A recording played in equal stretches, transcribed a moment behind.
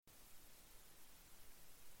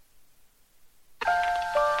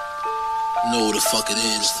Know what the fuck it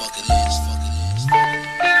is.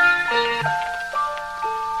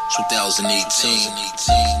 2018.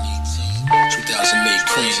 2008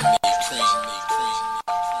 cream.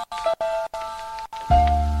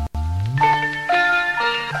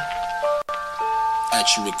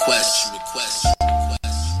 At your request.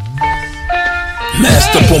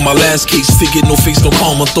 Masked up on my last case, figured no face, no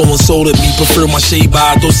karma. Throwing soul at me, prefer my shade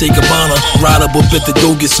by Dolce Gabbana. Ride up at the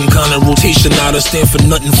door, get some kind of rotation. I don't stand for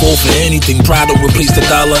nothing, fall for anything. Pride don't replace the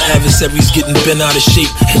dollar. Adversaries getting bent out of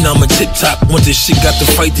shape, and I'm a tip top. Want this shit, got to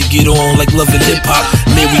fight to get on, like love and hip hop.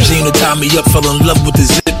 Mary Jane to tie me up, fell in love with the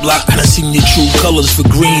ziplock. And I seen your true colors for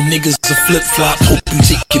green niggas a flip flop. Hope you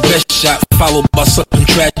take your best shot, followed by something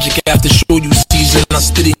tragic after show you season. I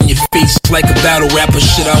spit in your face like a battle rapper.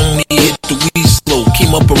 Shit, I only hit the weed slow.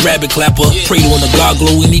 Came up a rabbit clapper, prayed on the God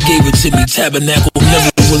glow, and he gave it to me. Tabernacle,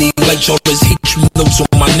 never really liked y'all, let's hate you. Notes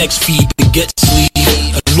on my next feed to get sleep.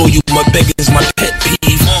 Annoy you, my beggars, my pet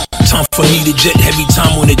peeve. Time for me to jet, heavy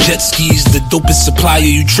time on the jet skis. The dopest supplier,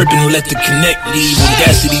 you trippin', let the connect leave.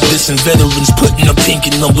 Audacity, dissing veterans, putting up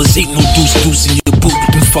pinky numbers. Ain't no deuce in your boot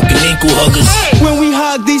with them fucking ankle huggers. When we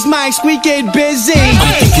hug these mics, we get busy.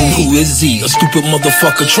 I'm thinking, who is he? A stupid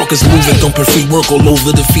motherfucker, truckers moving, dumping free work all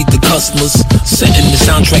over to feed the customers. Setting the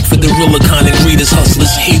soundtrack for the real kind and greatest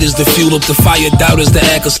hustlers. Haters to fuel up the fire, doubters to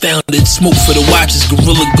act astounded. Smoke for the watches,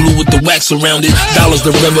 gorilla glue with the wax around it. Dollars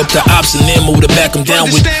to rev up the ops and ammo to back them down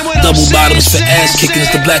with. Double bottoms for ass kickings,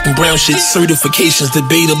 the black and brown shit. Certifications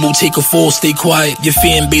debatable, take a fall, stay quiet. Your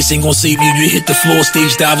fan base ain't gon' save you, you hit the floor,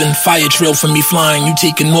 stage diving. Fire trail from me flying, you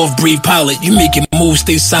taking off, brave pilot. You making moves,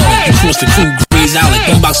 stay silent, you cross the crew, graze outlet.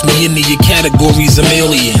 Don't box me into your categories, I'm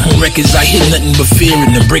alien. On records I hear nothing but fear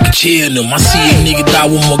in them, break a chair in them. I see a nigga die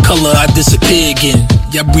one more color, I disappear again.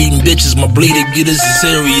 Y'all breeding bitches, my blade to get a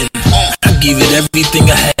cesarean. I gave it everything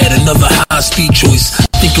I had, another high-speed choice.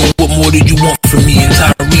 Thinking what more did you want from me in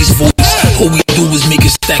Tyree's voice? All we do is make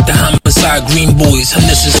it stack the homicide green boys.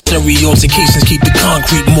 Unnecessary altercations keep the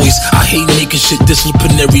concrete moist. I hate making shit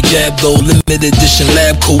disciplinary jab though. Limited edition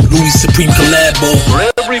lab coat, Louis Supreme collabo. For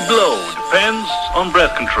every blow depends on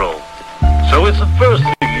breath control. So it's the first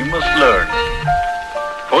thing you must learn.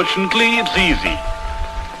 Fortunately, it's easy.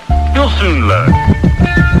 You'll soon learn.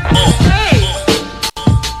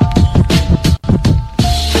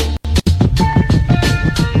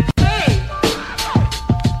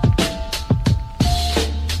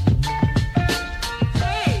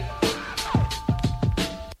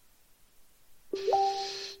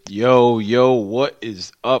 Yo, what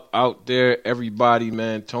is up out there, everybody,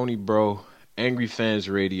 man? Tony, bro,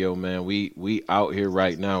 AngryFansRadio, man. We out here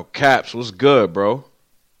right now. Caps, what's good, bro? All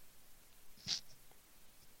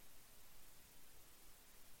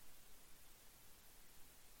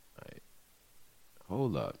right.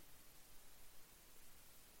 Hold up.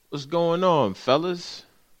 What's going on, fellas?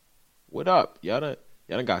 What up? Y'all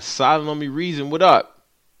done got silent on me. Reason, what up?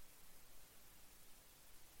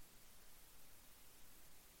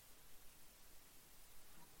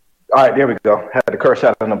 All right, there we go. Had to curse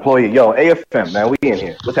out an employee. Yo, AFM, man, we in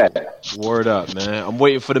here. What's happening? Word up, man. I'm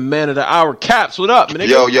waiting for the man of the hour. Caps, what up, man?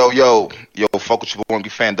 Yo, fuck with your boy, Angry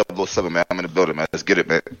Fan 007, man. I'm in the building, man. Let's get it,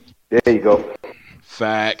 man. There you go.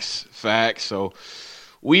 Facts. So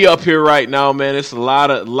we up here right now, man. It's a lot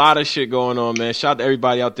of shit going on, man. Shout out to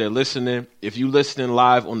everybody out there listening. If you listening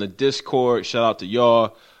live on the Discord, shout out to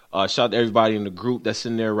y'all. Shout out to everybody in the group that's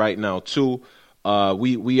in there right now too.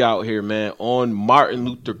 We out here, man, on Martin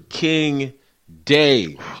Luther King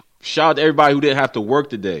Day. Shout out to everybody who didn't have to work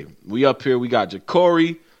today. We up here. We got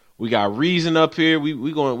Ja'Cory. We got Reason up here.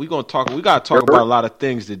 We gonna talk. We gotta talk about a lot of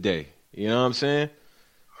things today. You know what I'm saying?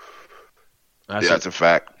 That's a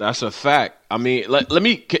fact. That's a fact. I mean, let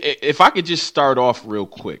me, if I could just start off real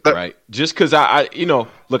quick, right? Just because I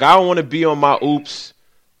look, I don't want to be on my oops,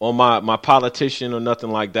 on my politician or nothing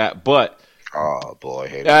like that, but. Oh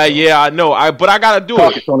boy! Yeah, I know. But I gotta do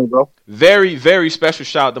it. Tony, bro. Very, very special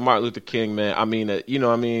shout out to Martin Luther King, man. I mean, you know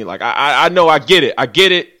what I mean? Like, I know, I get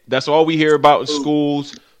it. That's all we hear about in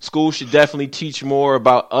schools. Schools should definitely teach more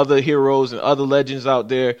about other heroes and other legends out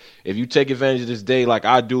there. If you take advantage of this day like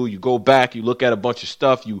I do, you go back, you look at a bunch of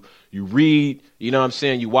stuff, you read, you know what I'm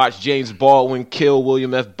saying? You watch James Baldwin kill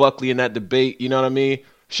William F. Buckley in that debate, you know what I mean?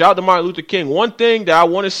 Shout out to Martin Luther King. One thing that I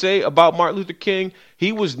want to say about Martin Luther King,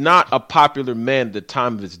 he was not a popular man at the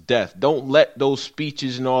time of his death. Don't let those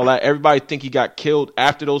speeches and all that, everybody think he got killed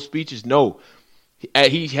after those speeches. No.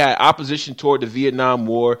 He had opposition toward the Vietnam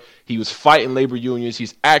War. He was fighting labor unions.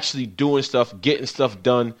 He's actually doing stuff, getting stuff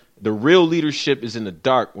done The real leadership is in the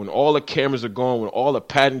dark. When all the cameras are gone, when all the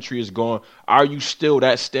pageantry is gone, are you still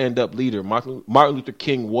that stand-up leader? Martin Luther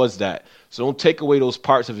King was that. So don't take away those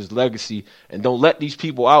parts of his legacy, and don't let these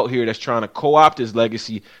people out here that's trying to co-opt his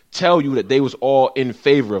legacy tell you that they was all in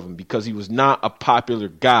favor of him, because he was not a popular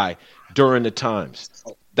guy during the times.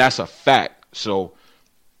 That's a fact. So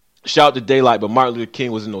shout out to Daylight, but Martin Luther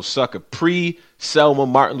King wasn't no sucker. Pre-Selma,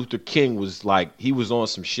 Martin Luther King was like, he was on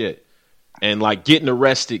some shit. And like getting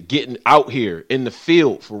arrested, getting out here in the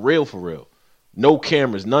field, for real. No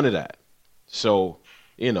cameras, none of that. So,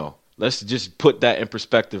 let's just put that in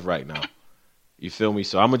perspective right now. You feel me?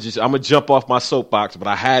 So I'm gonna jump off my soapbox, but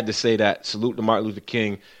I had to say that. Salute to Martin Luther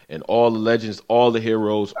King and all the legends, all the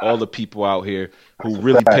heroes, all the people out here who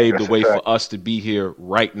really paved the way for us to be here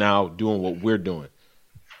right now doing what we're doing.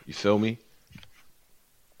 You feel me?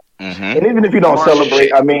 Mm-hmm. And even if you don't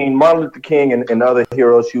celebrate, I mean, Martin Luther King and other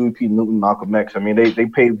heroes, Huey P. Newton, Malcolm X, I mean, they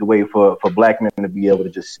paved the way for black men to be able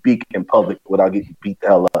to just speak in public without getting beat the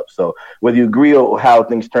hell up. So whether you agree or how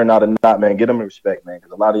things turn out or not, man, get them respect, man,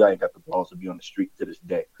 because a lot of y'all ain't got the balls to be on the street to this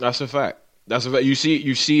day. That's a fact. You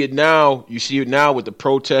see it now. You see it now with the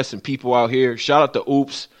protests and people out here. Shout out to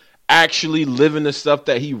Oops, actually living the stuff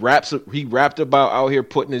that he rapped about out here,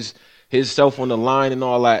 putting his self on the line and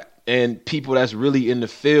all that. And people that's really in the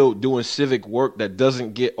field doing civic work that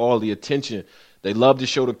doesn't get all the attention. They love to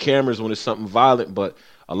show the cameras when it's something violent, but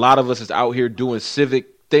a lot of us is out here doing civic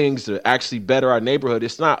things to actually better our neighborhood.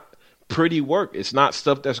 It's not pretty work. It's not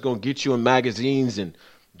stuff that's going to get you in magazines and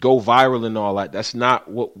go viral and all that. That's not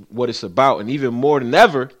what it's about. And even more than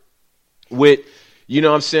ever with,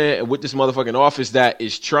 with this motherfucking office that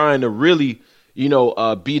is trying to really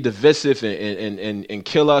be divisive and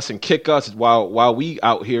kill us and kick us while we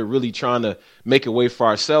out here really trying to make a way for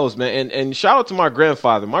ourselves, man. And shout out to my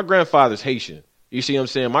grandfather. My grandfather's Haitian. You see what I'm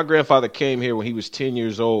saying? My grandfather came here when he was 10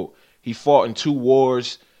 years old. He fought in 2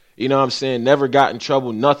 wars. You know what I'm saying? Never got in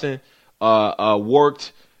trouble, nothing.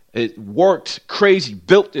 Worked crazy,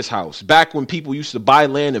 built this house. Back when people used to buy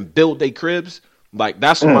land and build their cribs, like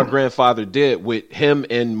that's what my grandfather did with him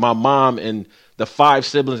and my mom and the 5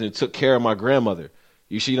 siblings, and took care of my grandmother.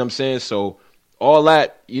 You see what I'm saying? So all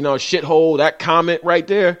that, shithole, that comment right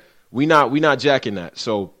there, we not jacking that.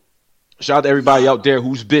 So shout out to everybody out there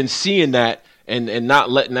who's been seeing that and not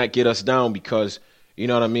letting that get us down, because you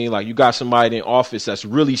know what I mean? Like, you got somebody in office that's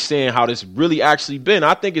really saying how this really actually been.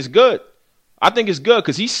 I think it's good.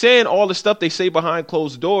 Because he's saying all the stuff they say behind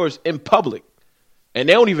closed doors in public, and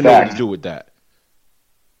they don't even know what to do with that.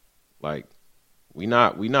 Like, we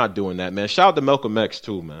not doing that, man. Shout out to Malcolm X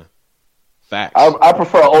too, man. Facts. I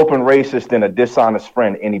prefer an open racist than a dishonest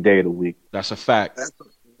friend any day of the week. That's a fact.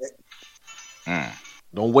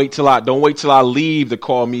 Don't wait till I leave to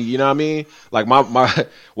call me. You know what I mean? Like my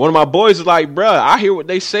one of my boys is like, bruh, I hear what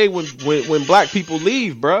they say when black people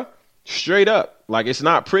leave, bruh. Straight up, like, it's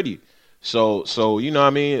not pretty. So you know what I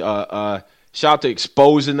mean? Shout out to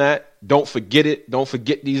exposing that. Don't forget it. Don't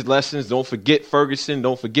forget these lessons. Don't forget Ferguson.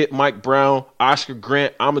 Don't forget Mike Brown, Oscar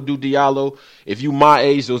Grant, Amadou Diallo. If you my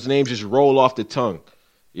age, those names just roll off the tongue.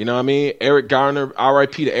 You know what I mean? Eric Garner,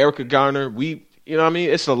 R.I.P. to Erica Garner. You know what I mean?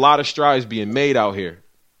 It's a lot of strides being made out here.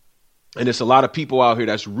 And it's a lot of people out here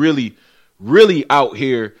that's really, really out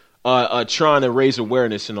here trying to raise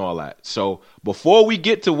awareness and all that. So before we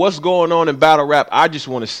get to what's going on in battle rap, I just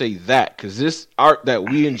want to say that, because this art that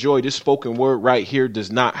we enjoy, this spoken word right here,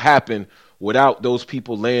 does not happen without those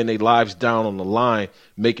people laying their lives down on the line,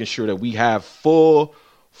 making sure that we have full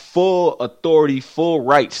authority, full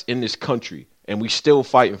rights in this country, and we still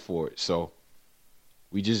fighting for it. So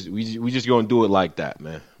we just gonna do it like that,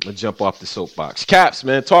 man. Let's jump off the soapbox. Caps,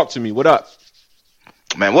 man, talk to me. What up?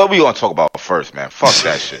 Man, what we gonna talk about first, man? Fuck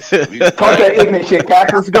that shit. Talk that ignorant shit,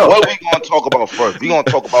 Caps. Let's go. What we gonna talk about first? You gonna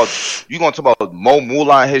talk about Mo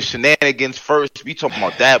Moolah and his shenanigans first? We talking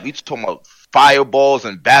about that? We talking about fireballs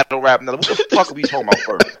and battle rap? What the fuck are we talking about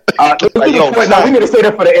first? Now we need to say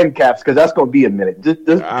that for the end, Caps, because that's gonna be a minute. Just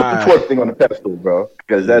put the twerk thing on the pedestal, bro,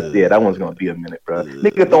 because that one's gonna be a minute, bro.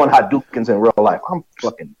 Nigga throwing Hadoukens in real life. I'm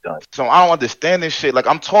fucking done. So I don't understand this shit. Like,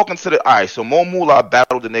 I'm talking to the so Mo Moolah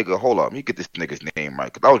battled the nigga. Hold up, let me get this nigga's name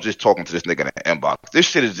right, because I was just talking to this nigga in the inbox. This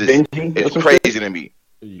shit is just it's crazy to me.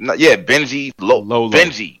 Benji Lolo.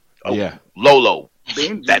 Benji. Oh, yeah. Lolo.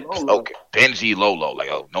 Okay. Benji Lolo. Like,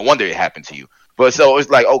 oh, no wonder it happened to you. But so it's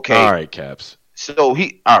like, okay. All right, Caps. So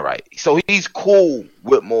he's cool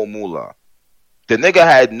with Mo Moolah. The nigga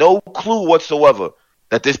had no clue whatsoever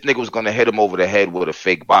that this nigga was gonna hit him over the head with a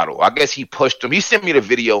fake bottle. I guess he pushed him. He sent me the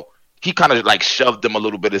video. He kind of like shoved him a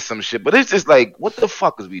little bit of some shit. But it's just like, what the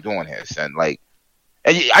fuck is we doing here, son? Like,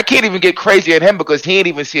 and I can't even get crazy at him because he ain't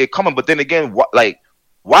even see it coming. But then again,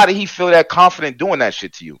 Why did he feel that confident doing that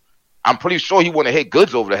shit to you? I'm pretty sure he wouldn't have hit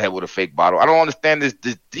Goods over the head with a fake bottle. I don't understand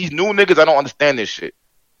these new niggas. I don't understand this shit.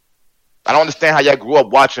 I don't understand how y'all grew up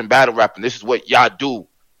watching battle rap, and this is what y'all do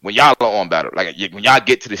when y'all are on battle. Like, when y'all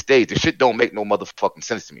get to the stage, the shit don't make no motherfucking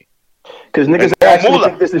sense to me. Because niggas actually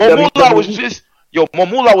think this is WWE.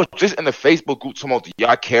 Momula was just in the Facebook group talking about, do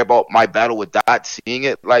y'all care about my battle with Dot, seeing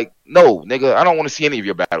it? Like, no, nigga, I don't want to see any of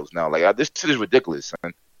your battles now. Like, this shit is ridiculous,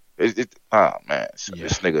 son. Oh, man.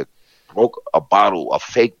 This nigga broke a bottle, a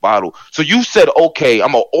fake bottle. So you said, okay,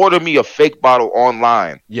 I'm going to order me a fake bottle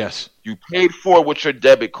online. Yes. You paid for it with your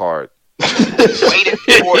debit card. Waited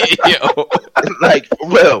for it. Like, for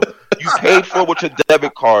real. You paid for it with your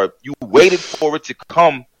debit card. You waited for it to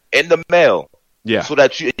come in the mail. Yeah. So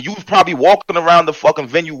that you was probably walking around the fucking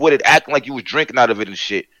venue with it, acting like you was drinking out of it and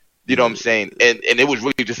shit. You know what I'm saying? And it was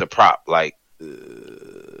really just a prop. Like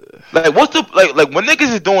what's the like when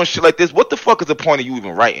niggas is doing shit like this? What the fuck is the point of you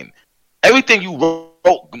even writing? Everything you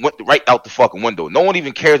wrote went right out the fucking window. No one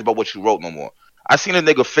even cares about what you wrote no more. I seen a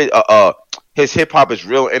nigga fit his hip hop is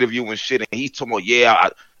real interview and shit, and he's talking about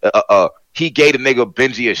he gave the nigga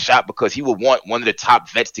Benji a shot because he would want one of the top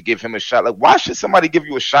vets to give him a shot. Like, why should somebody give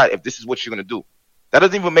you a shot if this is what you're gonna do? That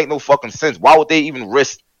doesn't even make no fucking sense. Why would they even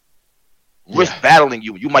risk battling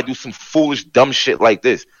you? You might do some foolish, dumb shit like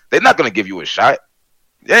this. They're not gonna give you a shot.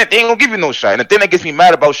 They ain't gonna give you no shot. And the thing that gets me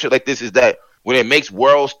mad about shit like this is that when it makes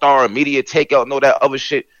World Star and Media Takeout and all that other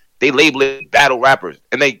shit, they label it battle rappers.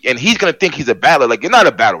 And he's gonna think he's a battler. Like, you're not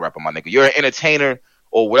a battle rapper, my nigga. You're an entertainer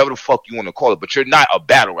or whatever the fuck you want to call it, but you're not a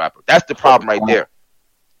battle rapper. That's the problem right there.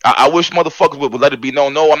 I wish motherfuckers would let it be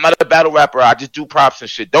known. No, I'm not a battle rapper. I just do props and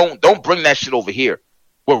shit. Don't bring that shit over here.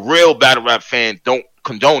 We're real battle rap fans. Don't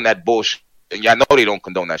condone that bullshit. And y'all know they don't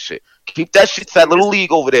condone that shit. Keep that shit to that little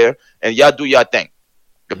league over there, and y'all do y'all thing.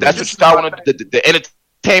 If that's what you start on the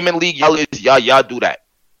entertainment league, y'all do that.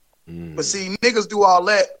 But see, niggas do all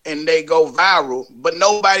that and they go viral, but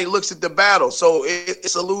nobody looks at the battle. So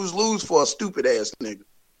it's a lose-lose for a stupid ass nigga.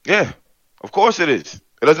 Yeah, of course it is.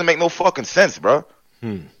 It doesn't make no fucking sense, bro.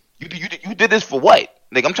 You did this for what?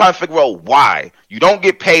 Nigga, I'm trying to figure out why. You don't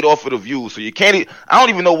get paid off of the views, so you can't. I don't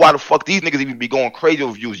even know why the fuck these niggas even be going crazy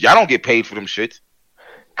over views. Y'all don't get paid for them shits.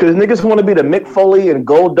 Because niggas want to be the Mick Foley and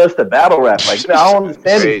Gold Dust of battle rap. Like, I don't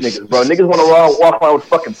understand these niggas, bro. Niggas want to walk around with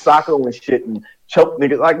fucking Socko and shit and choke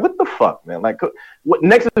niggas. Like, what the fuck, man? Like, what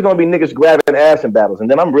next is going to be niggas grabbing ass in battles, and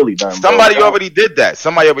then I'm really done. Somebody already did that.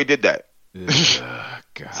 Somebody did that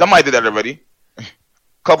already. A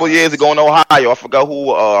couple years ago in Ohio, I forgot who.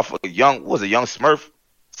 Young Smurf.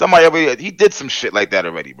 Somebody he did some shit like that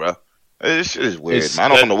already, bro. This shit is weird,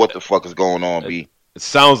 man. I don't know what the fuck is going on, B. It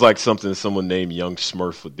sounds like something someone named Young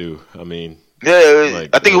Smurf would do. I mean, yeah,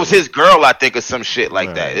 I think it was his girl. I think or some shit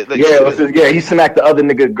like that. He smacked the other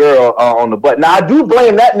nigga girl on the butt. Now I do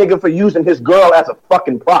blame that nigga for using his girl as a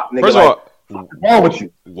fucking prop, nigga. First of all, what's wrong with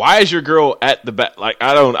you? Why is your girl at the back? Like,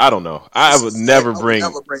 I don't know. I would never bring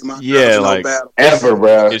my ever,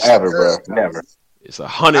 bro, never. It's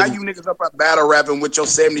 100. How you niggas up at battle rapping with your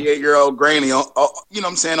 78-year-old granny on, you know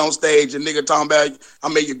what I'm saying, on stage, and nigga talking about I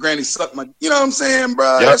made your granny suck my, you know what I'm saying,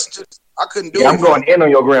 bro? Yep. That's just, I couldn't do it. I'm going in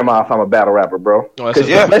on your grandma if I'm a battle rapper, bro.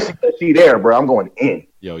 Especially if she there, bro. I'm going in.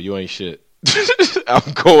 Yo, you ain't shit.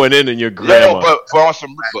 I'm going in on your grandma. I'm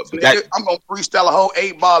gonna freestyle a whole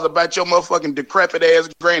 8 bars about your motherfucking decrepit ass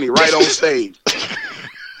granny right on stage.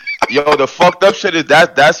 Yo, the fucked up shit is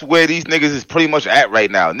that's where these niggas is pretty much at right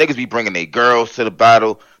now. Niggas be bringing their girls to the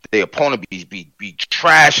battle. Their opponent be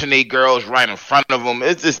trashing their girls right in front of them.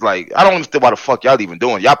 It's just like, I don't understand why the fuck y'all even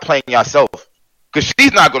doing. Y'all playing yourself. Because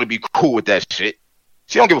she's not going to be cool with that shit.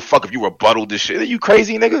 She don't give a fuck if you rebuttal this shit. Are you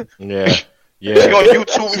crazy, nigga? Yeah. She on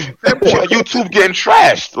YouTube getting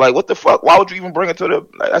trashed. Like, what the fuck? Why would you even bring it to the...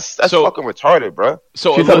 Like, that's fucking retarded, bro.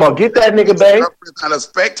 So she's talking about, get that nigga, babe. Not a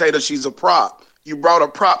spectator, she's a prop. You brought a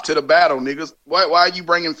prop to the battle, niggas. Why are you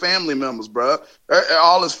bringing family members, bro?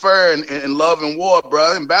 All is fair in love and war,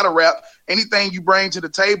 bro. In battle rap, anything you bring to the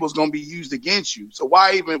table is gonna be used against you. So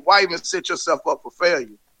why even set yourself up for failure?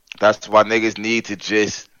 That's why niggas need to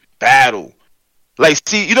just battle. Like,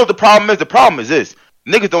 see, you know what the problem is? The problem is this.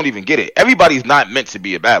 Niggas don't even get it. Everybody's not meant to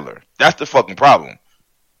be a battler. That's the fucking problem.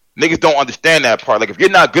 Niggas don't understand that part. Like, if you're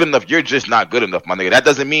not good enough, you're just not good enough, my nigga. That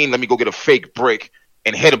doesn't mean let me go get a fake brick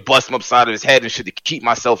and hit a bust him upside of his head and shit to keep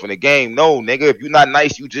myself in the game. No, nigga, if you're not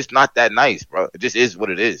nice, you just not that nice, bro. It just is what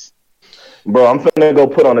it is. Bro, I'm finna go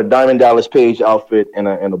put on a Diamond Dallas Page outfit and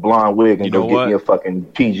a blonde wig and go get me a fucking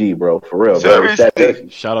PG, bro. For real, bro.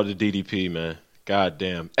 Shout out to DDP, man. God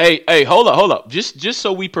damn. Hey, hold up. Just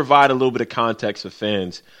so we provide a little bit of context for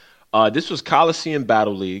fans, this was Coliseum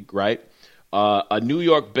Battle League, right? A New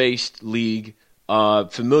York-based league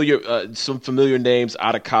Some familiar names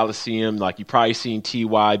out of Coliseum, like you probably seen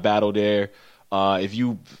Ty battle there. If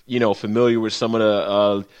you familiar with some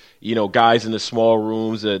of the guys in the small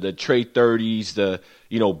rooms, the Trey 30s, the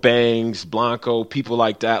Bangs, Blanco, people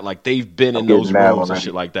like that, like they've been in those rooms and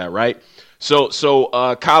shit like that, right? So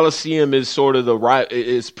Coliseum is sort of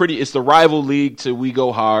it's the rival league to We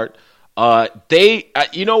Go Hard.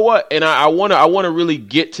 You know what? And I want to really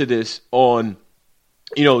get to this on,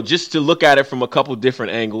 just to look at it from a couple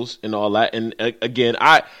different angles and all that. And again,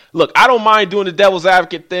 I don't mind doing the devil's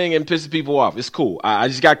advocate thing and pissing people off. It's cool. I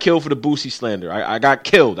just got killed for the Boosie slander. I got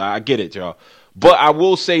killed. I get it, y'all. But I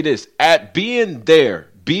will say this, at being there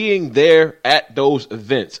at those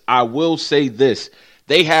events, I will say this.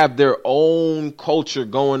 They have their own culture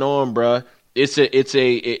going on, bruh.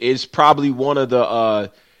 It's probably one of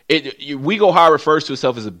the, We Go Hard refers to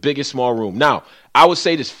itself as the biggest small room. Now, I would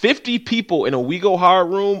say this, 50 people in a We Go Hard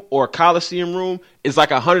room or a Coliseum room is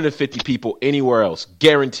like 150 people anywhere else,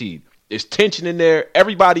 guaranteed. There's tension in there.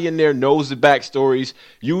 Everybody in there knows the backstories.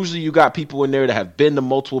 Usually you got people in there that have been to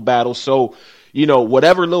multiple battles. So,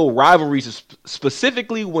 whatever little rivalries,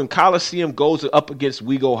 specifically when Coliseum goes up against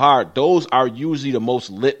We Go Hard, those are usually the most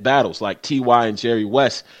lit battles, like Ty and Jerry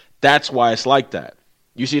West. That's why it's like that.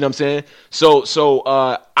 You see what I'm saying? So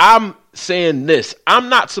I'm saying this. I'm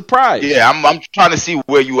not surprised. Yeah, I'm trying to see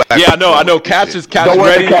where you at. Yeah, I know. Caps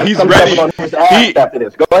ready. He's ready. After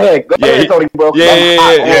this. Go ahead, Tony, bro.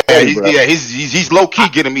 Yeah. He's low key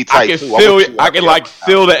getting me tight. I can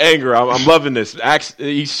feel the anger. I'm loving this. Caps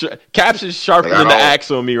is sharpening the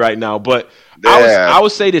axe on me right now. But I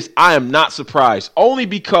would say this. I am not surprised, only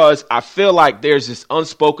because I feel like there's this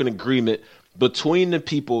unspoken agreement between the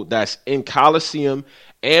people that's in Coliseum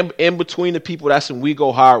and in between the people that's in We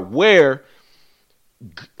Go Hard, where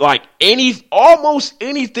like almost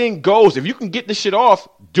anything goes. If you can get this shit off,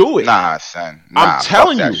 do it. Nah, son. I'm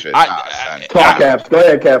telling you. Talk, Caps. Go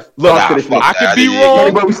ahead, Caps. Look, I could be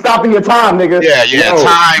wrong, but we stopping your time, nigga. Yeah.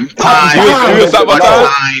 Time.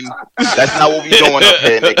 That's not what we doing up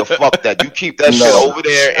here, nigga. Fuck that. You keep that shit over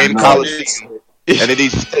there in Coliseum. And it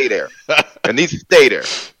needs to stay there.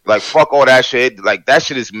 Like, fuck all that shit. Like, that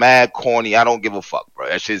shit is mad corny. I don't give a fuck, bro.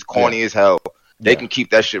 That shit is corny as hell. They can keep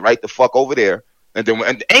that shit right the fuck over there. And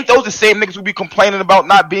ain't those the same niggas who be complaining about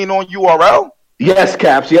not being on URL? Yes,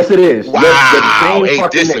 Caps. Yes, it is. Wow.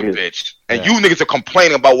 Ain't this a bitch? And you niggas are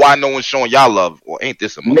complaining about why no one's showing y'all love. Well, ain't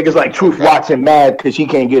this a niggas like Truth watching mad because she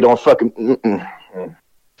can't get on fucking.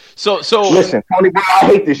 So listen, Tony, bro, I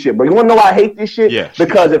hate this shit, bro. You wanna know why I hate this shit? Yeah.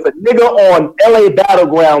 Because if a nigga on LA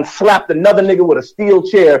Battleground slapped another nigga with a steel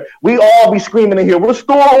chair, we all be screaming in here,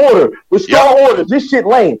 restore order. This shit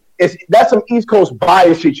lame. That's some East Coast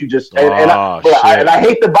bias shit you just and I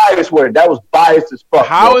hate the bias word. That was biased as fuck.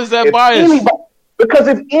 How is that biased? Because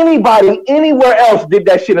if anybody anywhere else did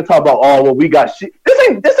that shit and talk about, oh well, we got shit.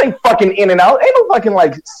 This ain't fucking in and out. Ain't no fucking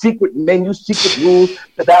like secret menus, secret rules.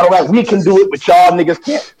 The battle rap, we can do it, but y'all niggas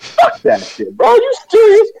can't. Fuck that shit, bro. You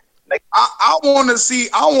serious? Like, I want to see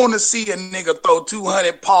a nigga throw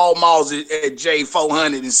 200 Paul Malls at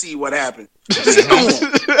J400 and see what happens. Just throw him.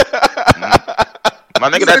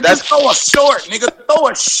 My nigga, that's throw a short, nigga. Throw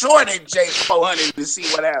a short at J400 and see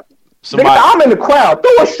what happens. Nigga, I'm in the crowd.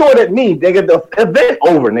 Throw a short at me, nigga. The event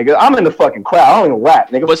over, nigga. I'm in the fucking crowd. I don't even rap,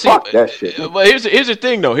 nigga. But fuck that shit. But here's the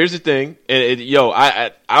thing, though. Here's the thing.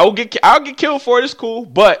 I'll get killed for it. It's cool.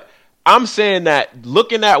 But I'm saying that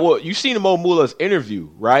looking at what you seen in Mo Mula's interview,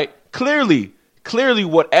 right? Clearly,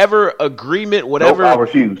 whatever agreement,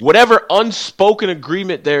 whatever unspoken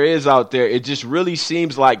agreement there is out there, it just really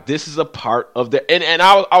seems like this is a part of the. And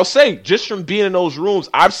I'll say, just from being in those rooms,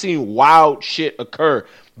 I've seen wild shit occur.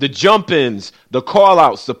 The jump-ins, the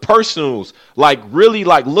call-outs, the personals, like really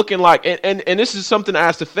like looking like, and this is something I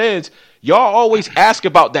ask the fans, y'all always ask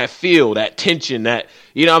about that feel, that tension, that,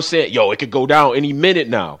 you know what I'm saying, yo, it could go down any minute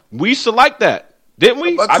now. We used to like that, didn't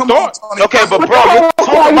we? I thought. Okay, but bro,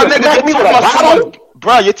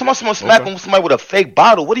 you're talking about someone smacking somebody with a fake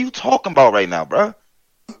bottle. What are you talking about right now, bro?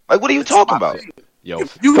 Like, what are you talking about? Yo,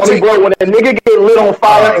 Tony, bro, when a nigga get lit on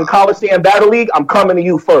fire in Coliseum Battle League, I'm coming to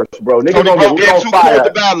you first, bro. Nigga gonna get lit on fire.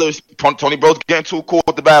 Tony Bro's getting too cool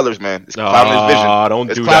with the battlers, man. It's clouding his vision. Don't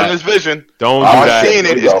do that. It's clouding his vision. Don't do that. I'm seeing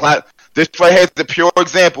it. This right here is the pure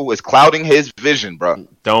example. It's clouding his vision, bro.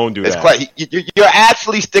 Don't do that. You're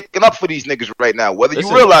actually sticking up for these niggas right now. Whether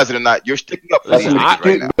you realize it or not, you're sticking up for these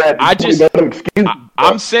niggas right now.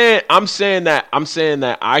 I'm saying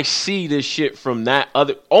that I see this shit from that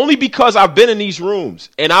other, only because I've been in these rooms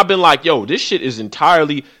and I've been like, yo, this shit is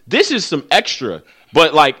this is some extra.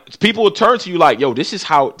 But like people will turn to you like, yo, this is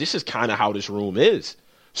kind of how this room is.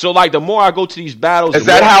 So like the more I go to these battles, is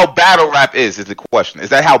that how battle rap is? Is the question? Is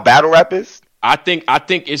that how battle rap is? I think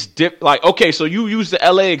it's like, okay, so you use the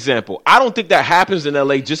LA example. I don't think that happens in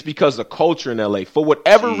LA just because the culture in LA. For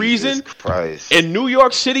whatever reason, in New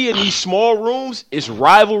York City, in these small rooms, it's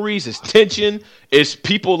rivalries, it's tension, it's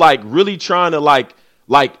people like really trying to like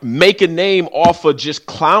make a name off of just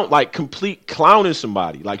complete clowning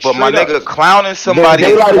somebody. Like, but my nigga, clowning somebody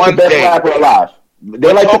is one thing.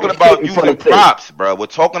 We're talking about using props, bro. We're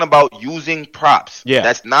talking about using props. Yeah.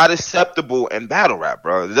 That's not acceptable in battle rap,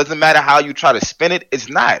 bro. It doesn't matter how you try to spin it. It's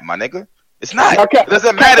not, my nigga. It's not. It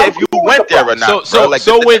doesn't matter if you went there or not.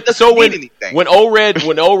 When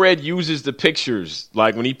O-Red uses the pictures,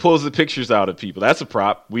 like when he pulls the pictures out of people, that's a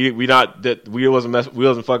prop. We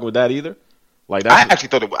wasn't fucking with that either. Like I actually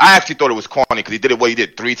thought it was corny because he did it what he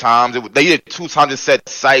did 3 times. They did 2 times and said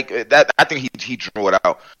psych. That I think he drew it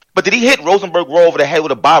out. But did he hit Rosenberg raw over the head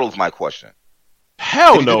with a bottle? Is my question.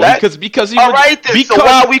 Hell no, because he. All right, then. So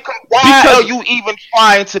why are you even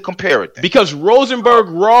trying to compare it? Then? Because Rosenberg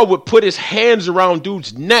raw would put his hands around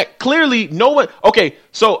dude's neck. Clearly, no one. Okay,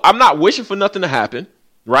 so I'm not wishing for nothing to happen,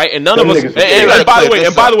 right? And none of us. And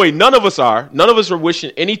by the way, none of us are. None of us are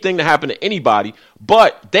wishing anything to happen to anybody.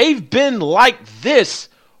 But they've been like this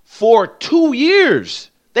for 2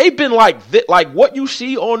 years. They've been like this, like what you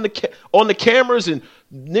see on the cameras and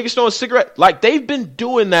niggas throwing cigarette. Like they've been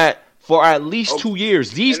doing that for at least 2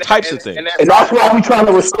 years. These types of things. And that's why we're trying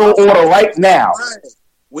to restore order right now.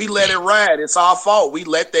 We let it ride. It's our fault. We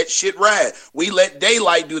let that shit ride. We let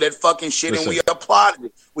Daylight do that fucking shit. Listen, and we applauded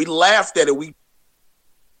it. We laughed at it.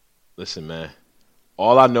 Listen, man.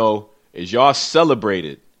 All I know is y'all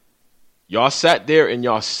celebrated. Y'all sat there and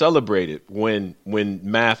y'all celebrated when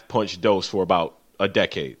Math punched Dose for about a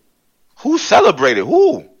decade. Who celebrated?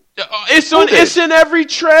 Who? It's in every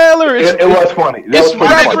trailer. It was funny. It's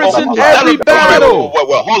referenced in every battle.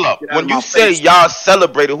 Well, hold up. When you say y'all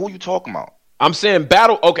celebrated, who you talking about? I'm saying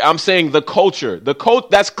battle. Okay, I'm saying the culture.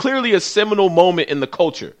 That's clearly a seminal moment in the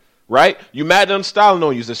culture, right? You mad that I'm styling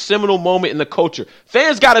on you. It's a seminal moment in the culture.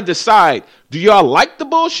 Fans got to decide, do y'all like the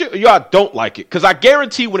bullshit or y'all don't like it? Because I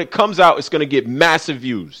guarantee when it comes out, it's going to get massive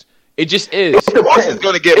views. It just is. Of course it's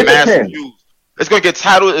going to get massive views. It's going to get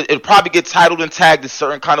titled. It'll probably get titled and tagged a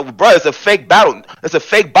certain kind of. Bro, it's a fake battle. It's a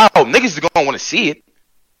fake battle. Niggas is going to want to see it.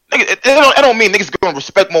 It don't mean niggas going to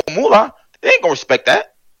respect Mo Moolah. They ain't going to respect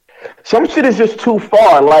that. Some shit is just too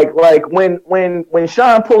far. Like when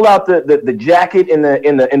Sean pulled out the jacket in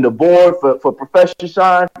the board for Professor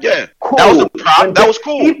Sean. Yeah, cool. That was a prop. That was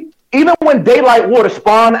cool. Even when Daylight wore the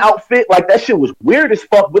Spawn outfit, like that shit was weird as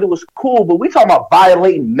fuck, but it was cool. But we talking about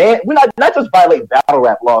violating man. We're not just violating battle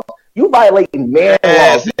rap laws. You violating man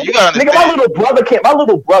laws. Nigga,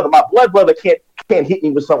 my blood brother can't hit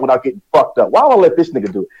me with something without getting fucked up. Why would I let this nigga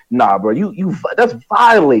do it? Nah, bro, you that's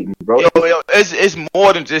violating, bro. Yo, it's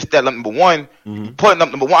more than just that. Number one, putting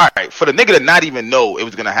up number one. All right, for the nigga to not even know it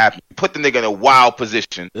was gonna happen, put the nigga in a wild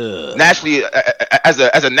position. Naturally, as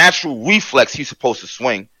a natural reflex, he's supposed to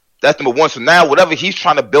swing. That's number one. So now, whatever he's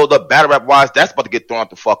trying to build up battle rap wise, that's about to get thrown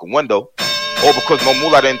out the fucking window. Or because Mo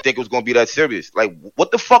Moolah didn't think it was gonna be that serious. Like,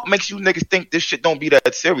 what the fuck makes you niggas think this shit don't be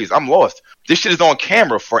that serious? I'm lost. This shit is on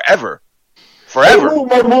camera forever. Hey, Mo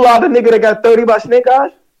Moolah, the nigga that got 30 by Snake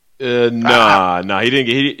Eyes? Nah. He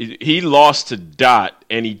didn't. He lost to Dot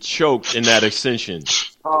and he choked in that ascension.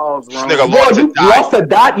 Oh, you lost to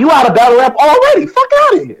Dot. You out of battle rap already? Fuck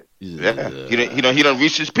out of here. Yeah, he done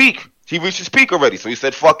reached his peak. He reached his peak already, so he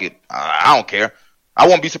said, "Fuck it, I don't care." I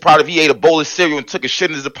won't be surprised if he ate a bowl of cereal and took a shit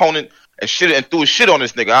in his opponent and threw his shit on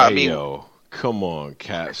this nigga. Yo, come on,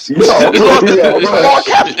 Caps. Come on,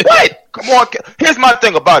 Caps. What? Come on. Here's my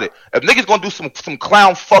thing about it. If niggas gonna do some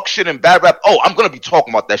clown fuck shit in battle rap, I'm gonna be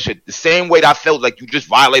talking about that shit the same way that I felt like you just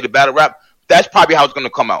violated battle rap. That's probably how it's gonna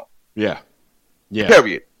come out. Yeah.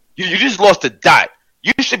 Period. You just lost a Dot.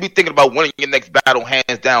 You should be thinking about winning your next battle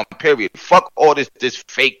hands down. Period. Fuck all this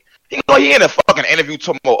fake. He in a fucking interview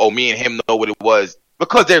talking about, me and him know what it was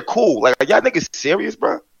because they're cool. Like, y'all niggas serious,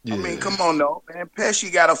 bro? Yeah. I mean, come on, though, man.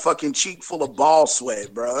 Pesci got a fucking cheek full of ball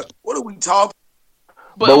sweat, bro. What are we talking?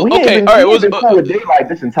 But we ain't been cool with Daylight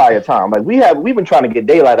this entire time. Like we've been trying to get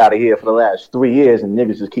Daylight out of here for the last 3 years, and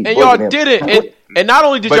niggas just keep. And y'all did it, and not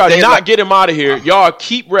only did y'all not get him out of here, y'all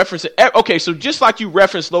keep referencing. Okay, so just like you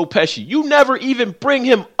referenced Lil Pesci, you never even bring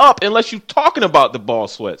him up unless you talking about the ball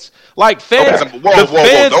sweats. Like fans,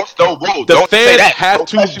 don't say that. Have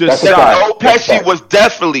to decide. Lil Pesci was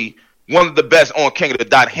definitely one of the best on King of the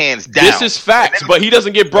Dot, hands down. This is facts, but he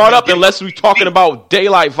doesn't get brought up unless we're talking about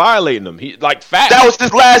Daylight violating him. He facts. That was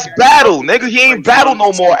his last battle, nigga. He ain't battle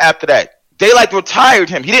no more after that. Daylight retired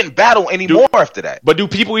him. He didn't battle anymore after that. But do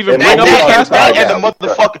people even bring up that and the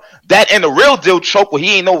motherfucker, that and the real deal choke where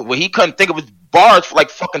he couldn't think of his bars for like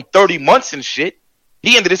fucking 30 months and shit.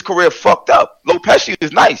 He ended his career fucked up. Lopez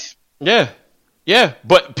is nice. Yeah,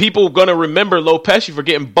 but people gonna remember Lopez for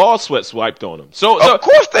getting ball sweat swiped on him. So of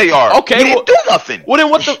course they are. Okay, he didn't do nothing.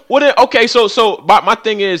 Okay, so my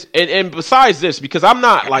thing is, and besides this, because I'm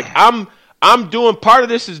not like I'm doing part of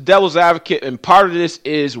this is devil's advocate, and part of this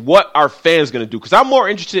is what our fans gonna do. Because I'm more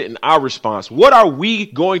interested in our response. What are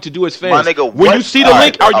we going to do as fans? My nigga, when you see the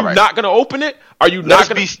link, are you not gonna open it? Are you not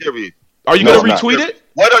gonna be serious? Are you gonna retweet it?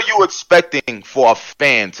 What are you expecting for a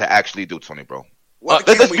fan to actually do, Tony, bro? Let's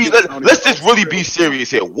just really be serious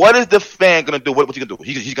here. What is the fan gonna do? What's he gonna do?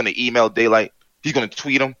 He's gonna email Daylight. He's gonna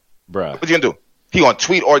tweet him. Bruh. What's he gonna do? He gonna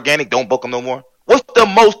tweet organic. Don't book him no more. What's the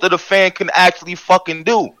most that the fan can actually fucking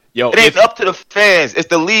do? Yo, it ain't up to the fans. It's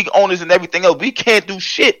the league owners and everything else. We can't do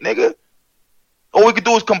shit, nigga. All we can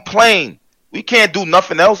do is complain. We can't do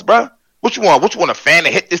nothing else, bruh. What you want? What you want, a fan to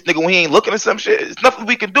hit this nigga when he ain't looking at some shit? It's nothing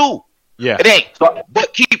we can do. Yeah. It ain't.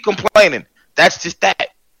 But keep complaining. That's just that.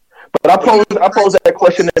 But I pose that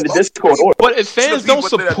question in the Discord. But if fans don't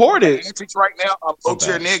support it, antics right now are low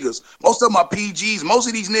tier niggas. Most of them are PGs. Most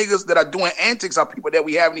of these niggas that are doing antics are people that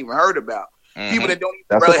we haven't even heard about. People that don't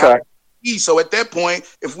even really have. So at that point,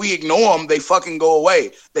 if we ignore them, they fucking go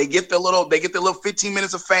away. They get the little 15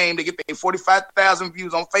 minutes of fame. They get their 45,000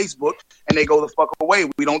 views on Facebook, and they go the fuck away.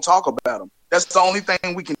 We don't talk about them. That's the only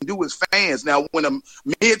thing we can do as fans. Now, when a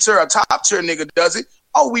mid-tier or top-tier nigga does it,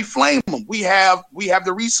 we flame them. We have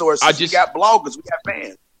the resources. We got bloggers. We got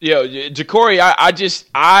fans. Yo, Jacory,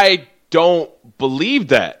 I don't believe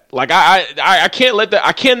that. Like I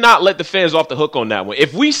cannot let the fans off the hook on that one.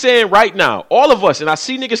 If we saying right now, all of us, and I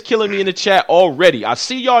see niggas killing me in the chat already. I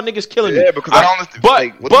see y'all niggas killing me. Yeah, because I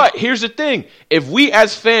don't. But here's the thing: if we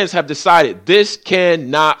as fans have decided this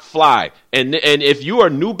cannot fly, and if you are a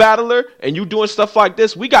new battler and you doing stuff like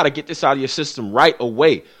this, we got to get this out of your system right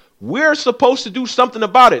away. We're supposed to do something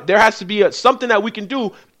about it. There has to be something that we can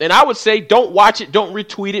do. And I would say, don't watch it, don't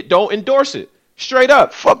retweet it, don't endorse it. Straight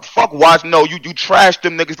up. Fuck watch. No, you trash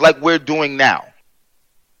them niggas like we're doing now.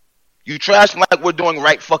 You trash them like we're doing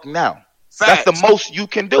right fucking now. Facts. That's the most you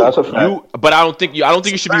can do. But I don't think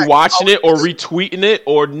you should be watching it or retweeting it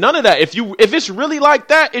or none of that. If it's really like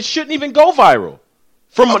that, it shouldn't even go viral.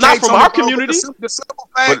 Not from our community. The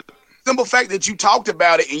simple fact that you talked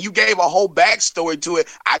about it and you gave a whole backstory to it,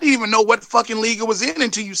 I didn't even know what fucking league it was in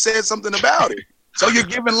until you said something about it. So you're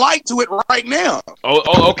giving light to it right now.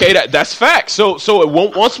 Oh, okay, that's fact. So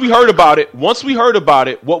once we heard about it,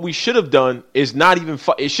 what we should have done is not even.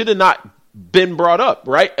 It should have not been brought up,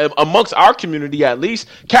 right? Amongst our community, at least,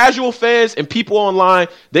 casual fans and people online,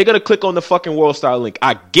 they're gonna click on the fucking World Star link.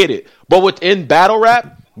 I get it, but within battle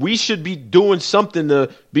rap, we should be doing something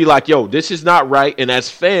to be like, yo, this is not right, and as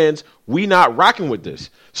fans, we not rocking with this.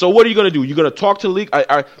 So what are you going to do? You're going to talk to the league?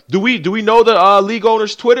 Do we know the league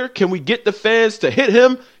owner's Twitter? Can we get the fans to hit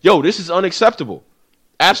him? Yo, this is unacceptable.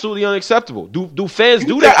 Absolutely unacceptable. Do fans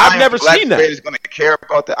do that? I've never seen that. Is going to care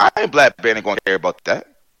about that? I ain't Black Bear ain't going to care about that.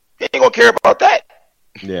 He ain't going to care about that.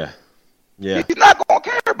 Yeah. He's not going to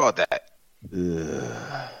care about that.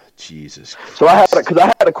 Jesus. So I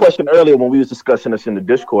had a question earlier when we was discussing this in the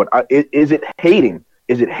Discord. Is it hating?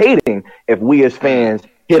 Is it hating if we as fans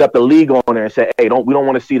hit up the league owner and say, "Hey, we don't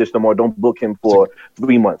want to see this no more. Don't book him for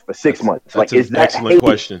 3 months, for 6 months." Like, is that excellent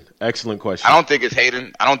question? Excellent question. I don't think it's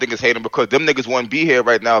hating. Because them niggas wouldn't be here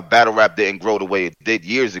right now if battle rap didn't grow the way it did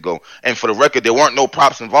years ago. And for the record, there weren't no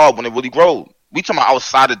props involved when it really growed. We talking about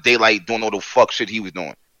outside of Daylight doing all the fuck shit he was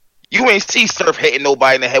doing. You ain't see Surf hitting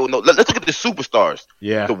nobody in the head with no. Let's look at the superstars.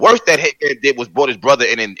 Yeah. The worst that Hitman did was brought his brother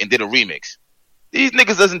in and did a remix. These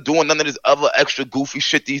niggas isn't doing none of this other extra goofy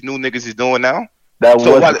shit these new niggas is doing now.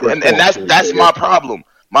 That's my problem.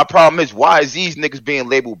 My problem is, why is these niggas being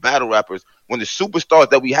labeled battle rappers when the superstars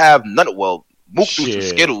that we have, Mook do some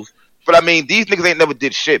Skittles, but I mean, these niggas ain't never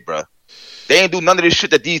did shit, bro. They ain't do none of this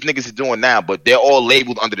shit that these niggas is doing now, but they're all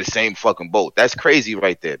labeled under the same fucking boat. That's crazy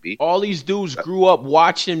right there, B. All these dudes grew up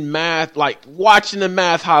watching math, like watching the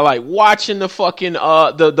math highlight, watching the fucking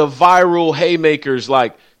the viral haymakers,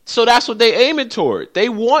 like. So that's what they aiming toward. They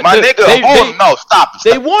want no, stop.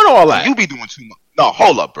 They want all that. You be doing too much. No,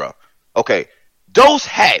 hold up, bro. Okay, Dose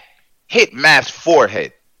hat hit Math's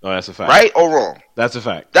forehead. Oh, that's a fact. Right or wrong? That's a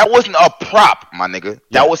fact. That wasn't a prop, my nigga.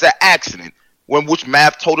 That was an accident. Which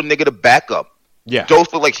Math told a nigga to back up. Yeah.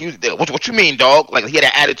 Dose looked like he was there. What you mean, dog? Like he had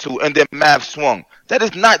an attitude, and then Math swung. That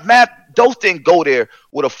is not Math. Dose didn't go there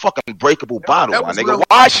with a fucking breakable bottle, my nigga.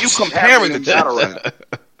 Why are you comparing the two?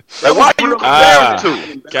 Like, why are you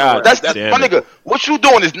comparing to? God, that's my nigga. What you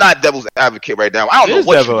doing is not devil's advocate right now. I don't know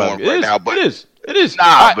what you're doing right now, but it is.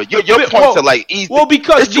 Nah, but your points are like easy. Well,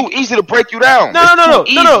 because it's too easy to break you down.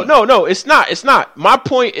 No. It's not. My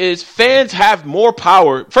point is, fans have more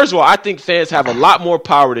power. First of all, I think fans have a lot more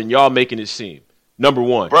power than y'all making it seem. Number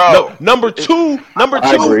one, bro. Number two.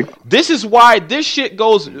 This is why this shit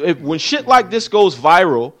goes. When shit like this goes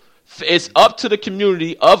viral, it's up to the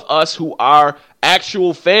community of us who are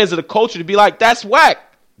actual fans of the culture to be like, that's whack.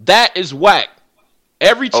 That is whack.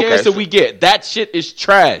 Every chance that we get, that shit is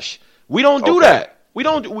trash. We don't do that. We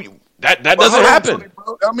don't. That doesn't happen.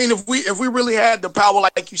 I mean, if we really had the power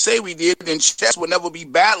like you say we did, then Chess would never be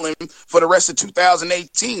battling for the rest of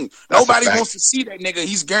 2018. Nobody wants to see that nigga.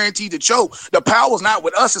 He's guaranteed to choke. The power's not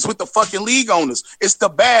with us. It's with the fucking league owners. It's the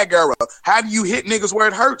bag era. How do you hit niggas where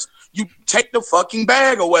it hurts? You take the fucking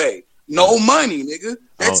bag away. No money, nigga.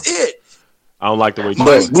 That's it. I don't like the way we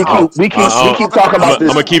keep talking about this.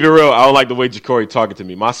 I'm gonna keep it real. I don't like the way Jacory talking to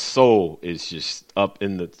me. My soul is just up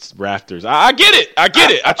in the rafters. I get it. I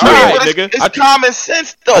tried, nigga. It's common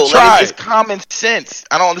sense though. It's common sense.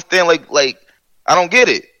 I don't understand. Like I don't get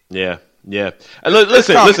it. Yeah. And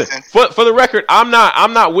listen. For the record, I'm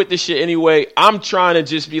not with this shit anyway. I'm trying to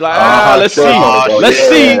just be like, let's see.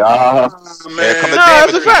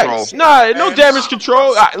 That's a fact. No damage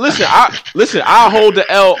control. Listen, I hold the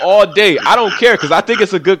L all day. I don't care because I think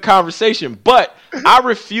it's a good conversation. But I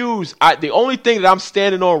refuse. The only thing that I'm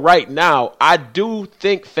standing on right now, I do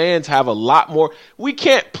think fans have a lot more. We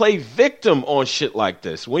can't play victim on shit like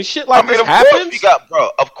this. When shit like this happens,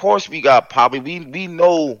 of course we got power. We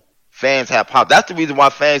know. Fans have power. That's the reason why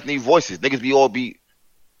fans need voices. Niggas be.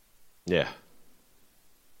 Yeah.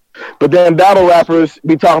 But then battle rappers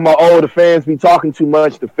be talking about, the fans be talking too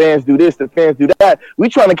much. The fans do this. The fans do that. We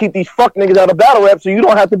trying to keep these fuck niggas out of battle rap so you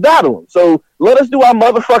don't have to battle them. So let us do our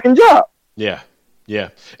motherfucking job. Yeah.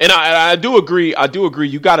 And I do agree.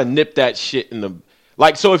 You got to nip that shit in the.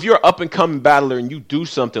 Like, so if you're an up-and-coming battler and you do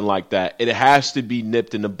something like that, it has to be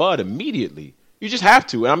nipped in the bud immediately. You just have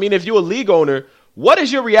to. And I mean, if you're a league owner, what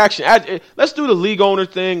is your reaction? Let's do the league owner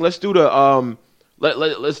thing. Let's do the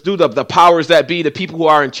let's do the powers that be, the people who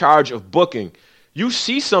are in charge of booking. You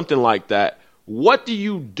see something like that, what do?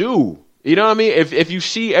 You know what I mean? If you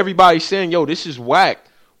see everybody saying, "Yo, this is whack,"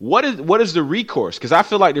 what is the recourse? Because I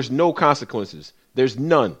feel like there's no consequences. There's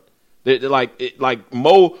none. Like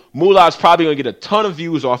Moolah's probably gonna get a ton of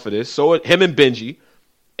views off of this. So him and Benji,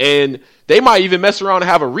 and they might even mess around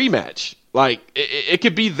and have a rematch. Like it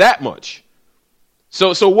could be that much.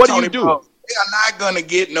 So what do you do? Bro, they are not gonna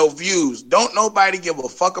get no views. Don't nobody give a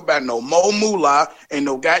fuck about no Mo Moolah and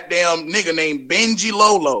no goddamn nigga named Benji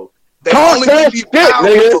Lolo. They only gonna be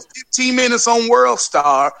power for 15 minutes on World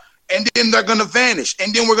Star, and then they're gonna vanish,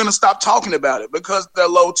 and then we're gonna stop talking about it because they're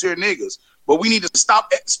low tier niggas. But we need to start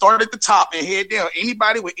at the top and head down.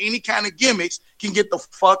 Anybody with any kind of gimmicks can get the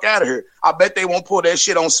fuck out of here. I bet they won't pull that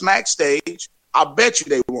shit on Smack Stage. I bet you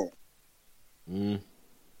they won't.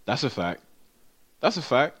 That's a fact.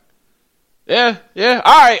 Yeah.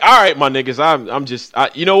 All right, my niggas. I'm just.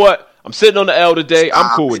 You know what? I'm sitting on the L today.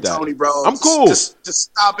 I'm cool with that. Tony, bro. I'm cool. Just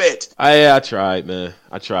stop it. I tried, man.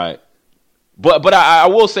 I tried. But I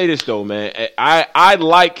will say this though, man. I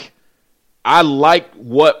like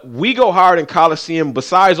what we go hard in Coliseum.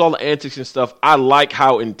 Besides all the antics and stuff, I like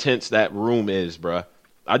how intense that room is, bruh.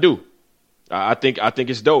 I do. I think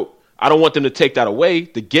it's dope. I don't want them to take that away.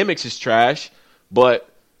 The gimmicks is trash, but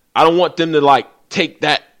I don't want them to like take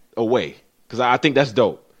that away because I think that's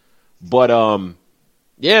dope. But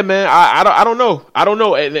yeah, man, I don't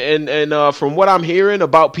know. And from what I'm hearing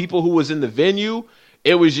about people who was in the venue,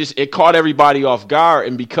 it caught everybody off guard,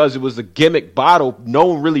 and because it was a gimmick bottle, no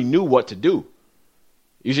one really knew what to do.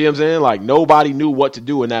 You see what I'm saying? Like nobody knew what to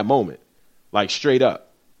do in that moment, like straight up.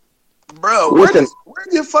 Bro, where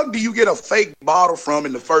the fuck do you get a fake bottle from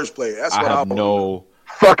in the first place? That's what I have no.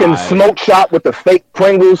 Fucking smoke shop with the fake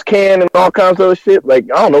Pringles can and all kinds of other shit. Like,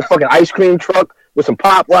 I don't know, fucking ice cream truck with some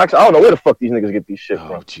pop rocks. I don't know where the fuck these niggas get these shit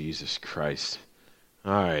from. Oh, Jesus Christ.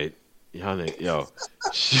 All right. Yo.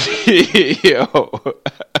 Yo.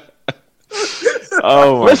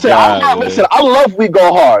 Oh, my God. Listen, I love We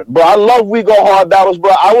Go Hard, bro. I love We Go Hard battles,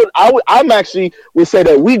 bro. I'm actually would say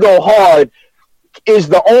that We Go Hard is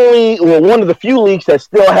one of the few leagues that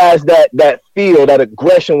still has that feel, that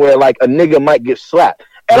aggression where like a nigga might get slapped.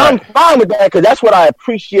 And right. I'm fine with that because that's what I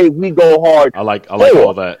appreciate We Go Hard. I like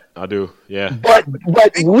all that. I do. Yeah. But we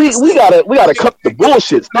gotta cut the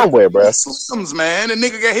bullshit somewhere, bro. Slims, man. The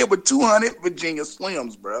nigga got hit with 200 Virginia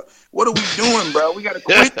Slims, bro. What are we doing, bro? We gotta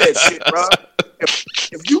quit that shit, bro.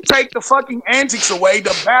 if you take the fucking antics away,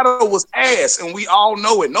 the battle was ass, and we all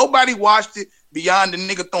know it. Nobody watched it beyond the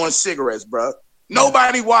nigga throwing cigarettes, bro.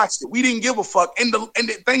 Nobody watched it. We didn't give a fuck. And the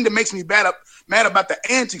thing that makes me mad about the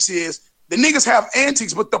antics is the niggas have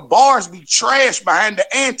antics, but the bars be trash behind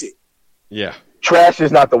the antic. Yeah. Trash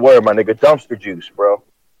is not the word, my nigga. Dumpster juice, bro.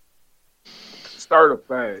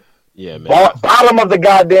 Certified. Yeah, man. Bottom of the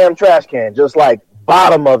goddamn trash can, just like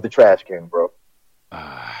bottom of the trash can, bro.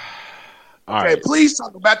 Okay, right. Please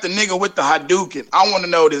talk about the nigga with the Hadouken. I want to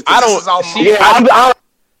know this. I don't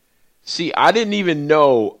see. I didn't even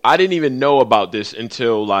know about this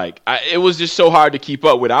until it was just so hard to keep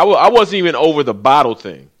up with. I wasn't even over the bottle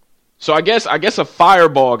thing. So I guess a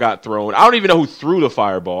fireball got thrown. I don't even know who threw the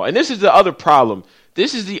fireball. And this is the other problem.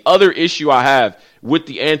 This is the other issue I have with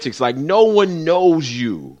the antics. Like, no one knows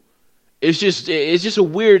you. It's just a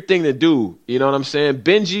weird thing to do. You know what I'm saying?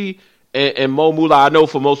 Benji and Mo Moolah, I know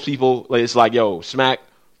for most people, it's like, yo, Smack,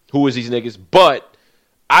 who is these niggas? But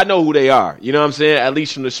I know who they are. You know what I'm saying? At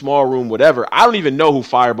least from the small room, whatever. I don't even know who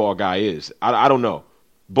Fireball Guy is. I don't know.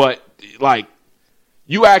 But, I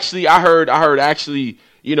heard actually,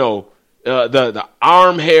 the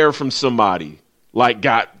arm hair from somebody,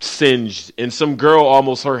 got singed. And some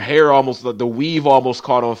girl her hair the weave almost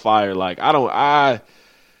caught on fire.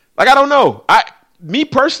 I don't know. Me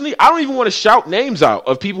personally, I don't even want to shout names out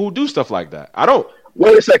of people who do stuff like that. I don't.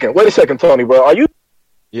 Wait a second, Tony, bro. Are you?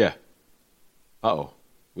 Yeah. Uh-oh.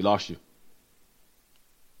 We lost you.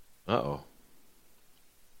 Uh-oh.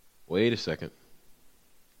 Wait a second.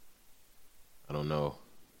 I don't know.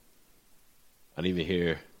 I didn't even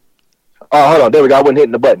hear. Oh, hold on. There we go. I wasn't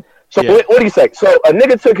hitting the button. So Yeah. What do you say? So a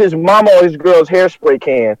nigga took his mama or his girl's hairspray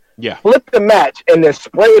can, flipped the match, and then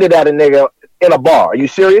sprayed it at a nigga in a bar. Are you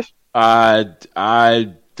serious? I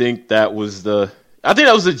think that was the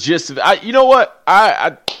gist of it. You know what?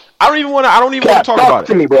 I don't even want to talk about it. Talk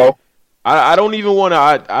to me, bro. I don't even want to.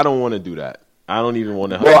 I don't want to do that. I don't even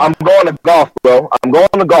want to. Bro, I'm going to golf, bro.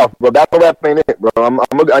 Bro. Battle rap ain't it, bro.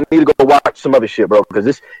 I need to go watch some other shit, bro. Because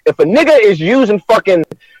if a nigga is using fucking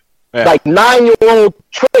 9-year-old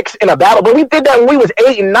tricks in a battle, but we did that when we was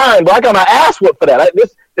 8 and 9, bro. I got my ass whipped for that.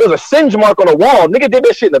 There was a singe mark on the wall. Nigga did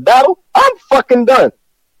that shit in the battle. I'm fucking done.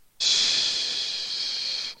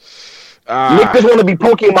 Niggas want to be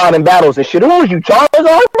Pokemon in battles and shit. Who are you, Charizard,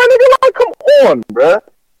 my nigga? Like, come on, bro.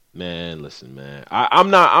 Man, listen, man.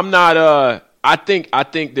 I'm not. I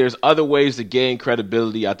think there's other ways to gain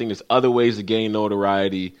credibility. I think there's other ways to gain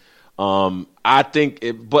notoriety. But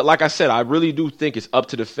like I said, I really do think it's up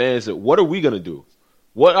to the fans. That what are we gonna do?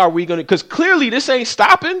 What are we gonna? Because clearly this ain't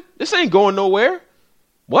stopping. This ain't going nowhere.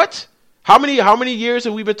 What? How many years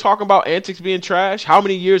have we been talking about antics being trash? How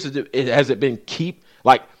many years has it been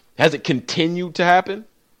has it continued to happen?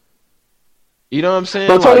 You know what I'm saying?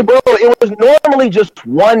 So Tony, bro, it was normally just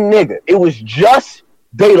one nigga. It was just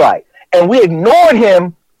Daylight. And we ignored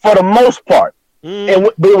him for the most part. And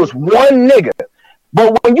there was one nigga.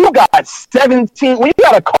 But when you got 17, when you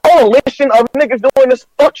got a coalition of niggas doing this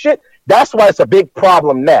fuck shit, that's why it's a big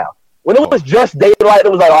problem now. When it was just Daylight,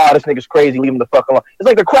 it was like, oh, this nigga's crazy, leave him the fuck alone. It's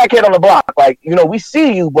like the crackhead on the block. Like, we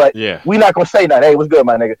see you, but we not going to say nothing. Hey, what's good,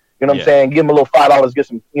 my nigga? You know what I'm saying? Give him a little $5, get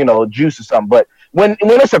some, juice or something. But when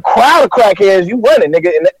it's a crowd of crackheads, you running,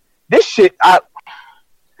 nigga. And this shit, I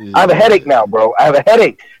have a headache now, bro. I have a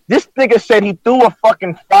headache. This nigga said he threw a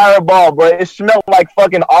fucking fireball, bro. It smelled like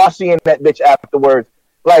fucking Aussie in that bitch afterwards.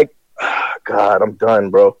 Like, God, I'm done,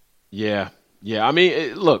 bro. Yeah. I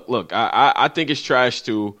mean, look. I think it's trash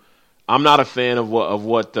too. I'm not a fan of what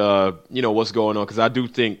what's going on, because I do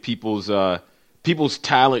think people's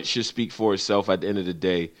talent should speak for itself at the end of the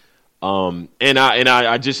day. I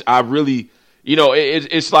really,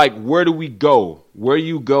 it's like, where do we go? Where do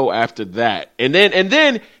you go after that? And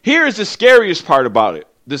then here is the scariest part about it.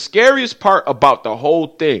 The scariest part about the whole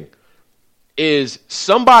thing is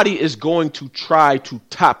somebody is going to try to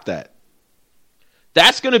top that.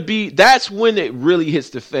 That's when it really hits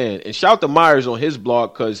the fan. And shout to Myers on his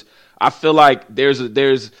blog, because I feel like there's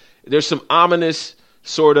some ominous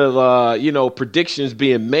sort of predictions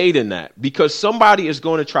being made in that, because somebody is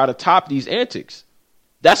going to try to top these antics.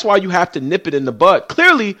 That's why you have to nip it in the bud.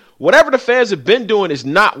 Clearly, whatever the fans have been doing is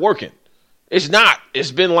not working. It's not.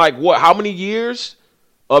 It's been how many years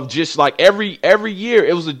of just every year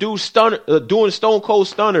it was a dude doing stone cold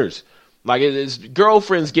stunners. His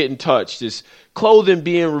girlfriend's getting touched, his clothing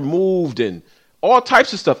being removed, and all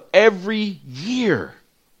types of stuff every year.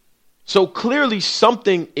 So clearly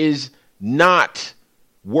something is not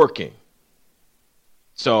working.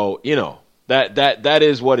 So, that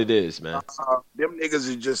is what it is, man. Them niggas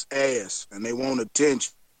is just ass, and they want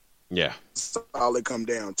attention. Yeah. That's all it come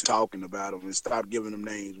down to, talking about them and stop giving them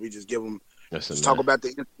names. We just give them. Listen, Just talk about the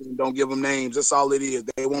incident, don't give them names. That's all it is.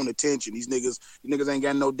 They want attention. These niggas ain't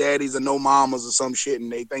got no daddies or no mamas or some shit,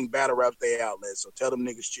 and they think battle rap's their outlet. So tell them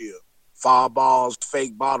niggas chill. Foul balls,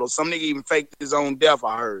 fake bottles. Some nigga even faked his own death,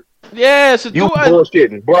 I heard. Yeah, so you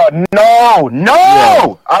bullshitting, bro. No.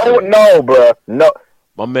 Yeah. I don't know, bro. No.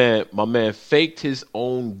 My man faked his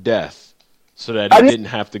own death so that he didn't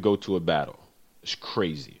have to go to a battle. It's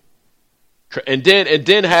crazy. And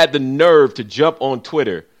then had the nerve to jump on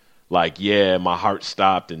Twitter like, yeah, my heart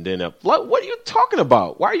stopped, and then what are you talking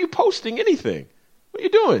about? Why are you posting anything? What are you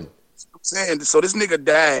doing? I'm saying, so this nigga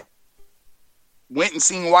died, went and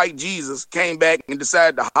seen White Jesus, came back and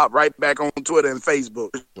decided to hop right back on Twitter and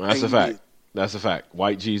Facebook. That's a fact. That's a fact.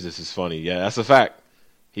 White Jesus is funny. Yeah, that's a fact.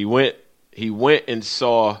 He went and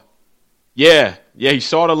saw, he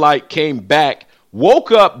saw the light, came back,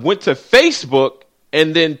 woke up, went to Facebook,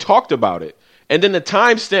 and then talked about it. And then the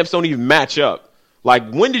timestamps don't even match up.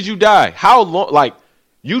 Like, when did you die? How long? Like,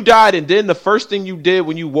 you died, and then the first thing you did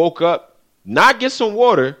when you woke up, not get some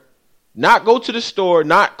water, not go to the store,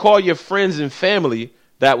 not call your friends and family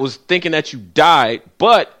that was thinking that you died,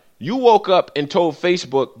 but you woke up and told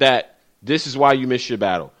Facebook that this is why you missed your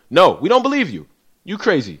battle. No, we don't believe you. You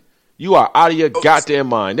crazy. You are out of your goddamn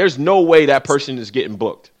mind. There's no way that person is getting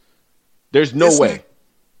booked. There's no way.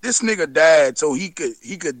 This nigga died so he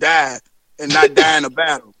could die and not die in a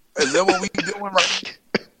battle. Is that what we doing right?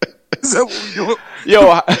 Is that what we doing?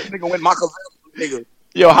 Nigga went Machiavelli, nigga.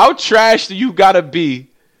 Yo, how trash do you gotta be?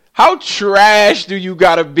 How trash do you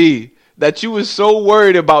gotta be that you was so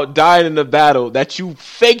worried about dying in the battle that you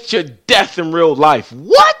faked your death in real life?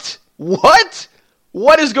 What?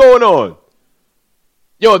 What is going on?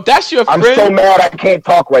 Yo, if that's your friend. I'm so mad I can't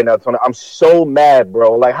talk right now, Tony. I'm so mad,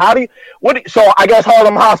 bro. Like, so I guess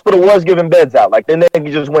Harlem Hospital was giving beds out. Like, then they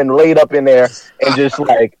just went laid up in there and just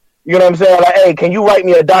like, you know what I'm saying? Like, hey, can you write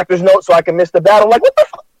me a doctor's note so I can miss the battle? Like, what the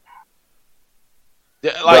fuck?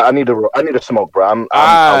 Yeah, like, bro, I need to smoke, bro.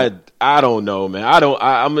 I don't know, man. I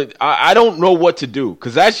don't know what to do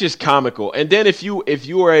because that's just comical. And then if you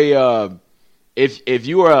are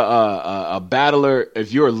a battler,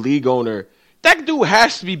 if you're a league owner, that dude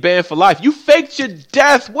has to be banned for life. You faked your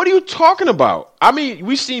death. What are you talking about? I mean,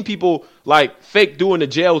 we've seen people like fake doing the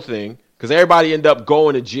jail thing because everybody end up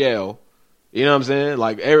going to jail. You know what I'm saying?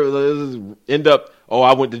 Like, end up,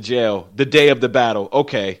 I went to jail the day of the battle.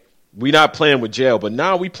 Okay, we not playing with jail, but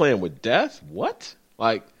now we playing with death? What?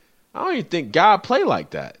 Like, I don't even think God play like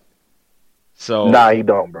that. So nah, he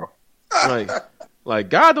don't, bro. Like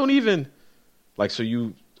God don't even, like, so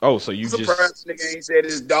you just. Surprised nigga ain't said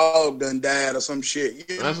his dog done died or some shit.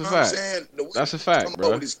 You know That's a what fact. I'm saying? That's a fact,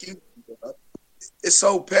 bro. It's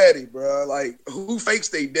so petty, bro. Like, who fakes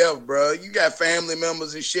they death, bro? You got family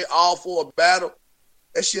members and shit all for a battle.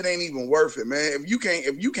 That shit ain't even worth it, man. If you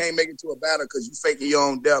can't make it to a battle because you faking your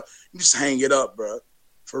own death, you just hang it up, bro.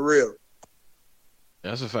 For real.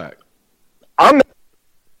 That's a fact.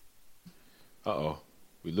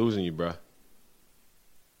 We losing you, bro.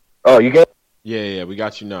 Oh, you get? Yeah, we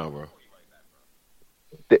got you now, bro.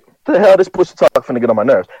 The hell this pussy talk finna get on my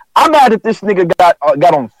nerves. I'm mad that this nigga got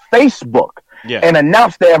on Facebook and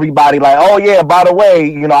announced to everybody like, oh yeah, by the way,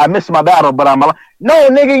 you know, I missed my battle, but I'm alive. No,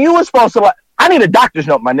 nigga, you were supposed to I need a doctor's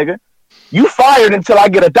note, my nigga. You fired until I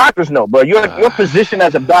get a doctor's note, bro. Your position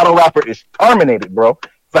as a battle rapper is terminated, bro.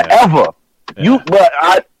 Forever. Yeah.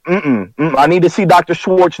 I need to see Dr.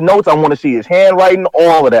 Schwartz's notes. I want to see his handwriting,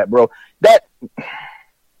 all of that, bro. But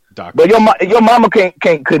your mama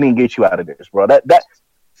couldn't even get you out of this, bro. That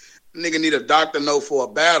nigga need a doctor note for a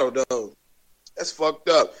battle, though. That's fucked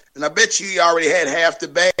up. And I bet you he already had half the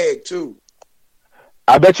bag, too.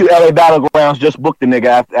 I bet you LA Battlegrounds just booked the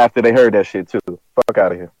nigga after they heard that shit, too. Fuck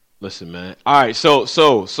out of here. Listen, man. All right, so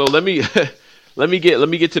let me let me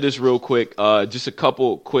get to this real quick. Just a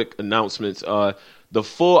couple quick announcements. The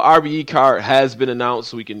full RBE card has been announced,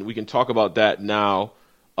 so we can talk about that now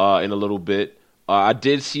in a little bit. I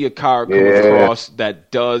did see a card come across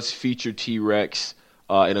that does feature T-Rex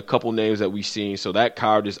and a couple names that we've seen. So that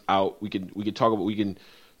card is out. We can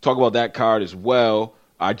talk about that card as well.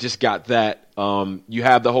 I just got that. You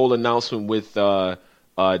have the whole announcement with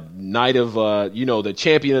night of the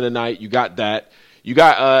champion of the night. You got that. You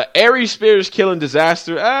got Aries Spears killing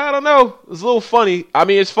Disaster. I don't know. It's a little funny. I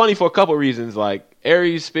mean, it's funny for a couple reasons. Like,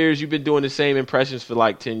 Aries Spears, you've been doing the same impressions for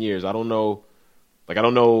like 10 years. I don't know.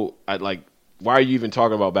 Why are you even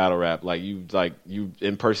talking about battle rap? Like, you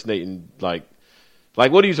impersonating, like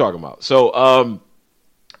what are you talking about? So,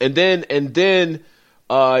 and then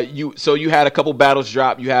you had a couple battles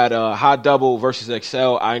drop. You had High Double versus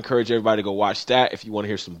XL. I encourage everybody to go watch that if you want to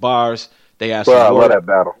hear some bars. They had some. I love that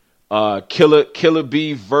battle. Killer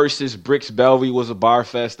B versus Bricks Belvy was a bar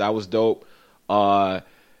fest. That was dope.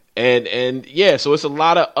 And yeah, so it's a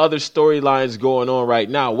lot of other storylines going on right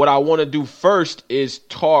now. What I want to do first is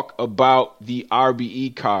talk about the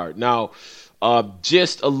RBE card. Now,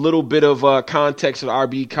 just a little bit of context of the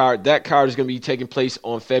RBE card. That card is going to be taking place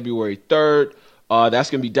on February 3rd. That's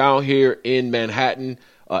going to be down here in Manhattan,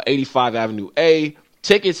 85 Avenue A.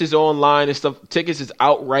 Tickets is online and stuff. Tickets is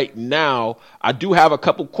out right now. I do have a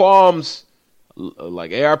couple qualms.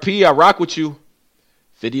 Like ARP, I rock with you.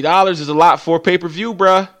 $50 is a lot for pay-per-view,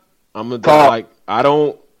 bruh.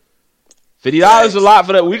 $50 is a lot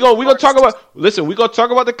for that. We gonna talk about. Listen, we gonna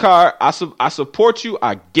talk about the card. I support you.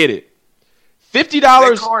 I get it. $50.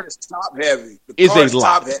 That card is top heavy. The is card a is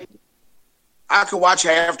lot. top heavy. I could watch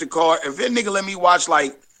half the card. If that nigga let me watch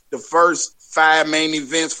like the first 5 main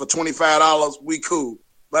events for $25, we cool.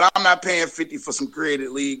 But I'm not paying $50 for some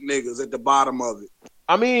created league niggas at the bottom of it.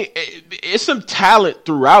 I mean, it's some talent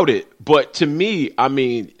throughout it, but to me, I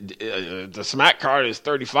mean, the Smack card is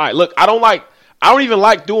 $35. Look, I don't even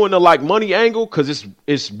like doing the like money angle because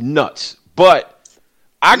it's nuts. But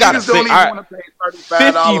I gotta say,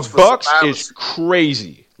 $50 is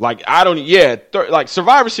crazy. Like like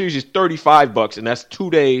Survivor Series is $35, and that's 2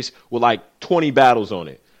 days with like 20 battles on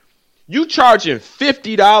it. You charging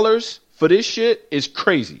 $50 for this shit is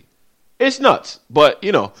crazy. It's nuts, but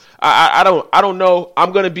you know, I don't know.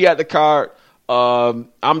 I'm gonna be at the card.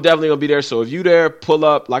 I'm definitely gonna be there. So if you there, pull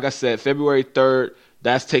up. Like I said, February 3rd,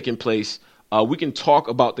 that's taking place. We can talk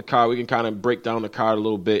about the card. We can kind of break down the card a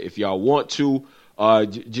little bit if y'all want to.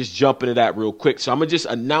 Just jump into that real quick. So I'm gonna just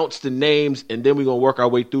announce the names, and then we're gonna work our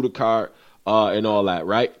way through the card and all that.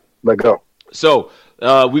 Right? Let's go. So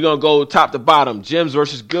we're gonna go top to bottom. Gems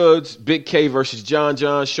versus Goods. Big K versus John.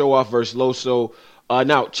 Show Off versus Loso.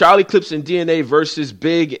 Now, Charlie Clips and DNA versus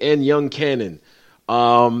Big and Young Cannon.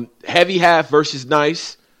 Heavy Half versus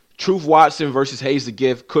Nice. Truth Watson versus Hayes the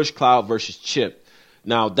Gift. Kush Cloud versus Chip.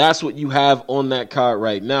 Now, that's what you have on that card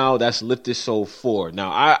right now. That's Lifted Soul 4.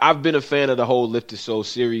 Now, I've been a fan of the whole Lifted Soul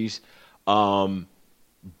series. But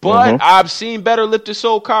I've seen better Lifted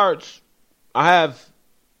Soul cards. I have.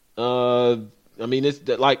 I mean, it's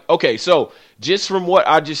like, okay, so just from what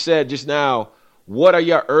I just said just now, what are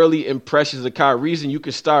your early impressions of the card? Reason you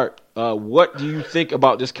can start. What do you think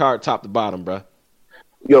about this card top to bottom, bro?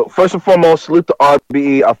 Yo, first and foremost, salute to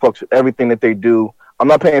RBE. I fucks with everything that they do. I'm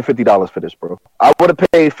not paying $50 for this, bro. I would have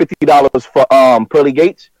paid $50 for Pearly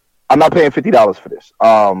Gates. I'm not paying $50 for this.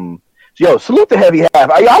 Yo, salute to Heavy Half.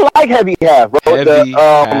 I like Heavy Half, bro. Heavy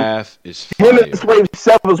Half is fire. Him and Slave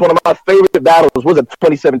 7 was one of my favorite battles. Was it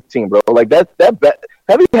 2017, bro? Like that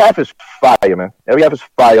Heavy Half is fire, man. Heavy Half is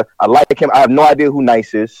fire. I like him. I have no idea who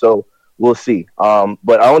Nice is, so we'll see. But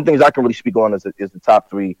the only things I can really speak on is the top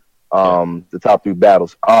three, the top three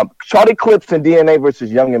battles. Charlie Clips and DNA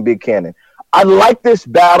versus Young and Big Cannon. I like this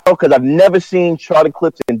battle because I've never seen Charlie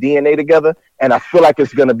Clips and DNA together, and I feel like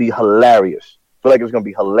it's gonna be hilarious.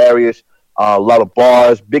 A lot of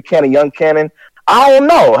bars. Big Cannon, Young Cannon. I don't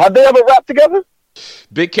know. Have they ever rapped together?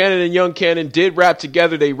 Big Cannon and Young Cannon did rap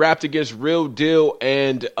together. They rapped against Real Deal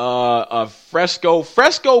and Fresco.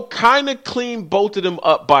 Fresco kind of cleaned both of them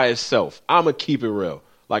up by itself. I'm going to keep it real.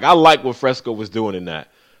 Like, I like what Fresco was doing in that.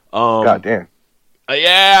 God damn.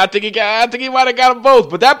 Yeah, I think he might have got them both.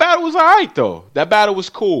 But that battle was all right, though. That battle was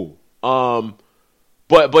cool. But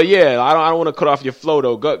yeah, I don't want to cut off your flow,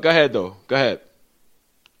 though. Go ahead, though. Go ahead.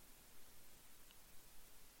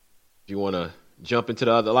 You want to jump into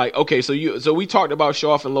the other, like, okay, so we talked about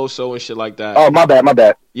Show Off and Loso and shit like that. Oh, my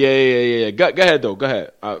bad. Yeah. Go ahead though. Go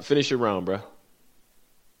ahead. Finish your round, bro.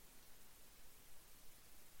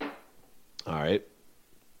 All right.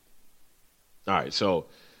 So,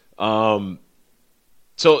 my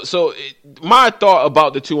thought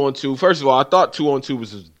about the 2-on-2. First of all, I thought 2-on-2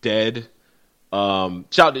 was dead.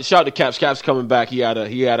 Shout to Caps. Caps coming back. He had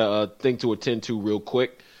a thing to attend to real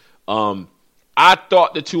quick. I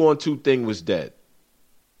thought the 2-on-2 thing was dead.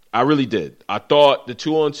 I really did. I thought the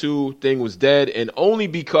 2-on-2 thing was dead, and only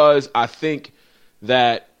because I think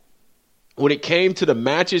that when it came to the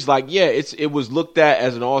matches, like, yeah, it was looked at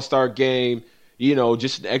as an all-star game, you know,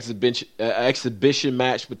 just an exhibition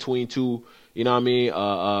match between two, you know what I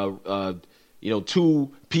mean,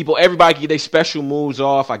 two people. Everybody get their special moves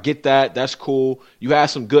off. I get that. That's cool. You had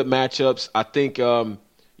some good matchups. I think the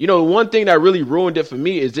one thing that really ruined it for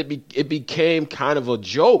me is it became kind of a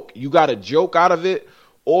joke. You got a joke out of it,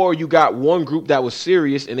 or you got one group that was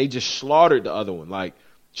serious and they just slaughtered the other one, like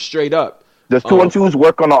straight up. Does 2-on-2s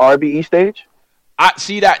work on the RBE stage? I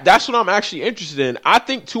see that's what I'm actually interested in. I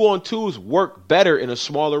think 2-on-2s work better in a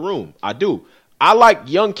smaller room. I do. I like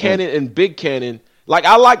Young Cannon and Big Cannon. Like,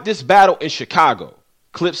 I like this battle in Chicago.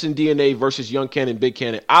 Clips and DNA versus Young Cannon, Big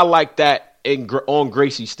Cannon. I like that on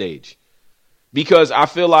Gracie's stage. Because I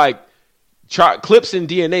feel like Clips and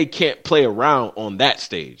DNA can't play around on that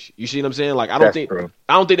stage. You see what I'm saying? Like, I don't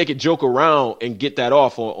think they could joke around and get that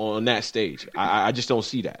off on that stage. I just don't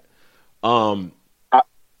see that.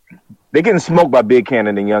 They're getting smoked by Big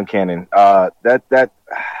Cannon and Young Cannon. But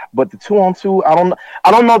the 2-on-2,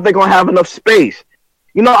 I don't know if they're gonna have enough space.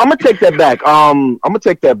 You know, I'm gonna take that back.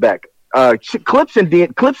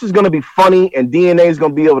 Clips is gonna be funny, and DNA is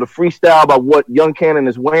gonna be able to freestyle about what Young Cannon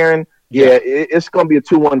is wearing. Yeah, it's gonna be a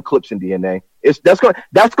 2-1 Clips and DNA. That's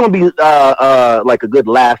gonna be like a good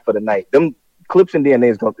laugh for the night. Them Clips and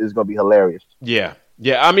DNA is gonna be hilarious. Yeah.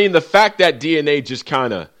 I mean, the fact that DNA just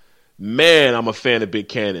kind of. Man, I'm a fan of Big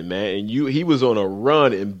Cannon, man. And he was on a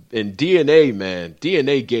run, and DNA, man,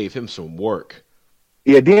 DNA gave him some work.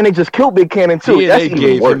 Yeah, DNA just killed Big Cannon too. DNA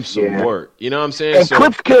gave him some work. You know what I'm saying? And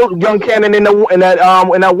Clips killed Young Cannon in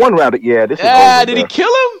that one round. Yeah, this is over, did he kill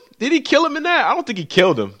him? Did he kill him in that? I don't think he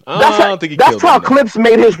killed him. That's how Clips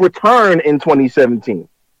made his return in 2017.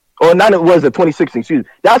 Or not, it was 2016. Excuse me.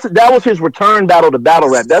 That was his return battle to battle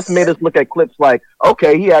rap. That's made us look at Clips like,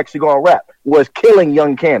 okay, he actually gonna rap. Was killing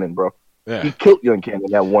Young Cannon, bro. Yeah. He killed Young Cannon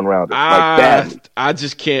in that one round. Badly. I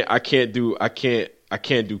just can't. I can't do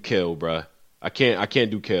Kill, bro. I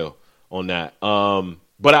can't do Kill on that.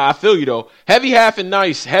 But I feel you though. Heavy Half and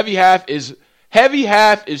Nice. Heavy Half is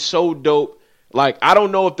so dope. Like, I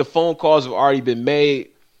don't know if the phone calls have already been made.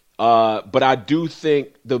 But I do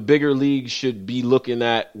think the bigger leagues should be looking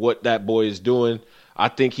at what that boy is doing. I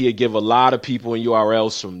think he'd give a lot of people in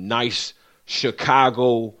URL some nice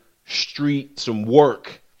Chicago street, some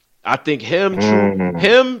work. I think him,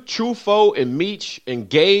 Truffaut, and Meech and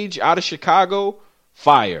Gage out of Chicago,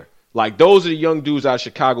 fire. Like, those are the young dudes out of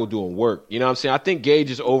Chicago doing work. You know what I'm saying? I think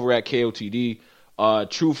Gage is over at KOTD.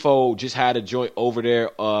 Truffaut just had a joint over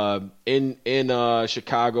there in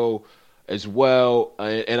Chicago as well,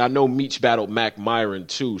 and I know Meech battled Mac Myron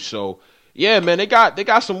too. So yeah, man, they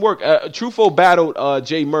got some work. Truffaut battled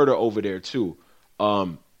Jay Murder over there too.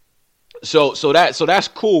 So that's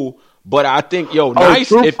cool. But I think Nice.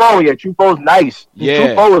 Truffaut's nice.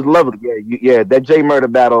 Yeah, Truffaut was lovely. Yeah. That Jay Murder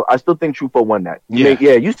battle, I still think Truffaut won that.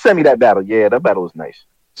 You sent me that battle. Yeah, that battle was nice.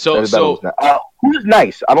 Who's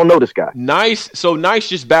Nice? I don't know this guy. Nice. So Nice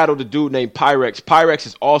just battled a dude named Pyrex. Pyrex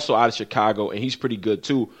is also out of Chicago, and he's pretty good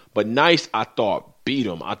too. But Nice, I thought, beat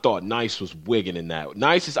him. I thought Nice was wigging in that.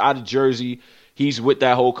 Nice is out of Jersey. He's with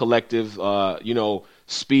that whole collective,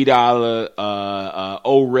 Speed Dollar,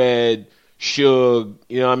 O-Red, Suge,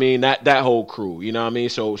 you know what I mean? That whole crew, you know what I mean?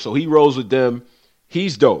 So he rolls with them.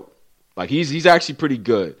 He's dope. Like, he's actually pretty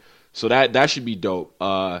good. So that should be dope.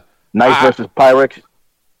 Nice versus Pyrex.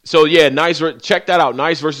 So yeah, Nice. Check that out.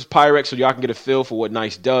 Nice versus Pyrex, so y'all can get a feel for what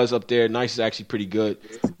Nice does up there. Nice is actually pretty good.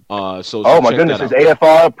 So oh my goodness, is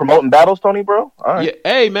AFR promoting battles, Tony, bro? All right. Yeah.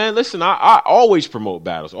 Hey man, listen, I always promote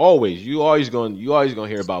battles. Always. You always gonna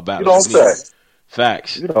hear about battles. You don't say.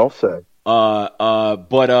 Facts. You don't say.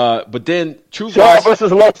 But then True Show Off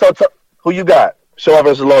versus Loso. Who you got? Show Off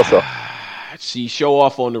versus Loso. See Show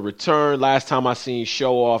Off on the return. Last time I seen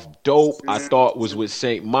Show Off, dope. I thought was with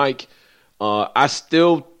St. Mike. I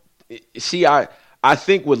still see. I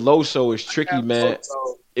think with Loso is tricky, man.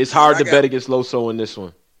 It's hard to bet against Loso in this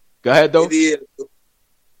one. Go ahead, though.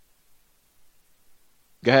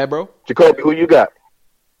 Go ahead, bro. Jacoby, who you got?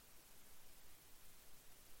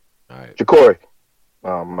 All right, Jacory.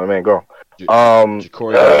 My man, go.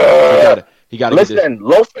 Jacory. He got to listen.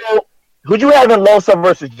 Loso. Who'd you have in Loso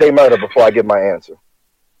versus Jay Murder before I give my answer?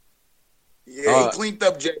 Yeah, he cleaned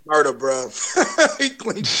up Jay Murder, bro. He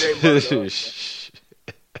cleaned Jay Murder.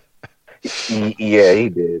 Yeah, he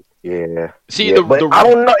did. Yeah. See, but I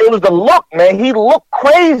don't know. It was the look, man. He looked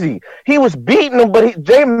crazy. He was beating him, but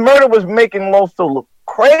Jay Murder was making Loso look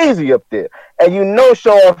crazy up there. And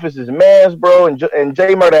Show Off is his man's, bro. And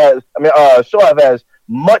Jay Murder Show Off has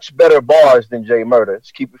much better bars than Jay Murder.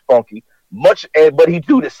 Let's keep it funky. But he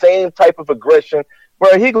do the same type of aggression.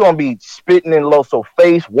 Bro, he gonna be spitting in Loso's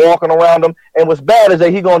face, walking around him. And what's bad is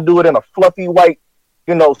that he gonna do it in a fluffy white,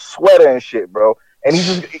 sweater and shit, bro. And he's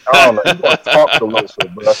just, I don't know, he's gonna talk to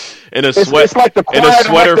Loso, bro. It's like the choir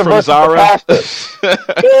sweater from Zara.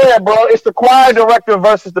 Yeah, bro. It's the choir director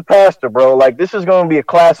versus the pastor, bro. Like, this is gonna be a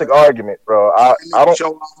classic argument, bro. I don't.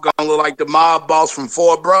 Show Off gonna look like the mob boss from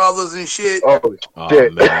Four Brothers and shit. Oh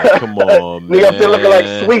shit! Man, come on, man. Nigga up there looking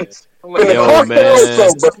like Sweets. Yo, man.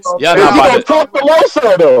 Y'all gonna talk to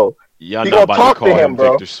Loso though. Y'all He not gonna about talk to call to him, bro.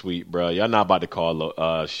 Victor Sweet, bro. Y'all not about to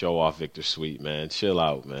call Show Off Victor Sweet, man. Chill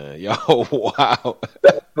out, man. Yo, wow.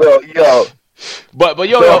 Bro, yo. But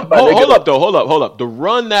hold up. The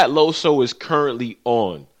run that Loso is currently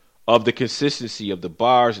on, of the consistency of the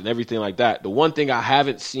bars and everything like that, the one thing I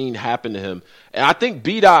haven't seen happen to him, and I think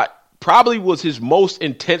B-Dot probably was his most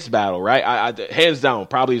intense battle, right? I hands down,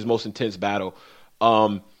 probably his most intense battle.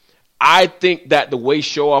 I think that the way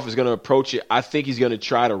Show Off is going to approach it, I think he's going to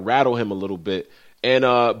try to rattle him a little bit. And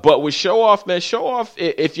but with Show Off, man, Show Off,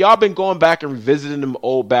 if y'all been going back and revisiting them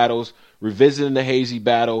old battles, revisiting the Hazy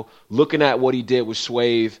battle, looking at what he did with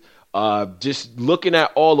Swave, just looking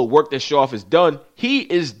at all the work that Show Off has done, he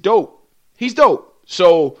is dope. He's dope.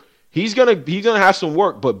 So he's gonna have some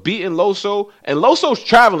work, but beating Loso, and Loso's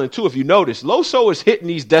traveling too, if you notice. Loso is hitting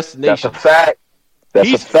these destinations. That's a fact.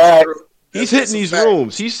 That's a fact. He's hitting these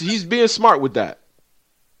rooms. He's being smart with that.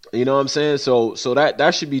 You know what I'm saying? So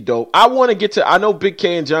that should be dope. I want to get to, I know Big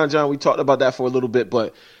K and John, we talked about that for a little bit,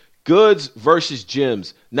 but Goods versus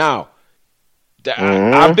Jims. Now,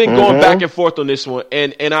 I've been going back and forth on this one,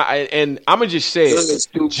 and I'm gonna just say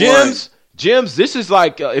it. Jims, this is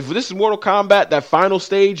like if this is Mortal Kombat, that final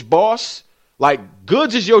stage boss, like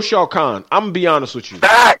Goods is your Shao Kahn. I'm gonna be honest with you.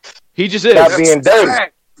 Facts. He just is.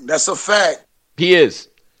 That's a fact. He is.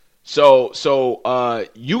 So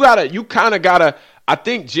you kind of gotta. I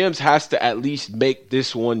think Jims has to at least make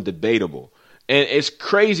this one debatable. And it's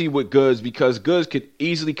crazy with Goods because Goods could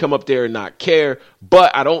easily come up there and not care,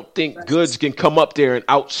 but I don't think Goods can come up there and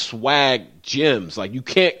outswag Jims. Like, you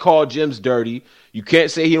can't call Jims dirty. You can't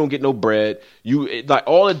say he don't get no bread. You like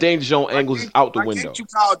all the danger zone angles is out the window. Can't you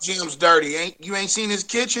call Jims dirty? You ain't seen his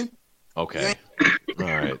kitchen? Okay. All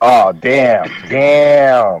right. Oh,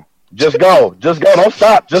 damn. Just go. Don't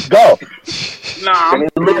stop. Just go. Nah,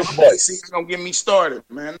 see, you're gonna get me started,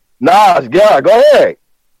 man. Nah, yeah, go ahead.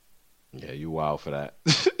 Yeah, you wild for that.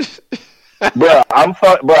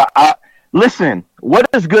 Listen, what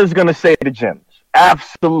is Goods gonna say to Jims?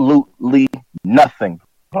 Absolutely nothing,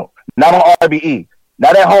 bro. Not on RBE.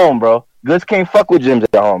 Not at home, bro. Goods can't fuck with Jims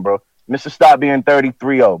at home, bro. Mr. Stop being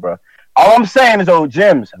 33-0, bro. All I'm saying is,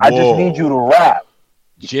 Jims, I just need you to rap.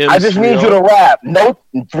 Jims I just need you to rap. No,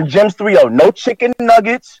 for Jims 3-0. No chicken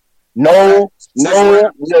nuggets. No,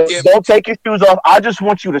 don't take your shoes off. I just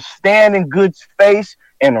want you to stand in Goods' face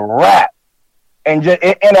and rap, and just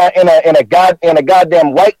in a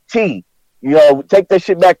goddamn white tee. You know, take that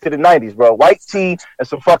shit back to the 90s, bro. White tee and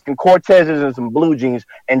some fucking Cortezes and some blue jeans,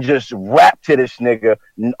 and just rap to this nigga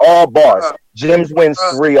all bars. Jims wins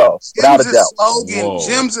 3-0 without a doubt.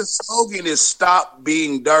 Jims' slogan is "Stop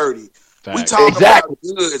being dirty." Fact. We talk Exactly.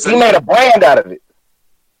 about Goods. He made a brand out of it.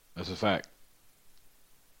 That's a fact.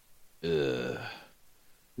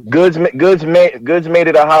 Goods made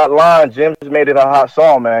it a hot line. Jims made it a hot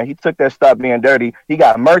song, man. He took that "Stop Being Dirty." He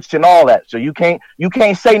got merch and all that. So you can't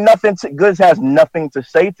say nothing. Goods has nothing to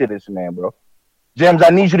say to this man, bro. Jims, I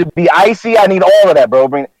need you to be icy. I need all of that, bro.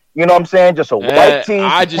 You know what I'm saying? Just a white tee,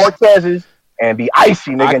 Cortezes, and be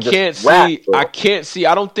icy, nigga. I can't see.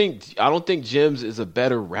 I don't think Jims is a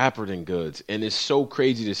better rapper than Goods, and it's so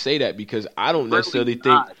crazy to say that because I don't necessarily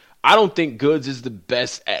think. I don't think Goods is the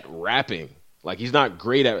best at rapping. Like, he's not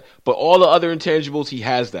great at it. But all the other intangibles, he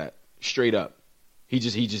has that. Straight up. He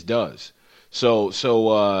just does. So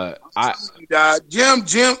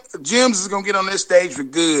Jims is gonna get on this stage for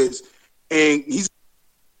Goods, and he's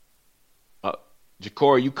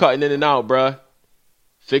Ja'Cory, you cutting in and out, bruh.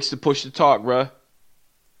 Fix the push to talk, bruh.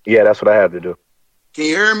 Yeah, that's what I have to do. Can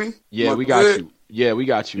you hear me? Yeah, we got you. Yeah, we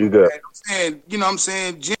got you. You good. You know what I'm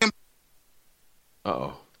saying? Jim.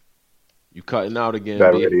 Uh-oh. You cutting out again,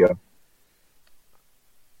 That B. radio.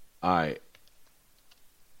 All right.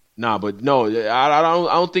 Nah, but no, I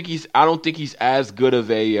don't think he's as good of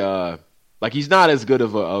a like, he's not as good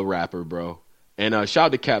of a rapper, bro. And shout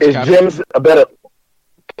out to Caps. Is Jims a better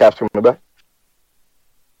Caps coming back?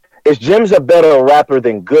 Is Jims a better rapper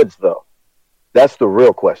than Goods, though? That's the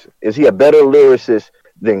real question. Is he a better lyricist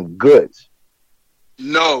than Goods?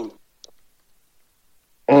 No.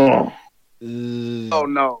 Oh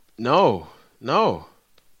no.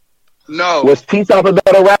 No. Was T-Top a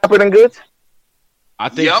better rapper than Goods? I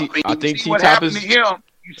think T-Top is.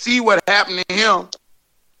 You see what happened to him.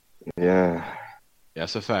 Yeah.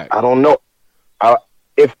 That's a fact. I don't know.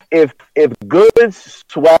 If Goods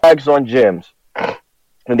swags on Jims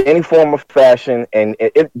in any form of fashion, and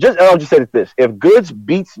I'll just say this: if Goods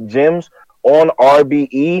beats Jims on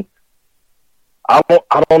RBE, I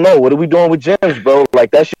don't know. What are we doing with Jims, bro?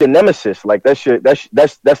 Like, that's your nemesis. Like, that's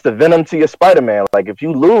the venom to your Spider-Man. Like, if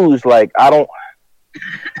you lose, like,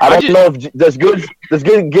 I don't know if does Goods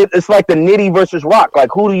get. It's like the Nitty versus Rock. Like,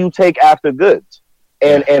 who do you take after Goods?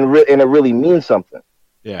 And it really means something.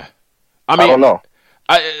 Yeah, I mean, I don't know.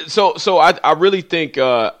 I really think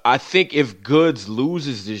I think if Goods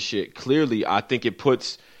loses this shit, clearly I think it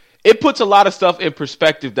puts a lot of stuff in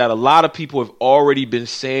perspective that a lot of people have already been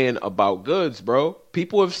saying about Goods, bro.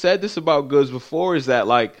 People have said this about Goods before, is that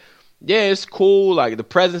like, yeah, it's cool, like the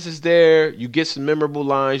presence is there, you get some memorable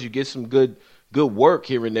lines, you get some good work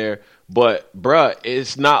here and there, but bruh,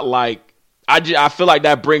 it's not like I feel like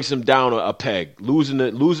that brings him down a peg, losing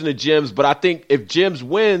the Gems. But I think if Gems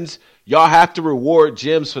wins, y'all have to reward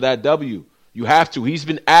Gems for that W. You have to. He's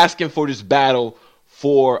been asking for this battle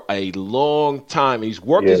for a long time. He's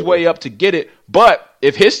worked his way up to get it. But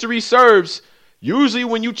if history serves, usually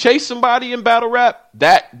when you chase somebody in battle rap,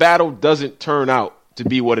 that battle doesn't turn out to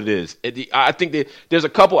be what it is. I think that there's a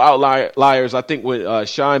couple outliers. I think when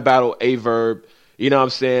Shine battle A-Verb, you know what I'm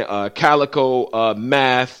saying, Calico,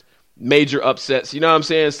 Math, major upsets, you know what I'm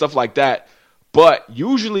saying, stuff like that. But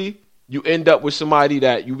usually you end up with somebody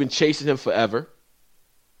that you've been chasing him forever.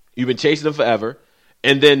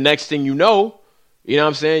 And then next thing you know what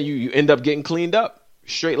I'm saying, you end up getting cleaned up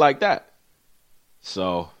straight like that.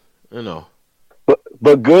 So, you know.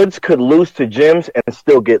 But Goods could lose to Gems and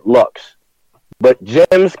still get Lux. But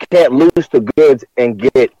Gems can't lose to Goods and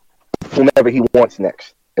get whomever he wants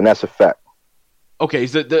next. And that's a fact. Okay,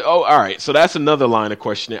 all right. So that's another line of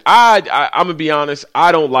questioning. I'm gonna be honest.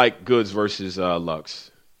 I don't like Goods versus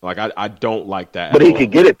Lux. Like I don't like that. But he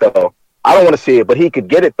could get it though. I don't want to see it, but he could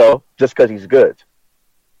get it though, just because he's Goods.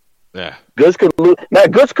 Yeah. Goods could lose. Now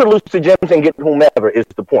Goods could lose to Gems and get whomever is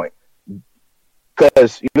the point.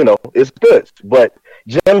 Because it's Goods, but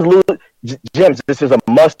Gems. This is a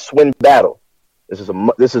must-win battle. This is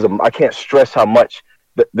a. I can't stress how much.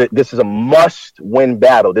 This is a must-win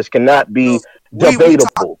battle. This cannot be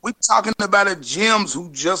debatable. We're talking about a Gems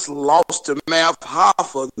who just lost to Math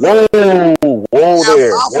Hoffa. Whoa there,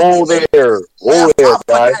 Hoffa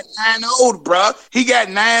guys. Got 9-0, bro. He got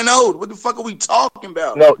 9-0. What the fuck are we talking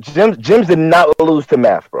about? No, Gems did not lose to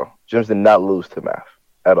Math, bro. Gems did not lose to Math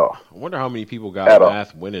at all. I wonder how many people got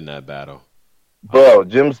Math winning that battle. Bro,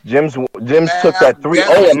 Gems took that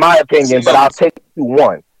 3-0 in my opinion, but I'll take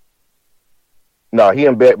 2-1. No, he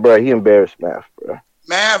embarrassed Math, bro.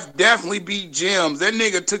 Math definitely beat Gems. That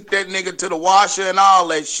nigga took that nigga to the washer and all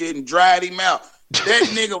that shit and dried him out. That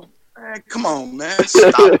nigga, man, come on, man.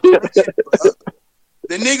 Stop that,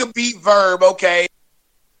 the nigga beat Verb, okay.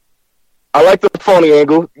 I like the phony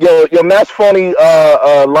angle. Your Math's phony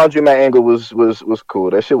laundromat angle was cool.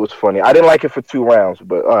 That shit was funny. I didn't like it for 2 rounds,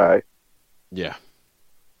 but all right. Yeah.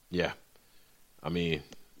 I mean,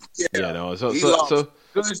 so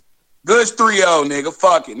Goods 3-0, nigga.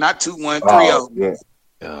 Fuck it. Not 2-1, 3-0. Yeah.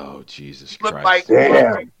 Oh, Jesus Christ.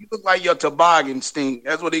 You look like your toboggan stink.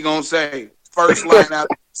 That's what he gonna say. First line out.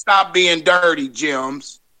 Stop being dirty,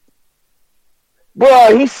 Gems.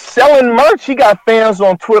 Bro, he's selling merch. He got fans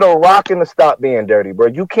on Twitter rocking to stop being dirty, bro.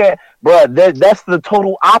 You can't, bro. That's the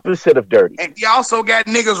total opposite of dirty. And he also got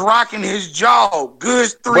niggas rocking his jaw.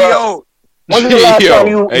 Goods 3-0. When's the last time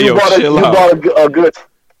you bought a Goods?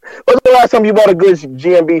 When's the last time you bought a Goods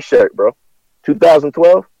GMB shirt, bro?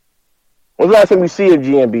 2012. When's the last time you see a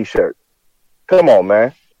GMB shirt? Come on,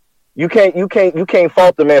 man. You can't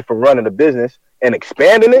fault the man for running the business and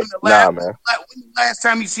expanding it. Nah, man. When the last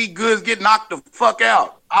time you see Goods get knocked the fuck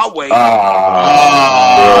out? I'll wait. Niggas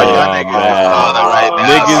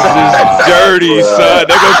is dirty, son.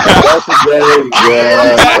 They gonna cap.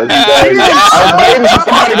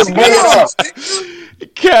 That's dirty,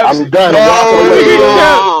 I'm done.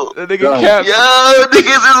 Nigga cap. Yo,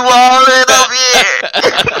 niggas is wildin' up here.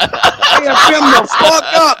 Him the fuck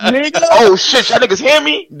up, nigga. Oh shit, y'all niggas hear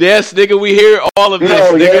me? Yes, nigga, we hear all of this,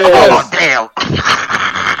 nigga. Oh damn.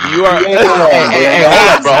 You are. Hey,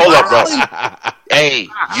 hold up, bro. Hey,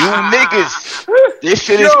 you niggas, this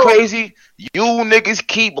shit is crazy. You niggas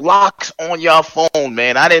keep locks on your phone,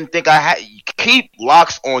 man. I didn't think I had. Keep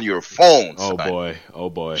locks on your phone, son. Oh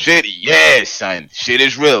boy. Shit, yeah, son. Shit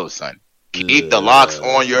is real, son. Keep the locks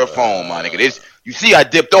on your phone, my nigga. You see, I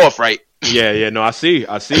dipped off, right? Yeah, no, I see.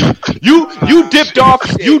 You dipped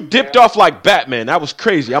off. You dipped off like Batman. That was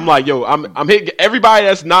crazy. I'm like, yo, I'm hitting everybody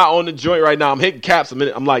that's not on the joint right now. I'm hitting Caps a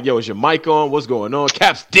minute. I'm like, yo, is your mic on? What's going on?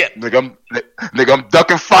 Caps dip. Nigga, I'm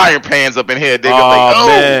ducking frying pans up in here, nigga. Oh,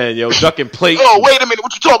 man, yo, ducking plates. Oh, wait a minute.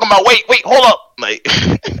 What you talking about? Wait, hold up. Like,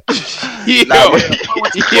 yo.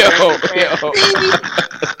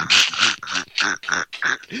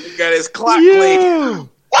 He got his clock playing.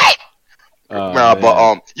 What? Yo, all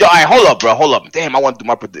right, hold up. Damn, I want to do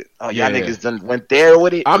my prediction. Y'all niggas done went there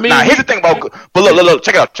with it. I mean, here's the thing about, but look,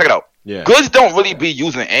 check it out. Yeah. Goods don't really be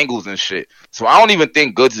using angles and shit, so I don't even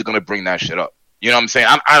think Goods is gonna bring that shit up. You know what I'm saying?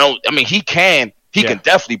 I mean, he can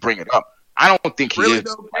definitely bring it up. I don't think he is.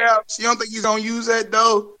 Though, you don't think he's gonna use that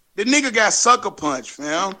though? The nigga got sucker punch,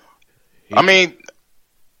 fam. I mean,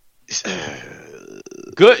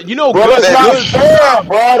 good. You know, bro, good. That's not fair,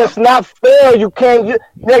 bro. That's not fair. You can't,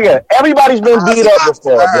 nigga. Everybody's been beat up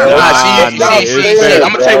before, bro. I'm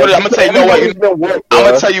gonna tell you what. I'm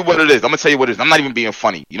gonna tell you. I'm gonna tell you what it is. I'm not even being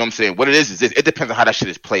funny. You know what I'm saying? What it is it depends on how that shit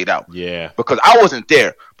is played out. Yeah. Because I wasn't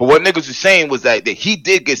there, but what niggas was saying was that he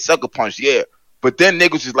did get sucker punched, yeah. But then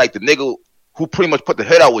niggas is like the nigga who pretty much put the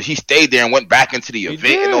hit out was he stayed there and went back into the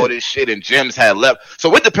event and all this shit, and Jims had left.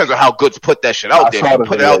 So it depends on how Goods put that shit out there.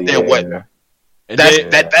 Put it out there, what?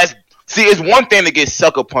 That's see, it's one thing to get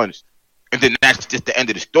sucker punched, and then that's just the end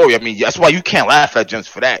of the story. I mean, that's why you can't laugh at Jims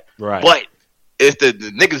for that. Right. But it's the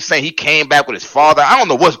niggas saying he came back with his father. I don't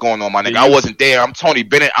know what's going on, my nigga. I wasn't there. I'm Tony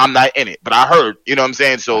Bennett. I'm not in it, but I heard. You know what I'm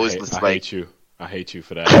saying? So I hate you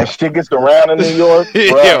for that. That shit gets around in New York,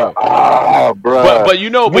 bro. Bro. But you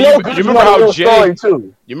remember how Jay?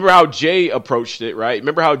 You remember how Jay approached it, right?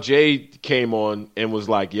 Remember how Jay came on and was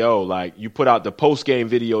like, "Yo, like you put out the post game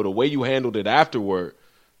video, the way you handled it afterward."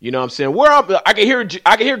 You know what I'm saying? I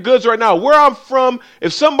can hear Goods right now. Where I'm from,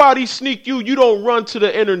 if somebody sneak you, you don't run to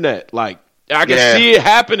the internet. Like I can see it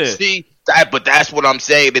happening. See that, but that's what I'm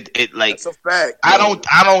saying. It like that's a fact. I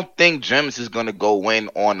don't think Jims is gonna go in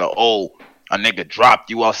on the a nigga dropped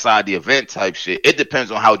you outside the event type shit. It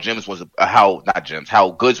depends on how Goods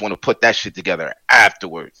want to put that shit together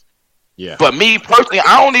afterwards. Yeah. But me personally,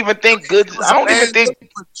 I don't even think Goods. I don't even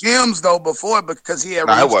think Jims though before because he had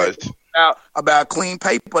about clean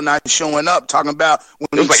paper not showing up. Talking about when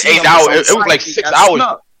it was like 8 hours. It was like 6 hours.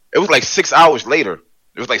 It was like 6 hours later.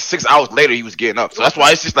 It was like 6 hours later he was getting up. So that's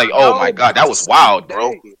why it's just like, oh my god, that was wild,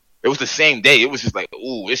 bro. It was the same day. It was just like,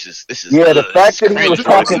 ooh, this is. Yeah, the fact that he was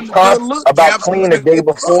talking tough about clean the day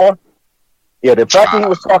before. Yeah, the fact that he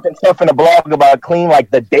was talking tough in a blog about clean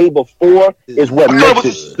like the day before is what makes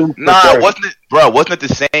it super. Wasn't it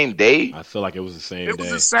the same day? I feel like it was the same day. It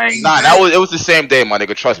was the same. It was the same day, my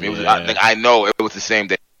nigga. Trust me. It was. I know it was the same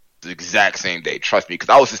day. The exact same day. Trust me, because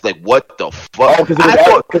I was just like, what the fuck? Oh,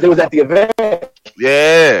 because it was at the event.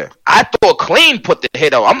 Yeah, I thought Clean put the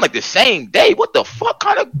hit out. I'm like, the same day. What the fuck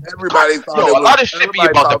kind of? Everybody thought a lot of shit be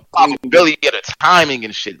about the probability of the timing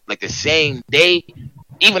and shit. Like the same day.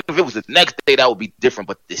 Even if it was the next day, that would be different.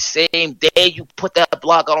 But the same day you put that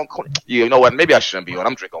blog out on, you know what? Maybe I shouldn't be on.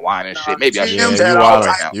 I'm drinking wine and shit. Maybe I should.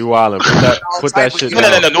 You wildin'. Put that shit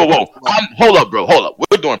down. No, whoa. Hold up, bro. Hold up.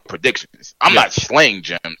 We're doing predictions. I'm not slaying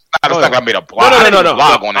Jims. It's like I made a blog. No.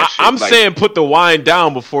 Blog on that shit. I'm saying put the wine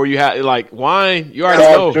down before you have like wine. You already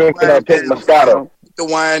know. Drinking that pink Moscato. Put the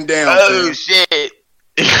wine down. Oh shit.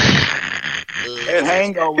 And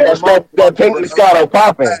hangover. That's that pink Moscato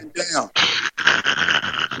popping.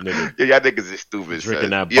 Nigga, y'all niggas is stupid. Drinking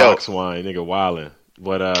that box wine, nigga, wildin'.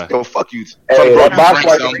 But yo, fuck you. Tony, bro, box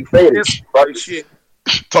wine shit.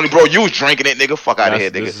 Tony, bro, you was drinking it, nigga. Fuck out of here,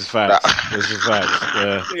 nigga. This is facts. This is facts.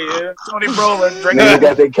 Yeah. Tony, bro, was drinking. Nigga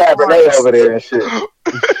got that Cabernet over there and shit.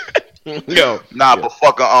 But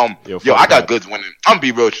fucking I got Goods winning. I'm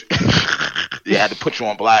be real. Yeah, I had to put you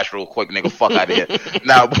on blast real quick, nigga. Fuck out of here. But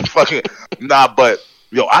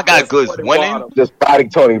I got Goods winning. Just body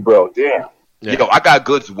Tony, bro. Damn. Yeah. I got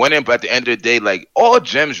Goods winning, but at the end of the day, like, all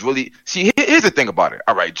Jims really... See, here's the thing about it.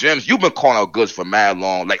 All right, Jims, you've been calling out Goods for mad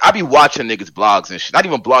long. Like, I be watching niggas' blogs and shit. Not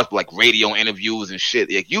even blogs, but, like, radio interviews and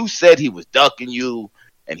shit. Like, you said he was ducking you,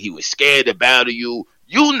 and he was scared to battle you.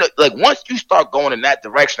 You know, like, once you start going in that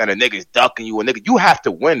direction that a nigga's ducking you, you have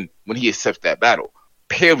to win when he accepts that battle.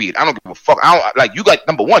 Period. I don't give a fuck.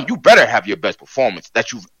 Number one, you better have your best performance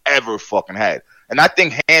that you've ever fucking had. And I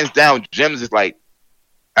think, hands down, Jims is, like...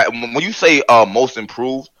 when you say most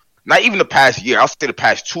improved, not even the past year, I'll say the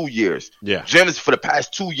past 2 years. Yeah. Jims, for the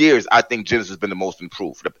past 2 years, I think Jims has been the most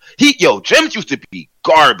improved. Jims used to be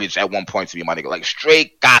garbage at one point to me, my nigga. Like,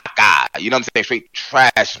 straight gaga. You know what I'm saying? Straight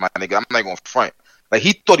trash, my nigga. I'm not going to front. Like,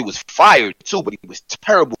 he thought he was fired, too, but he was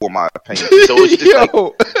terrible, in my opinion. So it's just like...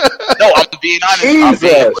 No, I'm being honest.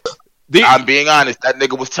 I'm being honest. That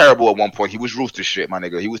nigga was terrible at one point. He was rooster shit, my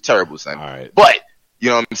nigga. He was terrible, son. All right. But... You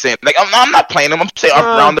know what I'm saying? Like, I'm not playing him. I'm saying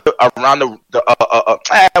around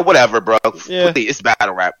the whatever, bro. Yeah. It's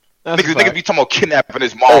battle rap. Niggas be talking about kidnapping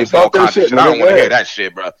his mom and all kinds of shit. I don't want to hear that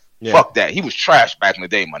shit, bro. Yeah. Fuck that. He was trash back in the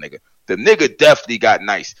day, my nigga. The nigga definitely got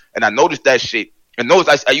nice. And I noticed that shit. And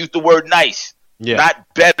I used the word nice. Yeah. Not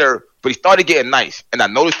better But he started getting nice. And I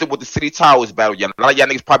noticed it with the City Towers battle. A lot of y'all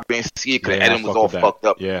niggas probably didn't see it because the editing was all fucked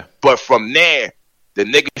up. Yeah. But from there, the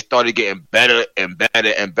niggas started getting better and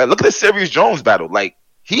better and better. Look at the Sirius Jones battle. Like,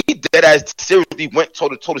 he dead as seriously went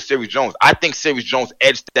toe-to-toe to Sirius Jones. I think Sirius Jones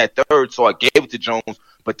edged that third, so I gave it to Jones.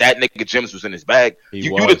 But that nigga Jims was in his bag.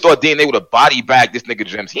 You'd have thought DNA would have body bagged this nigga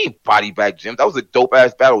Jims. He ain't body bagged Jims. That was a dope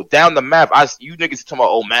ass battle. Down the map, you niggas talking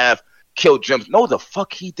about, oh, Mav killed Jims. No, the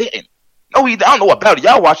fuck he didn't. No, I don't know what battle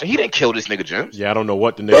y'all watching. He didn't kill this nigga Jims. Yeah, I don't know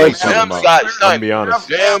what the nigga was talking about. Son, be honest.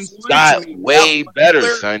 Jims got way better,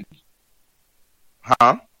 son.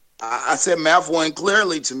 Huh? I said Math won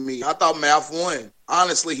clearly to me. I thought Math won.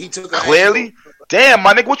 Honestly, he took clearly. Damn,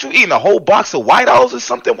 my nigga, what you eating? A whole box of White Owls or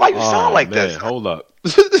something? Why you sound like that? Hold up.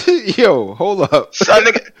 Yo, hold up. Son,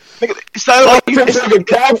 nigga, it sounds like it sound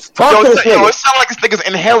like this nigga's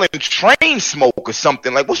inhaling train smoke or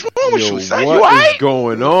something. Like, what's wrong with you, son? What you all right? is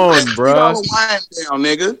going on, bro? Down,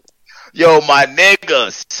 nigga. Yo, my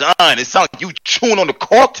nigga, son, it sounds like you chewing on the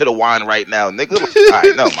cork to the wine right now, nigga. All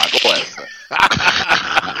right, no, my go ahead, son.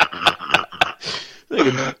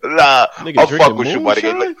 I'll fuck with you, my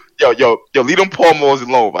nigga. Yo, leave them Paul Moores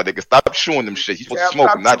alone, my nigga. Stop chewing them shit. You supposed to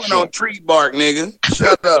smoke them, not chewing. On tree bark, nigga.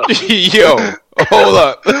 Shut up. Yo, hold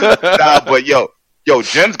up. But yo,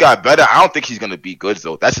 Jim's got better. I don't think he's gonna be good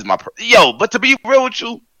though. That's just my but to be real with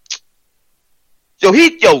you,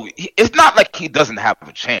 it's not like he doesn't have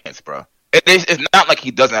a chance, bro. It's not like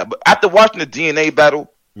he doesn't have. But after watching the DNA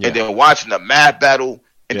battle and then watching the Mav battle.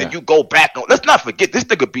 And then you go back on. Let's not forget this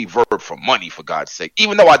nigga beat Verb for money, for God's sake.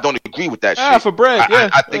 Even though I don't agree with that shit. For bread,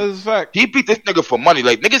 I think that's a fact. He beat this nigga for money.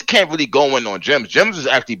 Like, niggas can't really go in on Jims. Jims has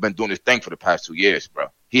actually been doing his thing for the past 2 years, bro.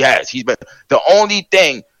 He has. He's been. The only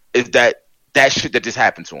thing is that shit that just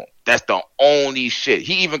happened to him. That's the only shit.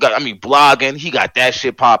 He even got. Blogging. He got that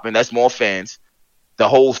shit popping. That's more fans. The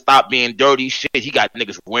whole stop being dirty shit. He got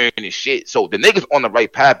niggas wearing his shit. So the niggas on the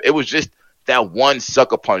right path. It was just that one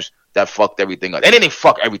sucker punch that fucked everything up. And then they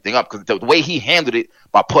fucked everything up because the way he handled it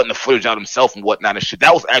by putting the footage out himself and whatnot and shit,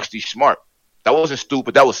 that was actually smart. That wasn't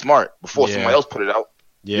stupid. That was smart before somebody else put it out.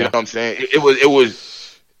 Yeah. You know what I'm saying? It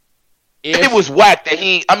was whack that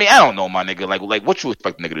he. I don't know, my nigga. Like what you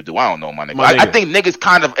expect the nigga to do? I don't know, my nigga. I think niggas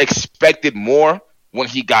kind of expected more when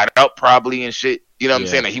he got up, probably and shit. You know what I'm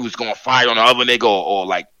saying? That he was going to fire on the other nigga or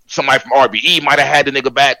like somebody from RBE might have had the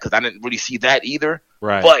nigga back because I didn't really see that either.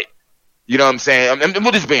 Right. But you know what I'm saying? And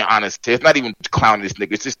we're just being honest here. It's not even clowning this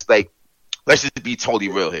nigga. It's just like, let's just be totally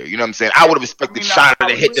real here. You know what I'm saying? I would have expected Shiner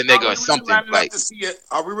to hit the nigga or something. Like,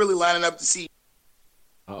 are we really lining up to see?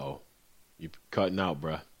 Uh-oh. You cutting out,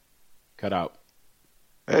 bruh. Cut out.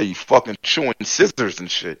 Hey, you fucking chewing scissors and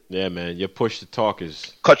shit. Yeah, man. Your push to talk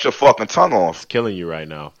is... Cut your fucking tongue off. It's killing you right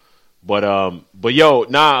now. But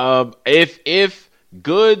yo, if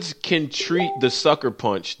Goods can treat the sucker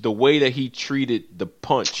punch the way that he treated the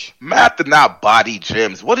punch. Matt did not body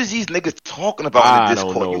Jims. What is these niggas talking about in the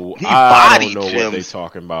Discord? I don't know what they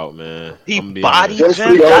talking about, man. He bodied Jims.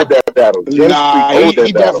 He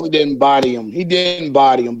definitely didn't body him. He didn't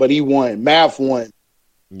body him, but he won. Math won.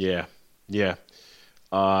 Yeah.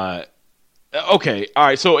 Okay, all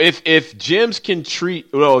right. So if Goods can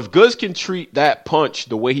treat that punch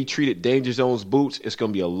the way he treated Danger Zone's boots, it's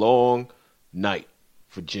gonna be a long night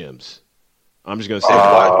for Jims. I'm just gonna say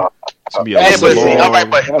what. It's gonna be a long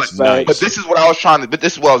night. But this is what I was trying to. But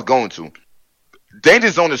this is what I was going to. Danger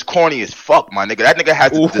Zone is corny as fuck, my nigga. That nigga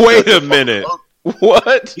has to. Wait a minute.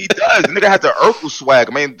 What? He does. The nigga has the Urkel swag.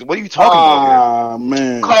 I mean, what are you talking about here?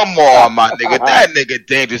 Man. Come on, my nigga. That nigga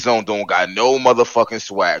Danger Zone don't got no motherfucking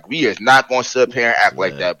swag. We is not gonna sit up here and act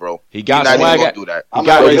like that, bro. He got swag. Not even gonna do that. He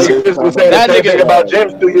got that nigga about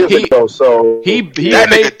Jims 2 years ago. So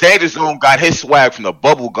nigga Danger Zone got his swag from the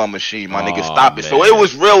bubblegum machine, my nigga. Stop it. So it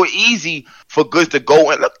was real easy for Goods to go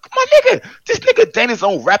and look, my nigga. This nigga Danger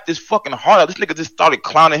Zone wrapped his fucking heart out. This nigga just started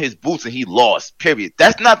clowning his boots and he lost. Period.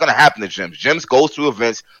 That's not gonna happen to Jims. Jims goes to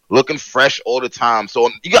events looking fresh all the time. So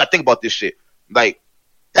you gotta think about this shit. Like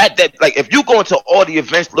that like if you go into all the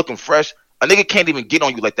events looking fresh, a nigga can't even get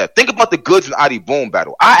on you like that. Think about the Goods and Adi Boom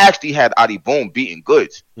battle. I actually had Adi Boom beating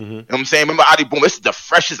Goods. You know what I'm saying? Remember Adi Boom? This is the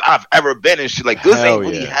freshest I've ever been and shit. Like Goods ain't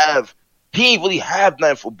really have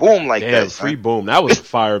nothing for Boom like that. Free Boom. That was a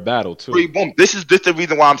fire battle too. Free Boom. This is the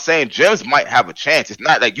reason why I'm saying Jims might have a chance. It's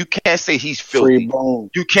not like you can't say he's filthy. Free Boom.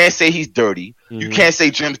 You can't say he's dirty. You can't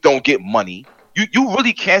say Jims don't get money. You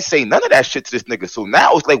really can't say none of that shit to this nigga. So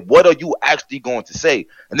now it's like, what are you actually going to say?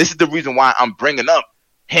 And this is the reason why I'm bringing up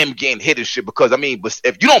him getting hit and shit. Because, but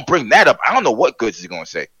if you don't bring that up, I don't know what Goods is going to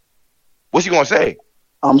say. What's he going to say?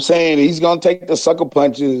 I'm saying he's going to take the sucker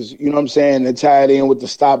punches, you know what I'm saying, and tie it in with the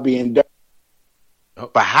stop being dirty.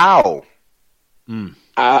 But how?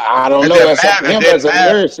 I don't know. That's up to him as a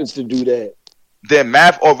lyricist to do that. Then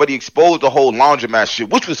Math already exposed the whole laundromat shit,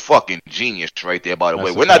 which was fucking genius right there, by the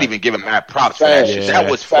way. We're not even giving Math props for that shit.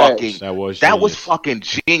 That was fucking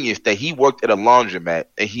genius that he worked at a laundromat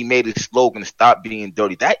and he made his slogan, "Stop being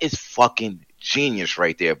dirty." That is fucking genius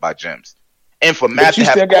right there by Gems. And for Math to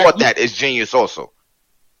have caught that is genius also.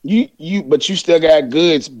 But you still got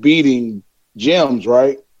goods beating Gems,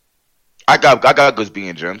 right? I got goods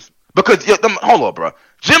beating Gems. Because hold on, bro.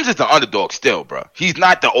 Gems is the underdog still, bro. He's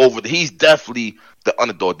not he's definitely the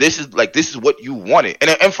underdog. This is what you wanted.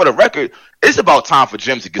 And for the record, it's about time for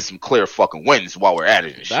Gems to get some clear fucking wins while we're at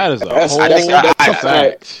it. That is a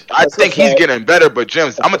fact. I think he's getting better, but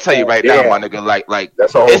Gems, I'm gonna tell you right now, my nigga, like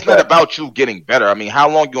it's not about you getting better. I mean, how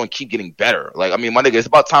long you gonna keep getting better? Like, I mean, my nigga, it's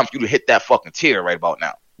about time for you to hit that fucking tier right about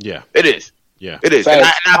now. Yeah. It is. Yeah. It is. And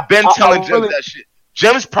I've been telling Gems that shit.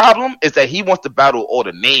 Gems' problem is that he wants to battle all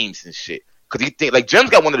the names and shit. Because he think Gems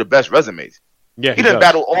got one of the best resumes. Yeah, he done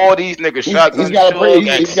battle all these niggas. He's got a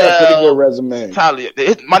pretty good resume.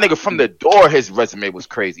 My nigga from the door, his resume was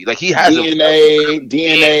crazy. Like, he has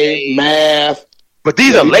DNA, Math. But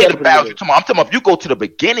these are later battles. I'm talking about if you go to the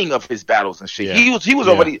beginning of his battles and shit. Yeah. He was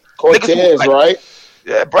already Cortez, right?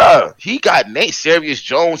 Yeah, bro. He got Nate Serious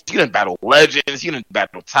Jones. He done battle legends. He done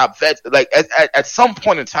battle top vets. Like at some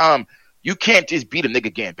point in time, you can't just beat a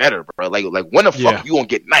nigga getting better, bro. Like when the fuck you gonna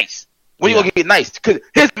get nice? When you gonna get nice? Because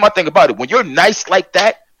here's my thing about it. When you're nice like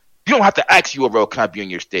that, you don't have to ask URL, can I be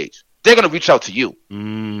on your stage? They're gonna reach out to you.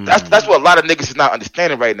 That's what a lot of niggas is not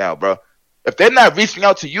understanding right now, bro. If they're not reaching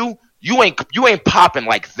out to you, you ain't popping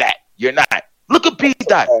like that. You're not. Look at B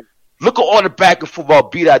Dot. Look at all the back and football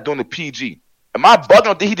B Dot doing the PG. Am I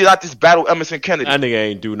bugging that he did not just battle Emerson Kennedy? That nigga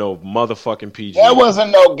ain't do no motherfucking PG. That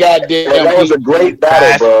wasn't no goddamn. That was a great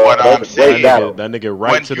battle, bro. What I'm saying. That nigga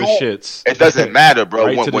right to the shits. It doesn't matter,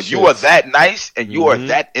 bro. When you are that nice and you are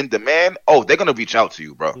that in demand, they're gonna reach out to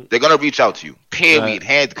you, bro. They're gonna reach out to you. Period.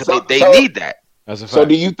 Hands, because they need that. That's a fact. So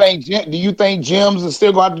do you think Gems is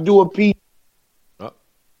still gonna have to do a PG?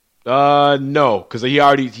 No, because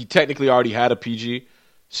he technically already had a PG.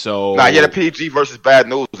 So he had a PG versus Bad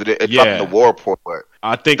News. It dropped in the war report. But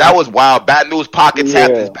I think that was wild. Bad News pockets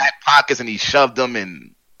tapped his back pockets and he shoved them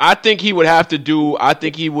in. I think he would have to do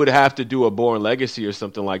a Born Legacy or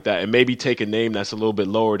something like that, and maybe take a name that's a little bit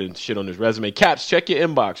lower than shit on his resume. Caps, check your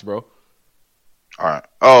inbox, bro. All right.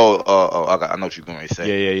 I know what you're going to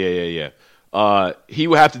say. Yeah. He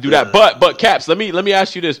would have to do that. But Caps, let me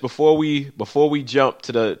ask you this before we jump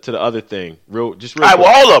to the other thing. Real quick. Well,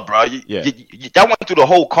 hold up, bro. Y'all went through the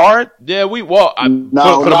whole card? Yeah, we haven't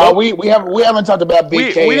talked about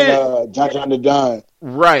BK and John the Don.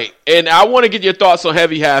 Right. And I want to get your thoughts on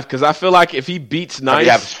Heavy Half because I feel like if he beats Nice, Heavy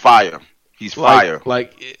Half is fire. He's fire.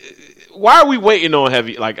 Like, why are we waiting on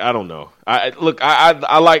Heavy? Like, I don't know. I like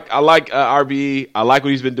RBE. I like what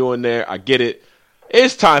he's been doing there. I get it.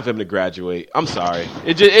 It's time for him to graduate. I'm sorry.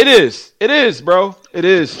 It is, bro. It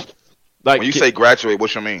is. Like, when you say graduate,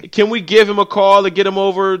 what you mean? Can we give him a call to get him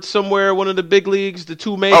over somewhere, one of the big leagues, the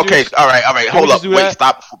two majors? Okay, all right. Hold up. Wait,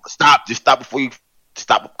 stop. Just stop before you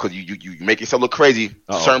stop, because you make yourself look crazy.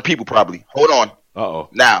 To certain people probably. Hold on.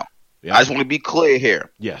 Now, I just want to be clear here.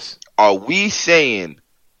 Yes. Are we saying,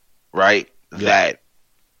 right, that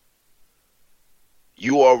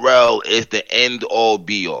URL is the end all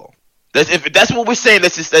be all? If that's what we're saying,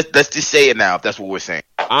 let's just say it now. If that's what we're saying,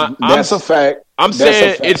 that's a fact. I'm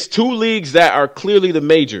saying it's two leagues that are clearly the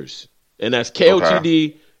majors, and that's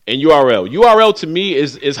KOTD and URL. URL to me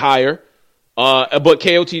is higher, but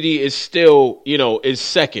KOTD is still is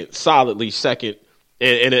solidly second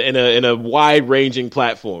in a wide ranging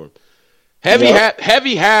platform.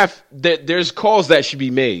 Heavy half that there's calls that should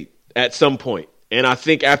be made at some point, and I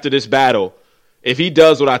think after this battle, if he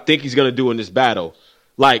does what I think he's going to do in this battle.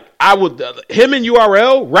 Like, I would, him and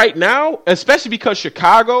URL right now, especially because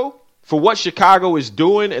Chicago, for what Chicago is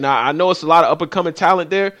doing, and I know it's a lot of up-and-coming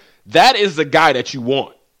talent there, that is the guy that you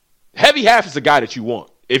want. Heavy Half is the guy that you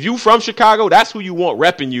want. If you from Chicago, that's who you want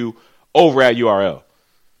repping you over at URL.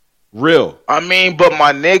 Real. I mean, but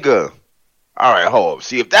my nigga, all right, hold up.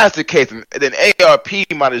 See, if that's the case, then ARP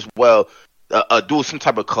might as well do some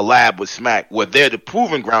type of collab with Smack where they're the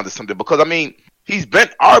proving ground or something, because, I mean,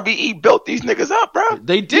 RBE built these niggas up, bro.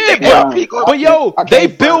 They did, but they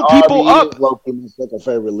build people up. Low-key, my second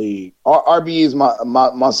favorite league. RBE is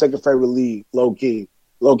my second favorite league. Low key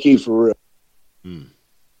for real.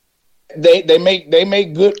 They make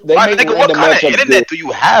good. They make nigga, what kind of internet do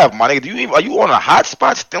you have, my nigga? Are you on a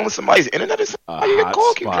hotspot stealing somebody's internet or something?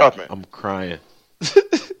 Keep dropping. I'm crying.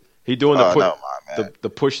 He doing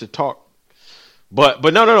the push to talk. But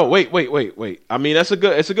no. Wait. I mean, it's a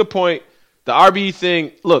good point. The RBE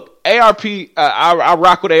thing, look, ARP, I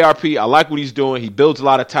rock with ARP. I like what he's doing. He builds a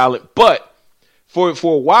lot of talent. But for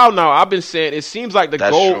a while now, I've been saying it seems like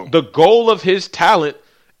the goal of his talent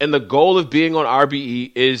and the goal of being on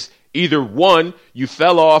RBE is either one, you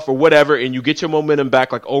fell off or whatever, and you get your momentum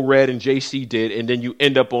back like O-Red and JC did, and then you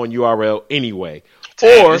end up on URL anyway.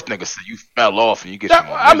 Damn, or this nigga said you fell off and you get your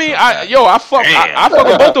momentum I mean, I fuck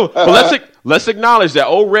with both of them. But let's acknowledge that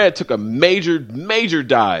O-Red took a major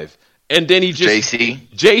dive. And then he just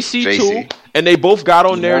JC too, and they both got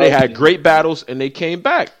on there. They had great battles, and they came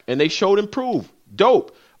back and they showed improve.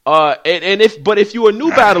 Dope. If you're a new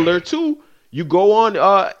battler too, you go on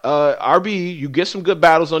RBE, you get some good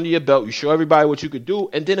battles under your belt, you show everybody what you could do,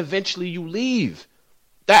 and then eventually you leave.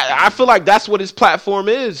 That I feel like that's what his platform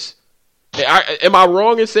is. Am I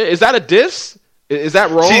wrong in saying? Is that a diss? Is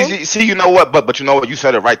that wrong? See, you know what? But you know what? You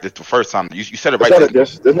said it right the first time. You said it right.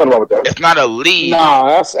 There's nothing wrong with that. It's not a league. No,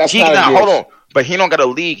 that's not. Hold on. But he don't got a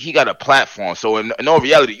league. He got a platform. So in all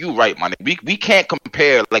reality, you right, man. We can't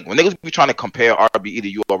compare. Like when niggas be trying to compare RBE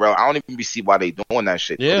to URL, I don't even see why they doing that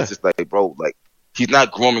shit. Yeah. It's just like, bro, like he's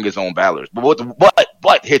not grooming his own battlers. But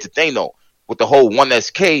here's the thing though. With the whole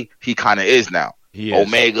 1SK, he kind of is now. He is.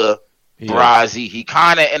 Omega, Brazi, he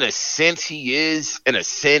kind of in a sense he is in a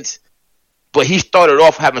sense. But he started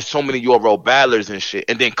off having so many URL battlers and shit,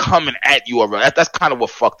 and then coming at URL. That's kind of what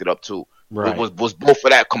fucked it up too. Right. Was both of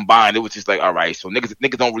that combined. It was just like, all right, so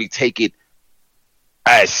niggas don't really take it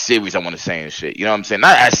as serious. I want to say and shit. You know what I'm saying?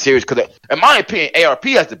 Not as serious because, in my opinion, ARP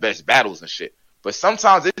has the best battles and shit. But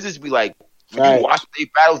sometimes it just be like when you watch these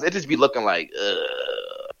battles, it just be looking like,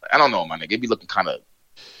 I don't know, my nigga. It be looking kind of.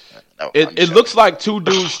 It looks like two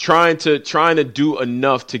dudes trying to do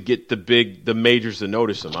enough to get the majors to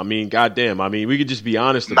notice them. I mean, goddamn. I mean, we could just be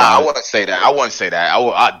honest about it. I wouldn't say that.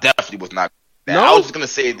 I definitely was not. That. No? I was just gonna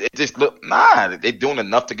say it just look. They doing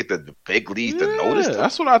enough to get the big leagues to notice them.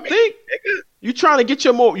 That's what I think. You trying to get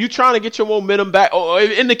your momentum back. Oh,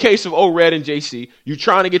 in the case of O-Red and JC, you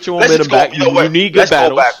trying to get your momentum back. You need good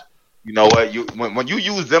battles. Go back. You know what? When you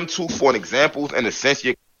use them two for an example, in a sense,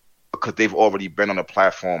 because they've already been on a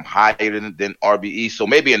platform higher than RBE. So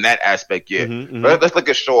maybe in that aspect, yeah. But let's look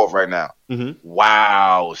at Show Off right now.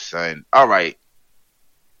 Wow, son. All right.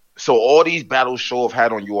 So all these battles Show Off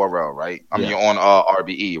had on URL, right? I mean, on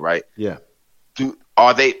RBE, right? Yeah.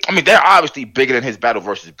 Are they? I mean, they're obviously bigger than his battle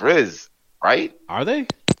versus Briz, right? Are they?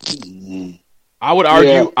 I would argue.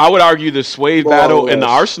 Yeah. I would argue the Swave battle and the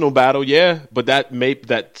Arsenal battle. Yeah, but that's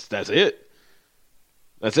it.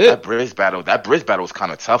 That's it. That Briz battle was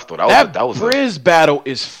kind of tough though. That was Briz battle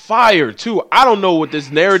is fire too. I don't know what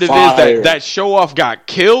this narrative is that Show Off got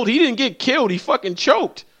killed. He didn't get killed. He fucking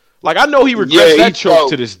choked. Like I know he regrets that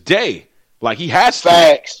choke to this day. Like he has to.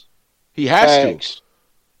 Facts. He has to.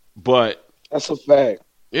 But that's a fact.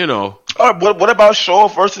 You know. All right, what about Show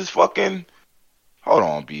Off versus fucking? Hold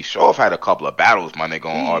on, B. Show Off had a couple of battles, my nigga,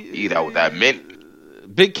 on RBE that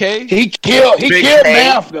meant Big K. He killed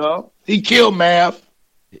Math though. He killed Math.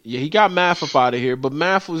 Yeah, he got Math up out of here, but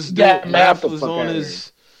Math was on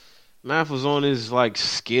his like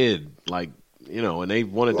skid, like and they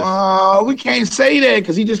wanted to. We can't say that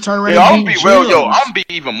because he just turned around. I'm be real, I'm be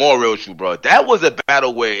even more real with you, bro. That was a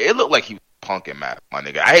battle where it looked like he was punking Math, my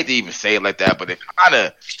nigga. I hate to even say it like that, but it kind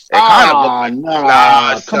of looked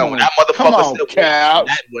like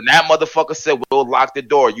when that motherfucker said we'll lock the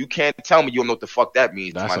door. You can't tell me you don't know what the fuck that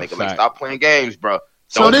means, my nigga. Like stop playing games, bro.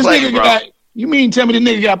 So this nigga got. You mean tell me the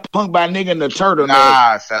nigga got punked by a nigga in the turtle?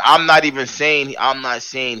 Nah, son. I'm not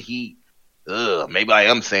saying he. Maybe I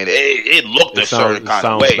am saying it. It looked a certain kind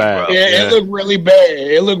of way, bad. Bro. Yeah, it looked really bad.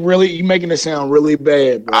 You making it sound really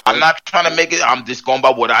bad, bro. I'm not trying to make it. I'm just going by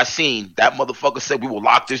what I seen. That motherfucker said we will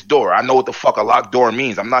lock this door. I know what the fuck a locked door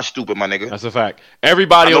means. I'm not stupid, my nigga. That's a fact.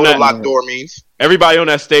 Everybody on that locked door means. Everybody on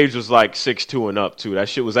that stage was like 6'2" and up too. That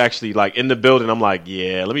shit was actually like in the building. I'm like,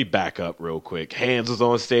 yeah, let me back up real quick. Hands was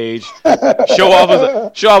on stage. Show off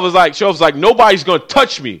was like, nobody's gonna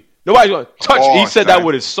touch me. Nobody's gonna touch me. He said that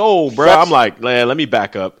with his soul, bro. I'm like, man, let me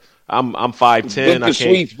back up. I'm 5'10". I can't.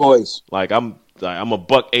 Sweet voice. Like I'm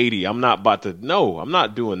 $180. I'm not about to. No, I'm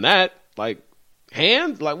not doing that. Like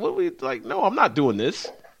hands. Like what we like? No, I'm not doing this.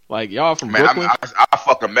 Like y'all from Brooklyn. I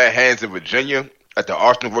fucking met Hands in Virginia at the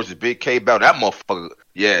Arsenal versus Big K battle. That motherfucker.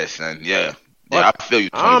 Yes, and yeah. Yeah, I feel you.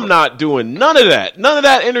 I'm not doing none of that. None of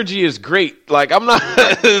that energy is great. Like I'm not.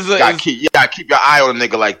 You gotta keep your eye on a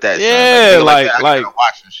nigga like that. Yeah, son. Like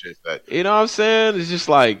watching shit. But. You know what I'm saying? It's just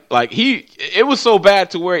like it was so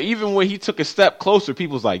bad to where even when he took a step closer,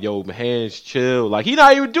 people was like, "Yo, Hands, chill." Like he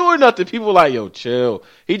not even doing nothing. People were like, "Yo, chill."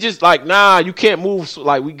 He just like, "Nah, you can't move."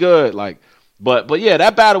 Like we good. Like, but yeah,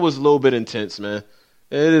 that battle was a little bit intense, man.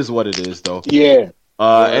 It is what it is, though. Yeah.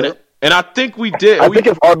 And I think we did. I think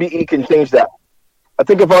if RBE can change that,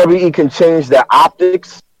 their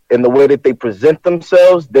optics and the way that they present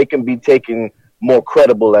themselves, they can be taken more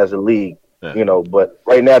credible as a league. Yeah. You know, but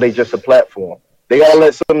right now they just a platform. They all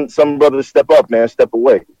let some brothers step up, man, step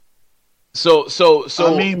away. So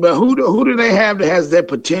I mean, but who do they have that has that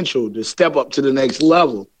potential to step up to the next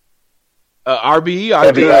level? RBE,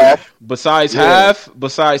 I think. Besides half,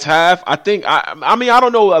 I think. I mean, I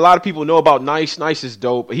don't know. A lot of people know about Nice. Nice is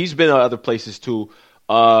dope. He's been at other places too.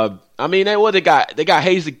 I mean, they got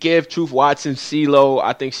Hayes the Gift, Truth Watson, CeeLo.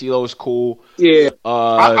 I think CeeLo is cool. Yeah,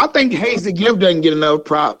 I think Hayes the Gift doesn't get enough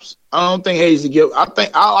props. I don't think Hayes the Gift.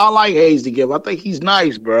 I like Hayes the Gift. I think he's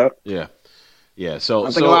nice, bro. Yeah. Yeah, so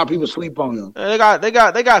I think a lot of people sleep on him. They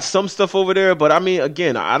got some stuff over there, but I mean,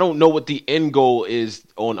 again, I don't know what the end goal is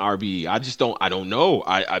on RBE. I don't know.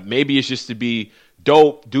 I maybe it's just to be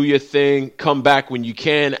dope, do your thing, come back when you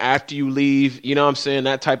can after you leave. You know what I'm saying?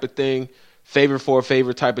 That type of thing, favor for a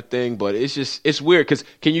favor type of thing. But it's weird because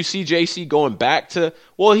can you see JC going back to?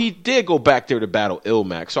 Well, he did go back there to battle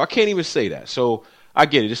Ilmac, so I can't even say that. So I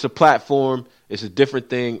get it. It's a platform. It's a different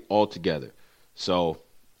thing altogether. So.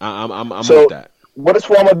 I'm with that. What is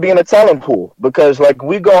wrong with being a talent pool? Because like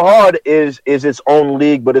We Go Hard is its own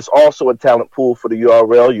league, but it's also a talent pool for the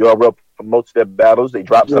URL. URL promotes their battles. They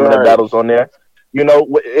drop some of their battles on there. You know,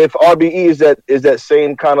 if RBE is that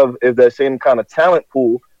same kind of talent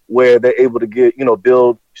pool where they're able to get, you know,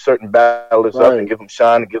 build certain battlers up and give them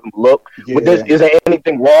shine and give them look. Yeah. Is there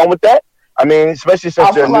anything wrong with that? I mean, especially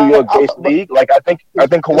since they're a New York-based league, like I think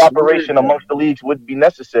cooperation amongst the leagues would be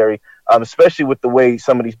necessary, especially with the way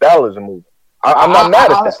some of these battlers are moving. I'm not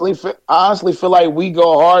mad at that. I honestly feel like We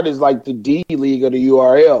Go Hard is like the D League of the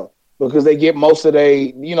URL because they get most of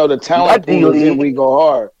the talent pool in We Go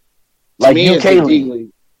Hard. Like UK League.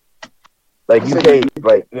 Like UK,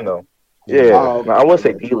 like, you know. Yeah, I wouldn't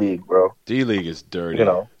say D League, bro. D League is dirty. You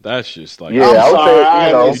know, that's just like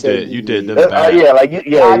I would say you did. I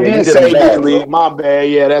didn't say D League. My bad.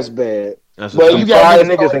 Yeah, that's bad. But you got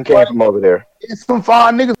niggas that came from over there. It's some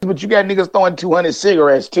fine niggas, but you got niggas throwing 200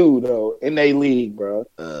 cigarettes too, though, in their league, bro.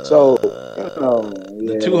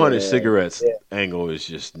 The 200 cigarettes angle is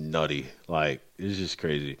just nutty. Like it's just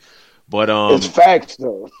crazy. But it's facts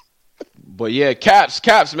though. But yeah,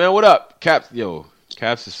 Caps, man, what up? Caps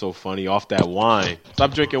is so funny off that wine.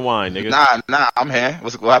 Stop drinking wine, nigga. Nah, I'm here.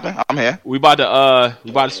 What happened? I'm here. We about to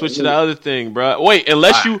switch to the other thing, bro. Wait,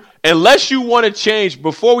 unless you want to change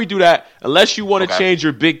before we do that, unless you want to change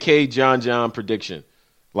your Big K John prediction,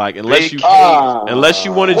 like unless you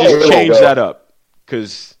want to just change that up,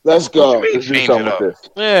 because let's go. Let's do something with this.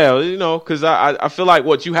 Yeah, you know, because I feel like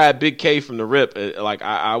what you had Big K from the rip, like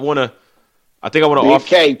I think I want to Big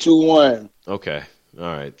K 2-1. Okay. All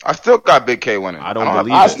right. I still got Big K winning.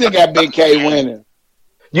 I still got Big K winning.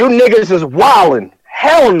 You niggas is wildin'.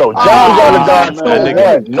 Hell no. John and Don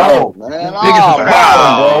 2-1. No. Man. Niggas is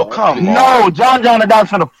wildin', bro. Come on. No, John and Don's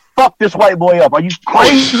gonna fuck this white boy up. Are you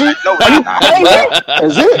crazy? Are you crazy?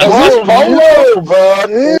 Is this Polo, bro?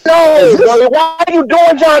 No, bro. Why are you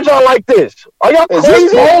doing John like this? Are y'all crazy?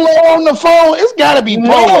 Is this Polo on the phone? It's gotta be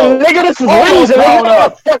Polo. No, nigga, this is Reason.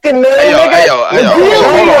 Nigga, fucking nigga. Hey,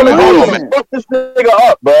 fuck this nigga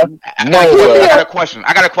up, bro. No, I got a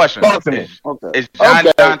question. Is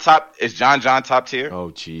John top tier? Oh,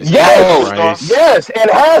 jeez. Yes,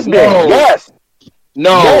 and has been. Yes.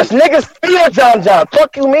 No. Yes, niggas feel John.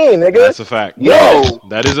 Fuck you mean, nigga? That's a fact.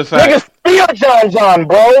 That is a fact. Niggas feel John,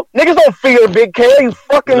 bro. Niggas don't fear Big K. You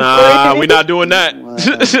fucking crazy. We're not doing that.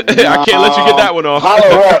 I can't let you get that one off.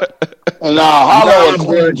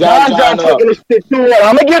 Holler John taking this shit too long.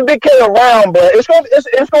 I'm gonna give Big K a round, but it's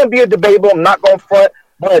gonna be a debate. I'm not gonna front,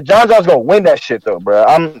 but John's gonna win that shit though, bro.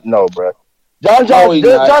 Bro. John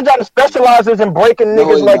specializes in breaking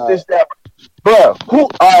niggas like this. That. Bro,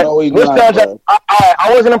 I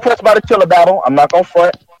wasn't impressed by the Killer battle. I'm not gonna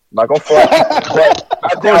front. Of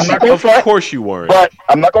course you weren't. But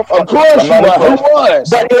I'm not gonna front. Of course you was.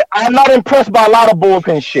 But I'm not impressed by a lot of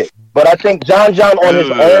bullpen shit. But I think John on his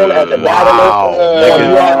own as a battler.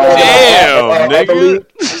 Damn, nigga.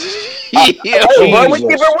 We keep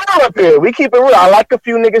it real up here. We keep it real. I like a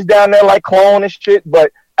few niggas down there like Clone and shit,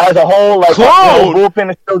 but as a whole, like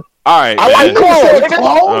bullpen is still. All right, I like Clone, nigga.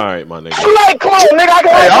 All right, my nigga. I like Clone, nigga.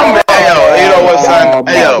 You know what,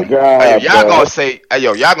 son?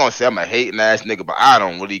 Y'all gonna say I'm a hating ass nigga, but I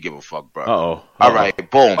don't really give a fuck, bro. All right,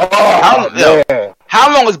 boom.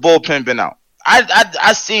 How long has bullpen been out?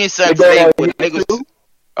 I seen something today with niggas.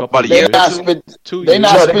 About a year. They not spit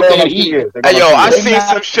that heat. I seen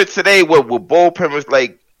some shit today where bullpen was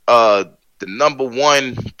like the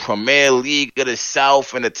 #1 Premier League of the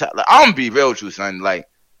South and the top. Like, I'm gonna be real with you, son. Like,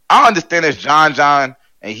 I understand it's John,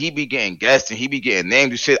 and he be getting guests and he be getting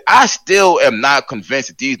named and shit. I still am not convinced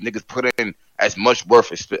that these niggas put in as much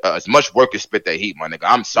work as Spit That Heat, my nigga.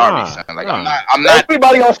 I'm sorry, son. Like, I'm not.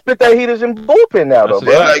 Everybody on Spit That Heat is in bullpen now, though,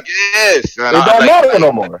 bro. Like, yes, son. It don't matter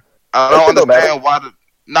no more. I don't understand why.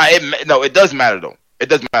 It does matter though. It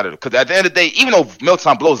does matter because at the end of the day, even though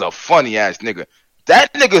Milton Blow's a funny ass nigga,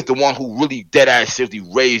 that nigga is the one who really dead ass seriously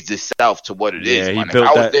raised the South to what it is. Yeah,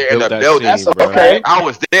 I was there in the building. That's okay. I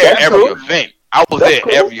was there every event. I was there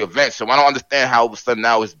every event. So I don't understand how all of a sudden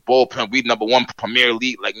now it's bullpen. We #1 Premier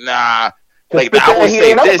League. Like, nah. Like, I would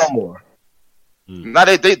say this. Nah,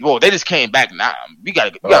 they just came back. Nah, we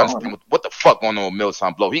gotta understand what the fuck going on with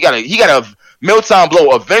Milton Blow. He gotta Milton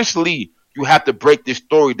Blow. Eventually, you have to break this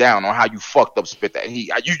story down on how you fucked up Spit That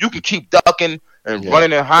Heat. You can keep ducking and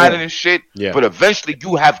running and hiding and shit, but eventually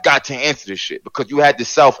you have got to answer this shit because you had the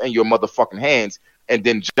South in your motherfucking hands, and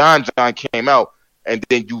then John came out, and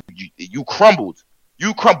then you crumbled.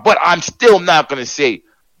 But I'm still not gonna say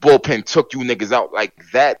bullpen took you niggas out like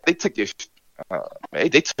that. They took your.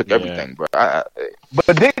 They took everything, bro.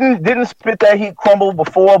 But didn't Spit That Heat crumble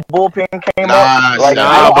before bullpen came out? Like,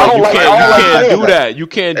 you can't do that. You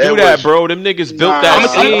can't do that, bro. Them niggas built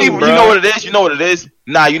that team, bro. You know what it is?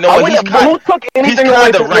 Nah, you know what? Who took anything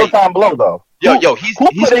away from Milton Blow, though? Yo, he's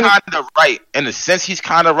kind of right. In a sense, he's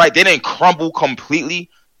kind of right. They didn't crumble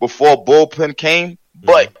completely before bullpen came,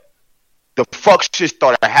 but the fuck shit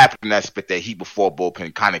started happening that Spit That Heat before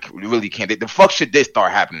bullpen kind of really came. The fuck shit did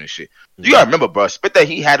start happening and shit. You gotta remember, bro. Spit That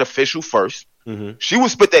Heat had official first. She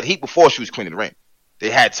was Spit That Heat before she was Queen of the Ring. They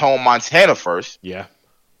had Tone Montana first. Yeah.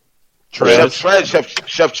 Chef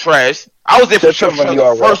Trez. I was there for Chef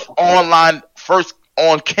Trez, first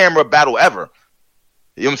on camera battle ever.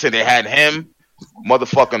 You know what I'm saying? They had him,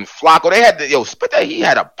 motherfucking Flacco. They had Spit That Heat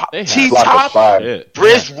had a T-Top,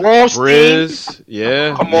 Briz Ronstein.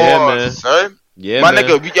 Yeah. Come on, man. Son. Yeah, my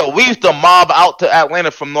nigga, we used to mob out to Atlanta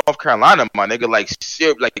from North Carolina, my nigga, like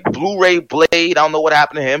Blu-ray Blade. I don't know what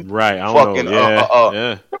happened to him. Right, I don't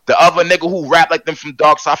know. The other nigga who rapped like them from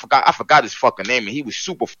Dark Side, I forgot his fucking name, and he was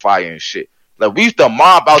super fire and shit. Like, we used to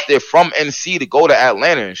mob out there from NC to go to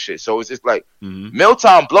Atlanta and shit. So it's just like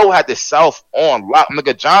Milton Blow had the South on lock.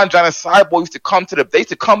 Nigga, John and Cyborg used to come through.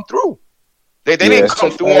 They didn't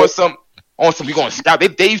come through on some we going to scout.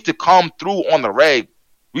 They used to come through on the reg.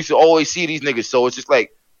 We used to always see these niggas. So it's just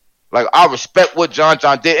like I respect what John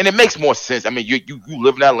did, and it makes more sense. I mean, you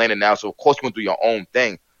live in Atlanta now, so of course you went through your own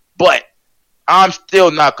thing. But I'm still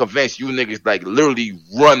not convinced you niggas like literally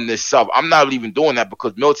run this up. I'm not even doing that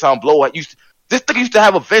because Milton Blow this nigga used to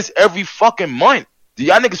have events every fucking month. Do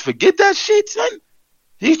y'all niggas forget that shit, son?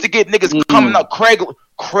 He used to get niggas coming up.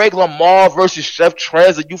 Craig Lamar versus Chef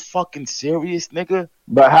Trez. Are you fucking serious, nigga?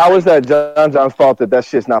 But how is that John's fault that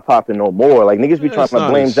shit's not popping no more? Like, niggas be trying to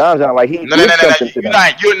blame John like he. No.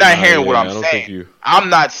 You're not hearing what I'm saying. I'm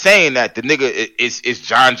not saying that the nigga is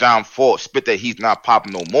John fault. Spit That He's not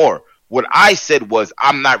popping no more. What I said was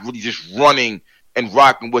I'm not really just running and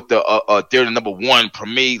rocking with they're the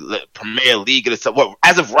 #1 Premier League and stuff. Well,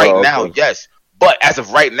 as of right now, yes. But as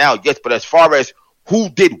of right now, yes. But as far as who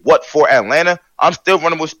did what for Atlanta, I'm still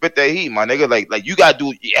running with Spit That Heat, my nigga. Like you gotta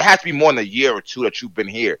do. It has to be more than a year or two that you've been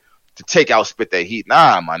here to take out Spit That Heat.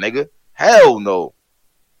 Nah, my nigga. Hell no.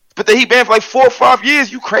 Spit That Heat been for like 4 or 5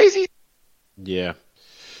 years. You crazy? Yeah.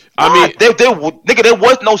 I mean, there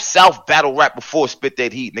was no South battle rap before Spit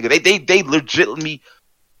That Heat, nigga. They legitimately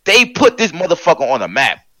they put this motherfucker on the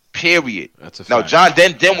map. Period. That's a fact. Now, John.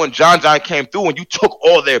 Then when John came through and you took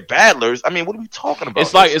all their battlers, I mean, what are we talking about?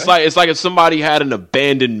 It's like if somebody had an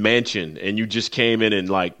abandoned mansion and you just came in and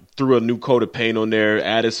like threw a new coat of paint on there,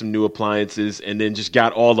 added some new appliances, and then just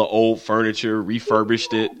got all the old furniture,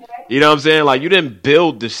 refurbished it. You know what I'm saying? Like, you didn't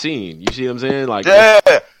build the scene. You see what I'm saying? Like, yeah.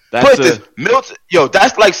 Milton. Yo,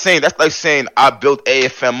 that's like saying I built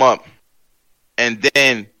AFM up, and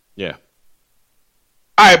then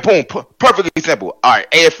all right, boom. Perfect example. All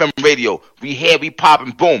right, AFM radio. We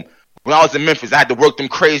popping, boom. When I was in Memphis, I had to work them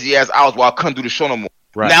crazy ass hours while I couldn't do the show no more.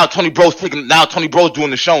 Right. Now Tony Bro's doing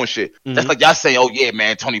the show and shit. That's like y'all saying, oh yeah,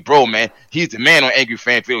 man, Tony Bro, man, he's the man on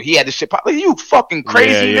AngryFansRadio. He had this shit pop. Like, you fucking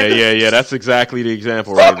crazy, nigga. Yeah. That's exactly the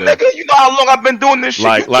example right there. Nigga, you know how long I've been doing this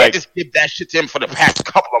shit? You can't just give that shit to him for the past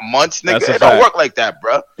couple of months, nigga. It don't work like that,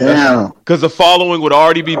 bro. Yeah. Because the following would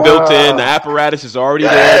already be built in. The apparatus is already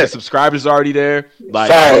there. The subscribers are already there.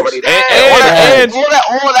 Like, and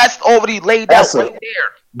all that's already laid out right there.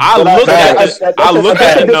 I look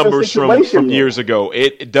at the numbers from years ago.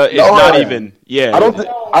 It's not even. Yeah,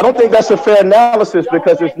 I don't think that's a fair analysis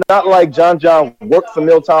because it's not like John worked for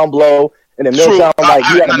Milton Blow and then Milltown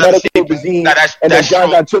he had a medical disease, and then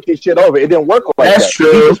John took his shit over. It didn't work like that. That's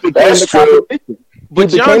true. That's true. But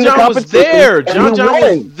John was there. John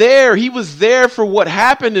was there. He was there for what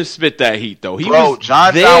happened in Spit That Heat, though.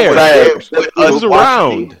 John was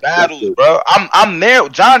around battles, bro. I'm there.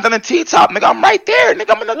 John done a T-top, nigga. I'm right there,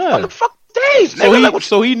 nigga. I'm on the fucking stage, nigga.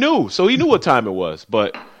 So he knew. So he knew what time it was,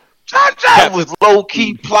 but. John was low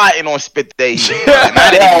key plotting on Spit That Heat.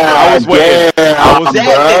 I was waiting. That's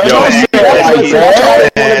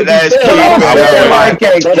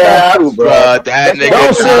nigga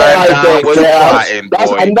was plotting,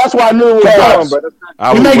 boy. And that's why I knew it was going, bro.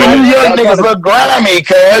 You making New York niggas look grimy,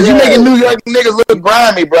 cuz. You making New York niggas look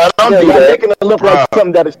grimy, bro. Don't do that. Making it look like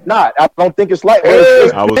something that it's not. I don't think it's like.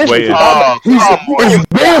 I was waiting. It's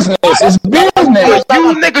business. It's business.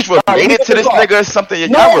 You niggas related to this nigga or something?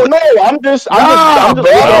 No, I'm just I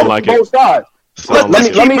don't like it. Both sides. Let me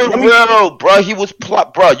keep it real, bro. He was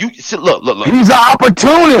bro. You look. He's an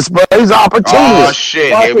opportunist, bro. He's an opportunist. Oh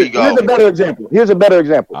shit! Here we go. Here's a better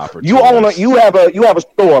example. You have a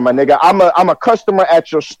store, my nigga. I'm a customer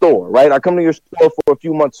at your store, right? I come to your store for a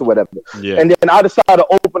few months or whatever, and then I decide to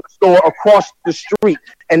open a store across the street.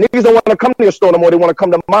 And niggas don't want to come to your store no more. They want to come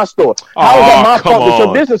to my store. How is that my fault that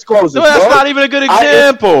your business closes? No, that's not even a good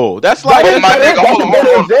example. That's like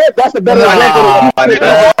that's a better example. That's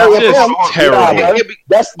terrible.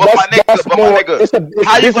 That's more.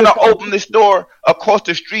 How you gonna open the store across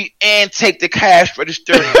the street and take the cash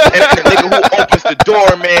register and the nigga who opens the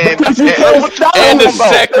door, man, and the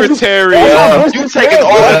secretary? You taking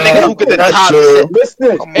all the niggas who get the top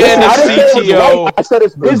and the CTO? I said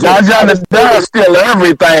it's business. John is still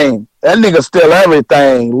everything. That nigga steal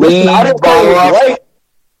everything. Leave, I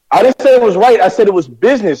didn't say it was right. I said it was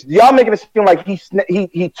business. Y'all making it seem like he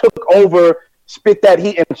took over Spit That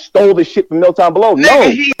Heat and stole the shit from Milltown Below. No,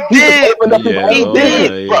 he did. He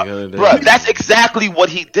did, bro. That's exactly what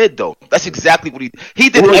he did, though. That's exactly what he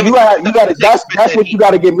did. Well, that's what you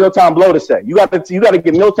got to get Milltown Below to say. You got to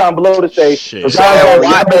get Milltown Below to say.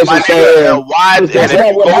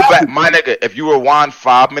 My nigga, if you rewind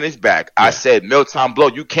 5 minutes back, I said Milltown Below.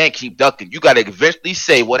 You can't keep ducking. You got to eventually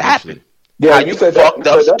say what happened. Yeah, you fucked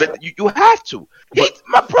up. You have to.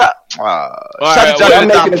 My bro.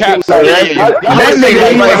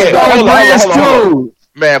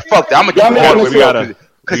 Man, fuck that. I'm gonna keep going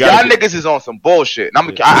because y'all niggas is on some bullshit.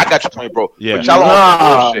 And I got you, Tony, bro. Yeah. But y'all on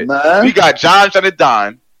some bullshit. Man. We got John the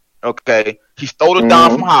Don. Okay, he stole the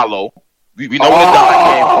Don from Hollow. We know where the Don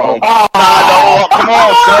came from. Come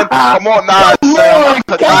on, son. Come on, son.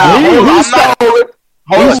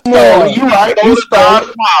 He stole it. You right. He stole the Don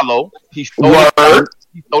from Hollow. He stole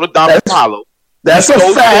the Don from Hollow. That's a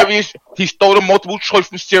fact. He stole the multiple choice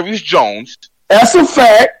from Sirius Jones. That's a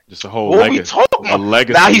fact. Just a whole legacy. A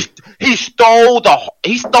legacy. Now he stole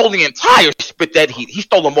the entire Spit That Heat. He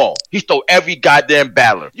stole them all. He stole every goddamn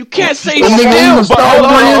battler. You can't say still.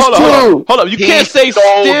 Hold up. You can't say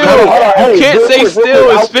still. You can't say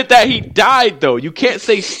still and Spit That Heat died though. You can't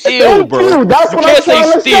say still, bro. You can't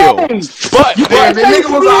say still. But the nigga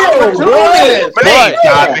was opportunist.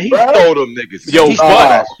 But he stole them niggas. Yo,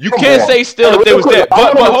 but you can't say still if they was there.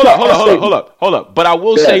 But hold up. But I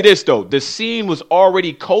will say this though. The scene was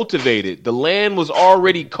already cultivated. The land was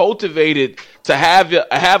already cultivated to have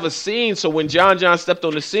a scene. So when John stepped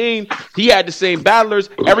on the scene, he had the same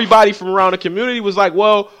battlers. Everybody from around the community was like,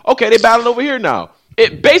 well, okay, they battling over here now.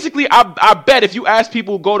 It basically, I bet if you ask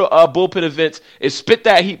people who go to bullpen events, it's Spit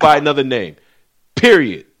That Heat by another name.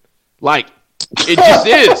 Period. Like, it just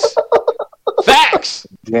is. Facts.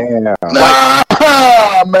 Damn. Nah,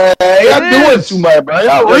 man. Y'all doing too much, bro.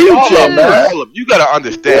 Y'all reaching, man. You gotta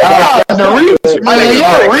understand. Y'all reaching,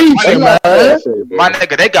 man. My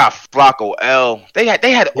nigga, they got Flacco L. They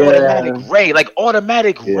had automatic Ray. Like,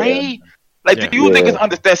 automatic Ray. Like, do you niggas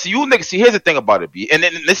understand? See, here's the thing about it, B. And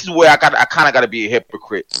then this is where I kind of got to be a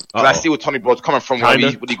hypocrite. Because I see where Tony Bro's coming from when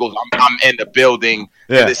he goes, I'm in the building.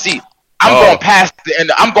 Yeah. See, I'm going past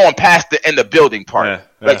the end of building part. Yeah.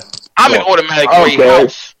 Like, I'm in automatic Ray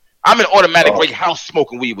house. I'm in automatic Ray house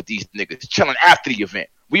smoking weed with these niggas, chilling after the event.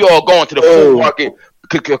 We all going to the food market.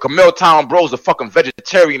 Milltown Bro's a fucking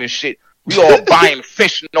vegetarian and shit. We all buying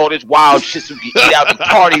fish and all this wild shit so we can eat out and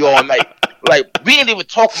party all night. Like, we ain't even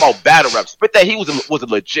talking about battle raps. But that he was a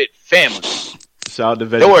legit family. Shout out to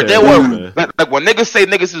vegetarian. They were like when niggas say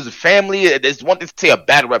niggas is a family, there's one thing to say a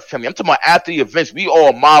battle rap family. I'm talking about after the events, we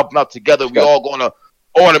all mobbing up together. We all going to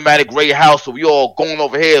automatic Ray house, so we all going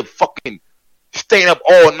over here, fucking staying up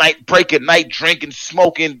all night, breaking night, drinking,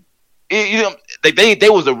 smoking. They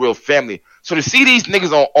was a real family. So to see these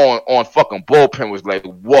niggas on fucking bullpen was like,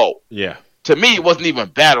 whoa. Yeah. to me, it wasn't even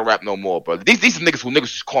battle rap no more, bro. These are niggas who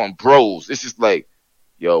niggas just calling bros. It's just like,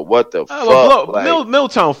 yo, what the fuck? Well,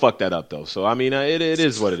 Milltown fucked that up though. So I mean, it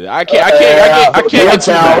is what it is. I can't get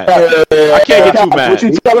too mad. I can't get too mad. What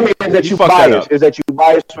you telling me is that you biased? Is that you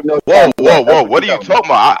biased for Milltown? Whoa! What are you talking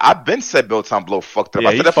about? I've been said Milltown Blow fucked up.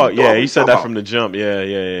 He said that from the jump. Yeah.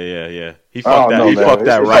 He fucked that. He fucked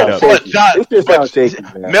that right up.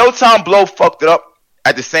 Milltown Blow fucked it up.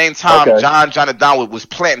 At the same time, John and Don was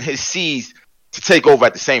planting his seeds to take over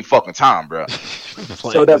at the same fucking time, bro. That's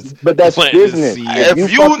business.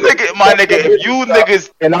 If you niggas,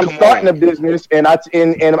 and I'm starting a business, and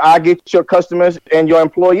I get your customers and your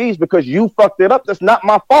employees because you fucked it up. That's not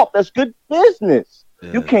my fault. That's good business.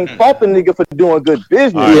 You can't fault the nigga for doing good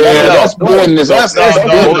business. That's business. That's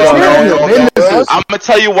business. I'm gonna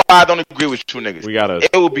tell you why I don't agree with you niggas.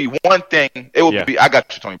 It would be one thing. It would be. I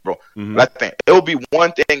got you, Tony, bro. It would be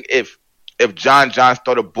one thing if John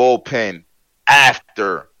started bullpen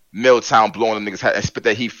after Milltown blowing the niggas had and spit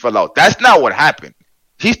that he fell out. That's not what happened.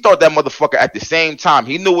 He started that motherfucker at the same time.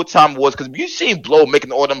 He knew what time it was because you seen Blow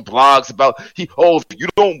making all them blogs about if you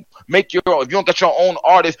don't get your own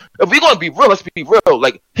artist. If we're gonna be real, let's be real.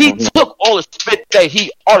 Like he took all the spit that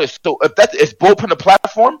he artist. So if is bullpen a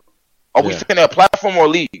platform, are we saying a platform or a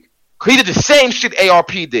league? He did the same shit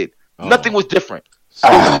ARP did. Nothing was different.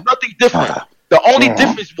 Nothing different. The only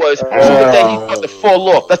difference was that he got to fall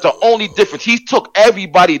off. That's the only difference. He took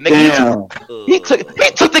everybody, nigga. He took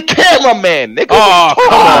the cameraman, nigga. Oh,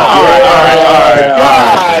 come on. All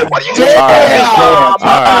right. What are you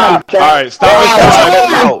All right.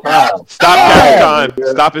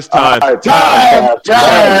 Stop his time.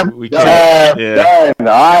 Time. We can't. Yeah. All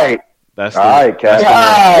right. That's all right, Cass.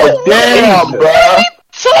 God damn, bro.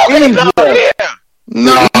 Talking about here.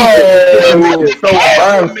 No, man,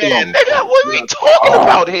 nigga, what are we talking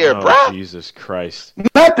about here, bro? Jesus Christ!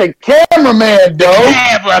 Not the cameraman, though.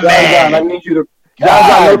 Cameraman. I need you to.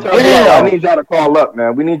 I need y'all to call up,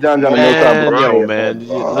 man. We need John to Yo, man.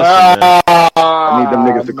 Listen, man. I need them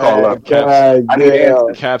niggas to call up.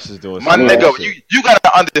 Caps is doing my nigga. You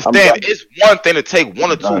gotta understand. It's one thing to take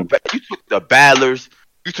one or two. You took the battlers.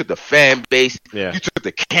 You took the fan base. Yeah. You took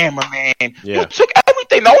the cameraman. Yeah. You took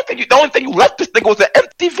everything. The only thing you left this nigga was an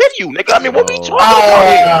empty venue, nigga. I mean, what we talking about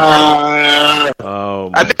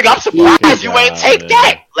here? I think I'm surprised you ain't take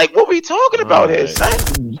that. Like, what we talking about here,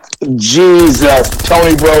 son? Jesus,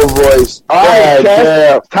 Tony Bro voice. All right,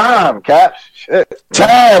 Caps. Time, Caps. Shit.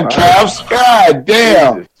 Time, Caps. God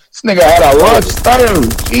damn. This nigga had a lunch third.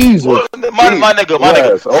 Jesus. My nigga.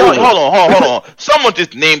 Hold on. Someone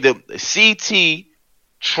just named it CT.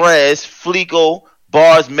 Trez, Fleeko,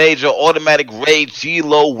 Bars Major, Automatic Rage,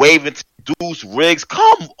 G-Lo, Waving, Deuce, Riggs.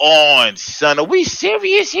 Come on, son. Are we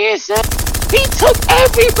serious here, son? He took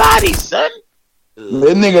everybody, son.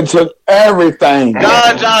 That nigga took everything.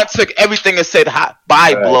 John took everything and said,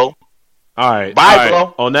 bye, Blow. All right.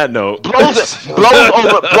 Blow. On that note. Blow's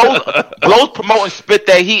promoting Spit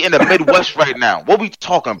That Heat in the Midwest right now. What we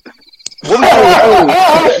talking about? Hey,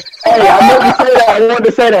 I wanted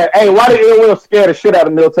to say that. Hey, why did Ill Will scare the shit out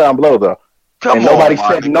of Milltown Blow though? Nobody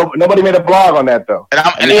made a blog on that though.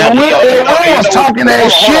 I was talking that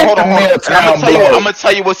shit to Milltown Blow. I'm gonna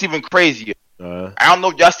tell you what's even crazier. I don't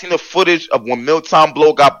know if y'all seen the footage of when Milltown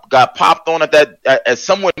Blow got popped on at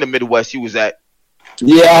somewhere in the Midwest he was at.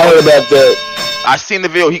 Yeah, I heard about that. I seen the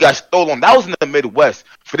video. He got stolen. That was in the Midwest.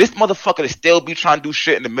 For this motherfucker to still be trying to do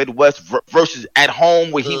shit in the Midwest versus at home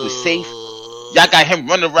where he was safe, y'all got him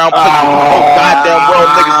running around putting goddamn world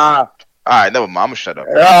niggas. All right, never mind. I'm gonna shut up.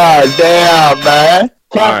 God damn, man.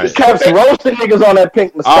 Caps roasting niggas on that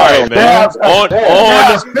pink mosquito. All right, man.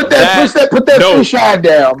 Put that free shine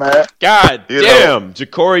down, man. God damn,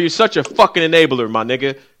 Ja'Cory, you're such a fucking enabler, my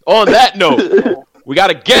nigga. On that note, we got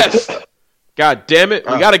a guest. God damn it,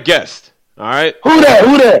 we got a guest. All right. Who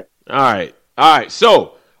that? All right.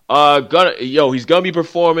 So, he's gonna be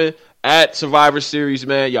performing at Survivor Series,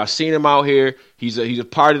 man. Y'all seen him out here. He's a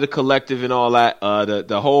part of the collective and all that.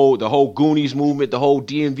 The whole Goonies movement, the whole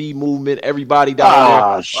DMV movement, everybody down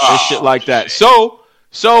there and shit like that. So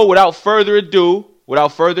without further ado, we're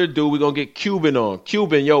gonna get Quban on.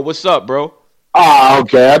 Quban, yo, what's up, bro?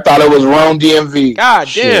 Okay. I thought it was Rome DMV. God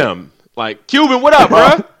damn. Like, Quban, what up,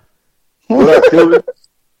 bro? What up, Quban?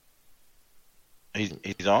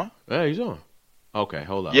 He's on? Yeah, he's on. Okay,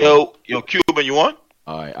 hold on. Yo, Quban, you on?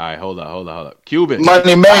 All right, hold on. Quban.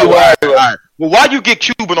 Money made. All right. Well, why you get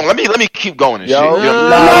Quban on? Let me keep going and shit. He's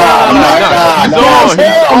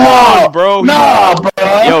on, bro. Nah, bro.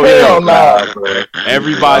 Yo, bro.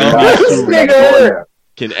 Everybody gets Quban.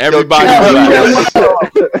 Can everybody relax?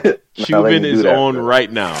 Quban is on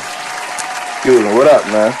right now. Cuban, what up,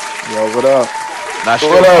 man? Yo, what up? Nah,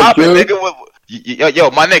 what up, nigga?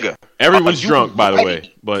 Yo, my nigga. Everyone's drunk, by the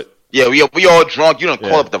way, but yeah, we all drunk. You don't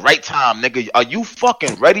call up at the right time, nigga. Are you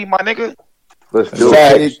fucking ready, my nigga? Let's do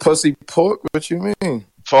it. Pussy pork. What you mean?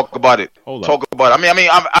 Talk about it. Talk about it. I mean,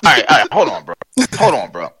 I'm all right. Hold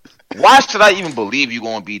on, bro. Why should I even believe you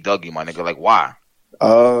gonna beat Dougie, my nigga? Like, why?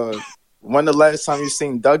 When the last time you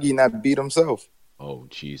seen Dougie not beat himself? Oh,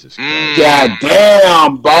 Jesus. God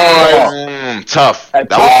damn, boy. Tough.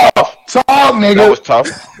 That was tough. Talk, nigga. That was tough.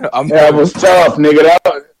 That was tough, nigga.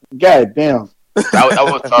 God damn. That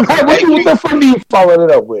was tough. What the fuck do you follow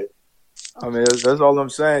it up with? I mean, that's all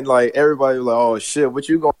I'm saying. Like, everybody was like, oh, shit, what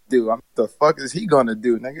you gonna do? The fuck is he gonna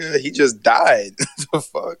do, nigga? He just died. The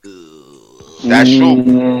fuck? That's true.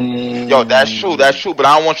 Yo, that's true. But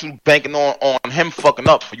I don't want you banking on him fucking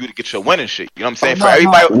up for you to get your win and shit. You know what I'm saying? For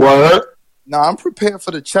everybody. What? No, I'm prepared for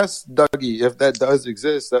the chest Dougie. If that does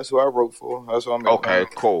exist, that's who I wrote for. That's what I'm okay,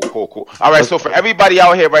 cool. All right, so for everybody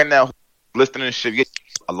out here right now listening and shit, you get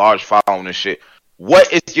a large following and shit.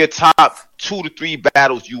 What is your top 2 to 3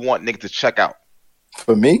 battles you want niggas to check out?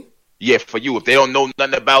 For me? Yeah, for you. If they don't know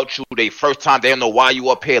nothing about you, they first time, they don't know why you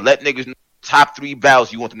up here. Let niggas know top 3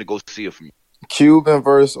 battles you want them to go see it from you. Cuban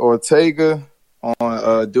versus Ortega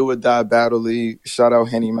on Do or Die Battle League. Shout out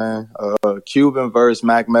Henny, man. Cuban versus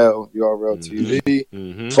Mac Mel, URL TV.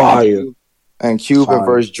 Mm-hmm. Fire. And Cuban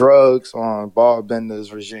versus Drugs on Ball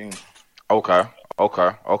Bender's Regime. Okay.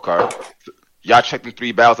 Y'all check them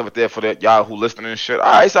 3 battles over there for the y'all who listening and shit.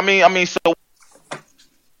 All right, so I mean, so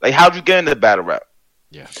like, how'd you get into battle rap?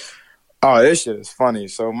 Yeah. Oh, this shit is funny.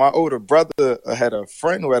 So my older brother had a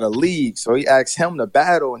friend who had a league, so he asked him to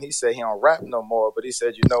battle, and he said he don't rap no more. But he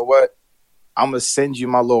said, you know what? I'm gonna send you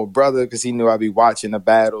my little brother because he knew I'd be watching the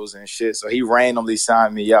battles and shit. So he randomly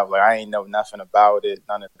signed me up. Like, I ain't know nothing about it,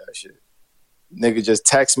 none of that shit. Nigga just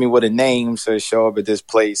text me with a name, says show up at this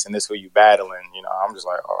place and this who you battling. You know, I'm just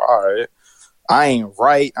like, oh, all right. I ain't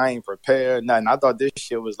right. I ain't prepared. Nothing. I thought this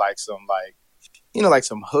shit was like some like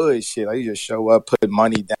some hood shit. Like, you just show up, put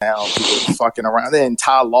money down, people fucking around. Then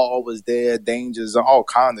Ty Law was there, Dangers, all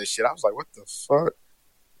kinds of shit. I was like, what the fuck?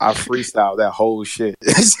 I freestyled that whole shit.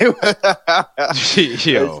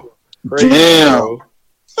 Yo. Crazy, damn. Bro.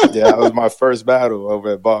 Yeah, that was my first battle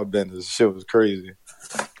over at Bob Bender's. Shit was crazy.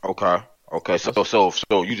 Okay, so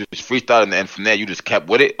you just freestyled and from there you just kept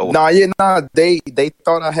with it? Or? They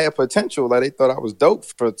thought I had potential. Like, they thought I was dope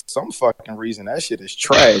for some fucking reason. That shit is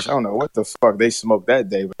trash. I don't know what the fuck they smoked that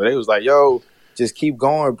day, but they was like, yo, just keep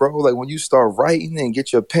going, bro. Like, when you start writing and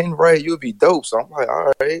get your pen right, you'll be dope. So I'm like,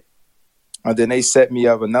 all right. And then they set me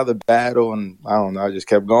up another battle, and I don't know, I just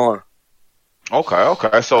kept going.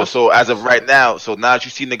 Okay. So as of right now, so now that you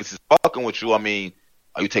see niggas is fucking with you, I mean,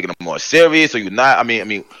 are you taking them more serious? Or you not? I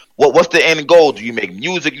mean, what's the end goal? Do you make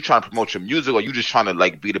music? You trying to promote your music, or you just trying to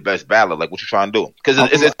like be the best battler? Like, what you trying to do? Because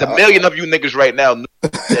it's a million of you niggas right now, and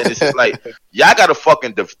it's like y'all gotta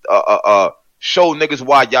fucking show niggas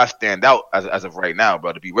why y'all stand out as of right now,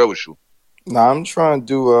 bro. To be real with you. Nah, I'm trying to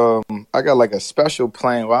do. I got like a special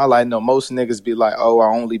plan where I know most niggas be like, oh, I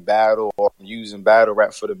only battle or I'm using battle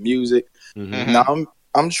rap for the music. Mm-hmm. Now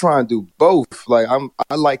I'm trying to do both. Like,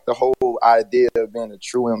 I like the whole idea of being a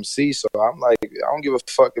true MC. So I'm like, I don't give a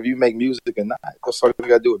fuck if you make music or not. What the fuck we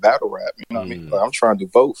gotta do with battle rap? You know what I mean? Like, I'm trying to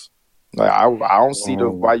do both. Like, I don't see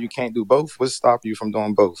why you can't do both. What stop you from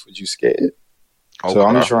doing both? Was you scared? Okay. So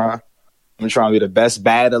I'm trying to be the best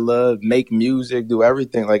battler, make music, do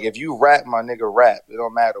everything. Like, if you rap, my nigga, rap. It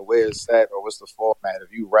don't matter where it's at or what's the format.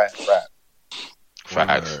 If you rap.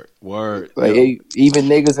 Facts. Word. Like, even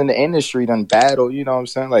niggas in the industry done battle, you know what I'm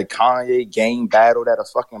saying? Like, Kanye Game battled at a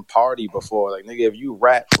fucking party before. Like, nigga, if you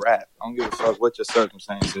rap. I don't give a fuck what your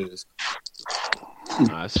circumstance is.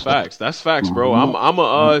 That's facts. That's facts, bro.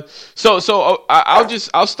 I'll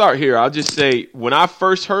start here. I'll just say, when I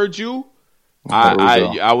first heard you,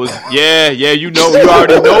 I was you already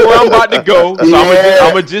know where I'm about to go, so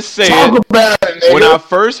I'm gonna just say it. When I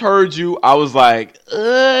first heard you, I was like,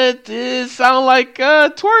 it sound like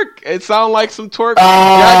twerk. It sound like some twerk.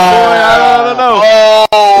 I don't know.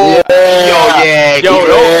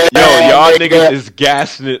 Y'all niggas is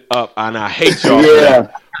gassing it up, and I hate y'all.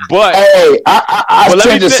 Yeah. But hey, I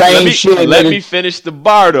said the same shit. Let me finish the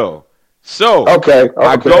bar though. So okay.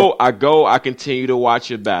 I continue to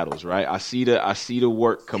watch your battles, right? I see the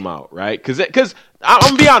work come out, right? Because I'm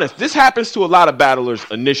gonna be honest, this happens to a lot of battlers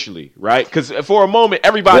initially, right? Because for a moment,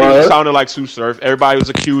 everybody was sounding like Sue Surf. Everybody was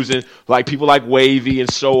accusing like people like Wavy and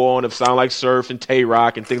so on of sound like Surf and Tay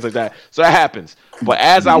Rock and things like that. So that happens. But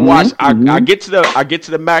as I watch, I get to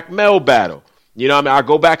the Mac Mel battle. You know what I mean? I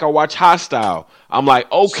go back, I watch Hostile. I'm like,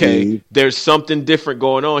 okay, there's something different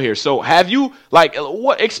going on here. So have you, like,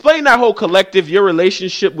 explain that whole collective, your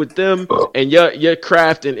relationship with them and your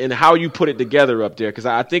craft and how you put it together up there? Because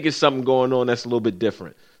I think it's something going on that's a little bit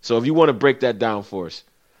different. So if you want to break that down for us.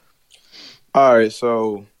 All right,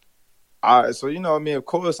 so you know, I mean, of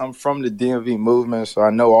course, I'm from the DMV movement, so I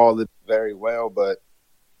know all of it very well, but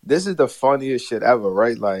this is the funniest shit ever,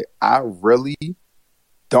 right? Like, I really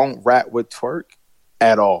don't rap with Twerk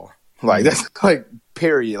at all. Like, that's like,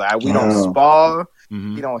 period. Like, we don't spar.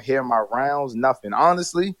 He don't hear my rounds, nothing.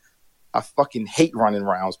 Honestly, I fucking hate running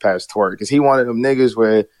rounds past Twerk because he one of them niggas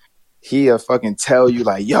where he'll fucking tell you,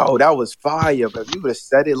 like, yo, that was fire, but if you would have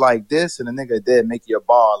said it like this and the nigga did make your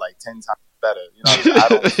bar like 10 times better. You know, I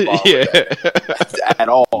don't spar with that at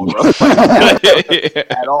all, bro.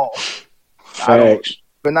 At all.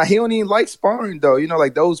 But now he don't even like sparring though. You know,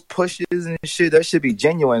 like those pushes and shit, that should be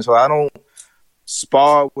genuine. So I don't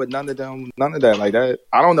spar with none of that. Like that,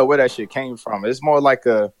 I don't know where that shit came from. It's more like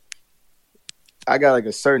I got like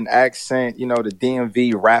a certain accent, you know, the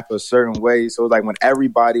DMV rap a certain way. So it's like when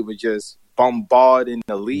everybody was just bombarding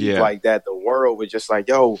the league like that, the world was just like,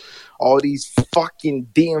 yo, all these fucking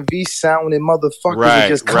DMV sounding motherfuckers are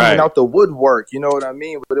just coming out the woodwork. You know what I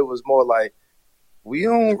mean? But it was more like, we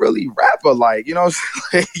don't really rap alike, you know.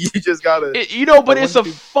 You just gotta, you know. But it's a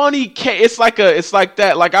funny. It's like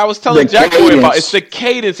that. Like I was telling Jack Boy about. It's the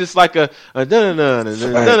cadence. It's like a and then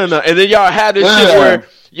y'all had this shit where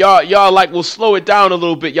y'all like will slow it down a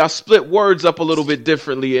little bit. Y'all split words up a little bit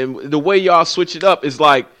differently, and the way y'all switch it up is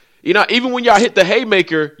like, you know, even when y'all hit the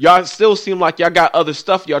haymaker, y'all still seem like y'all got other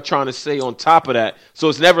stuff y'all trying to say on top of that. So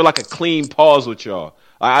it's never like a clean pause with y'all.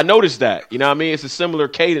 I noticed that. You know what I mean? It's a similar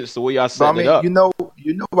cadence the way y'all set it up. You know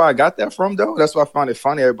where I got that from though? That's why I found it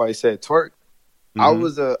funny. Everybody said Twerk. I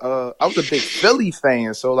was a big Philly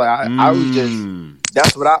fan, so like I was just,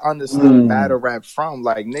 that's what I understood battle rap from.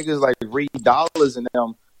 Like niggas like Reed Dollars and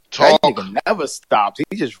them. That nigga never stopped.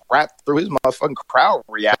 He just rapped through his motherfucking crowd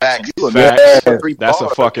reaction. That's a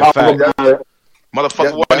fucking fact.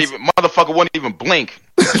 Motherfucker wouldn't even blink.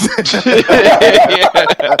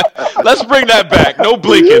 Let's bring that back. No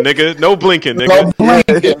blinking, nigga. No blinking, nigga. No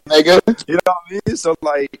blinking, nigga. You know what I mean? So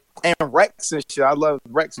like, and Rex and shit. I love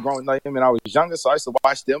Rex growing up when I was younger, so I used to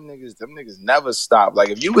watch them niggas. Them niggas never stop. Like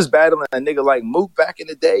if you was battling a nigga like Mook back in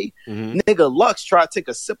the day, nigga Lux tried to take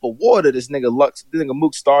a sip of water. This nigga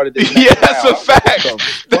Mook started this. Yeah, that's a fact.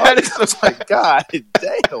 That is a fact. God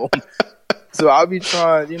damn. So I'll be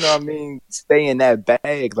trying, you know what I mean, stay in that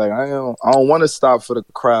bag. Like I don't want to stop for the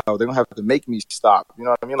crowd. They're gonna have to make me stop. You know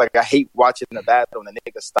what I mean? Like I hate watching the battle and the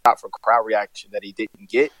nigga stop for crowd reaction that he didn't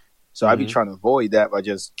get. So I be trying to avoid that by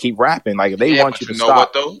just keep rapping. Like if they want you to stop. Know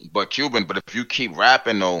what though? But Cuban, but if you keep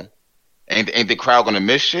rapping though, ain't the crowd gonna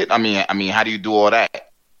miss shit? I mean, how do you do all that?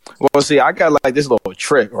 Well, see, I got like this little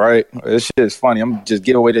trick, right? This shit is funny. I'm just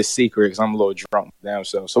giving away this secret because I'm a little drunk. Damn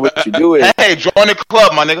self. So what you do is, hey, join the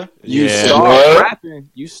club, my nigga. You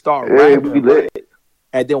start rapping,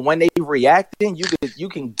 and then when they reacting, you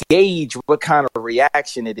can gauge what kind of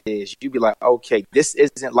reaction it is. You be like, okay, this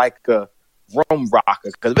isn't like a room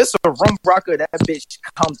rocker, because if it's a room rocker, that bitch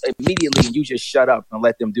comes immediately and you just shut up and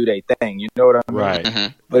let them do their thing. You know what I mean?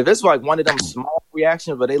 Right. But if it's like one of them small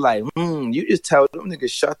reactions where they like, you just tell them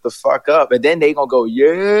niggas shut the fuck up, and then they gonna go,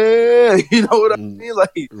 yeah, you know what I mean?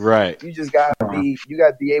 Like, right. You just gotta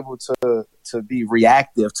be able to be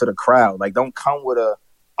reactive to the crowd. Like, don't come with a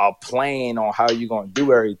plan on how you gonna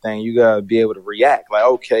do everything. You gotta be able to react. Like,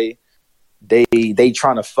 okay, they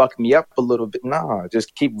trying to fuck me up a little bit. Nah,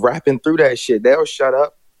 just keep rapping through that shit. They'll shut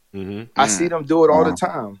up. I see them do it all the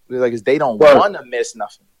time. Like they don't want to miss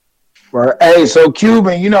nothing. Right. Hey, so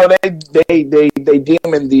Cuban, you know they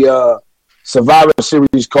deeming the Survivor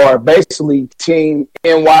Series card basically Team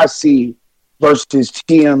NYC versus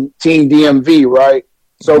Team DMV, right?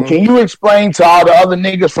 So can you explain to all the other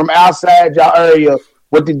niggas from outside your area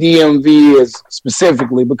what the DMV is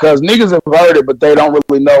specifically? Because niggas have heard it, but they don't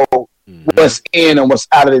really know what's in and what's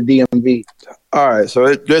out of the DMV. All right,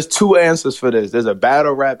 so there's two answers for this. There's a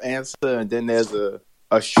battle rap answer, and then there's a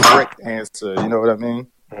strict answer. You know what I mean?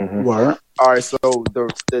 Word. All right, so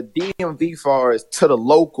the DMV far as to the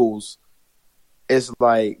locals, it's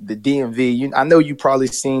like the DMV. I know you probably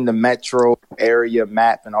seen the metro area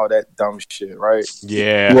map and all that dumb shit, right?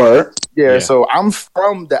 Yeah. Word. Yeah. So I'm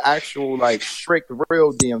from the actual like strict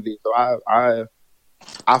real DMV. So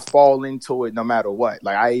I fall into it no matter what.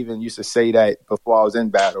 Like I even used to say that before I was in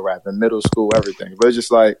battle rap in middle school, everything. But it's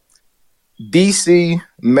just like DC,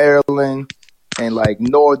 Maryland, and like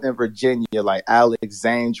Northern Virginia, like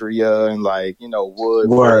Alexandria and like, you know,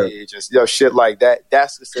 Woodbridge and shit like that.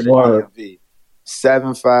 That's considered DMV.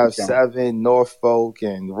 757, Norfolk,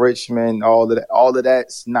 and Richmond. All of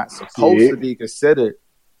that's not supposed to be considered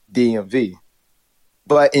DMV.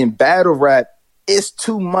 But in battle rap, it's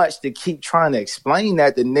too much to keep trying to explain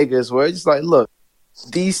that to niggas. Where it's just like, look,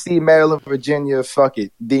 DC, Maryland, Virginia, fuck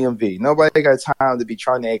it, DMV. Nobody got time to be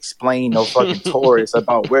trying to explain no fucking tourists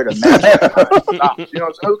about where the match stops. You know what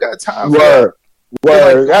I'm saying? Who got time for that?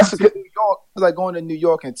 Word. That's like going to New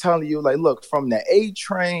York and telling you, like, look, from the A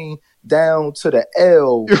train down to the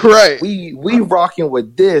L, right? We rocking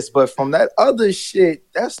with this, but from that other shit,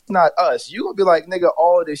 that's not us. You gonna be like, nigga,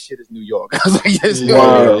 all this shit is New York. I was like, yes,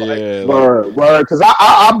 word. Because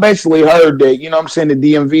I basically heard that, you know what I'm saying, the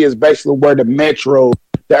DMV is basically where the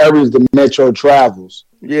areas the metro travels.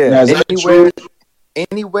 Yeah,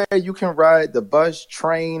 anywhere you can ride the bus,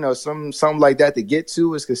 train, or something like that to get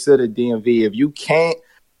to is considered DMV. If you can't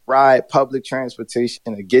ride public transportation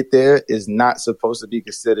to get there, is not supposed to be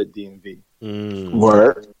considered DMV.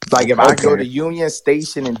 Word. Like if I go to Union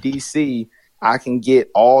Station in DC, I can get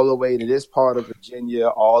all the way to this part of Virginia,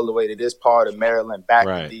 all the way to this part of Maryland, back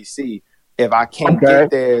to DC. If I can't get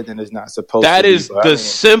there, then it's not supposed to be. That is the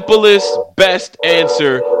simplest, best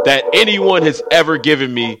answer that anyone has ever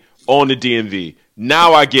given me on the DMV.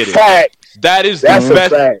 Now I get it. Fact. That is the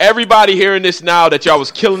best. Everybody hearing this now that y'all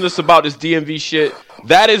was killing us about this DMV shit.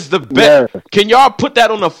 That is the best. Yeah. Can y'all put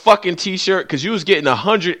that on a fucking t-shirt? Because you was getting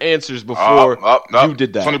 100 answers before you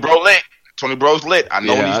did that. Tony Bro lit. Tony Bro's lit. I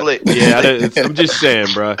know he's lit. Yeah, I'm just saying,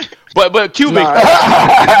 bro. But Cuban,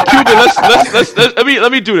 Cuban,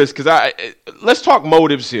 let me do this because let's talk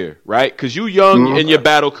motives here, right? Because you young in your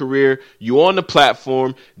battle career, you on the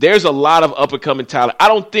platform. There's a lot of up and coming talent. I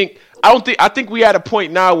think we at a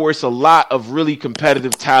point now where it's a lot of really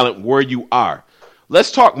competitive talent where you are. Let's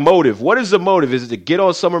talk motive. What is the motive? Is it to get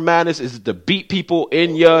on Summer Madness? Is it to beat people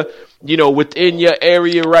in within your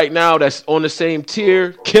area right now that's on the same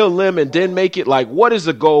tier, kill them and then make it? Like, what is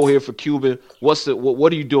the goal here for Cuban? What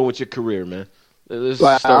are you doing with your career, man?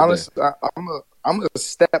 Honestly, I'm a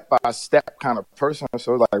step by step kind of person.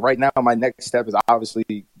 So like right now, my next step is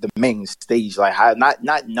obviously the main stage. Like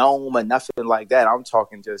not known or nothing like that. I'm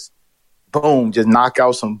talking just boom, just knock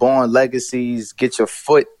out some Born Legacies, get your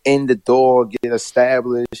foot in the door, get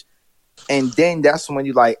established. And then that's when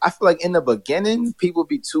you I feel like in the beginning, people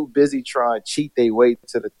be too busy trying to cheat their way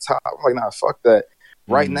to the top. I'm like, nah, fuck that.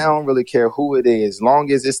 Right now, I don't really care who it is. As long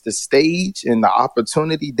as it's the stage and the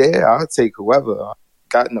opportunity there, I'll take whoever. I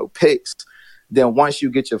got no picks. Then once you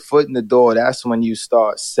get your foot in the door, that's when you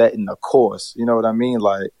start setting a course. You know what I mean?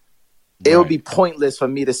 Like, it would be pointless for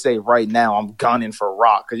me to say right now I'm gunning for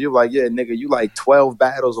Rock. Because you're like, yeah, nigga, you 12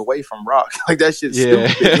 battles away from Rock. Like, that shit's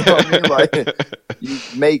stupid. You know what I mean? Like, you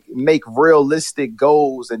make realistic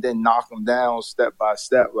goals and then knock them down step by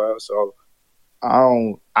step, bro. So I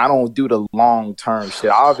don't do the long term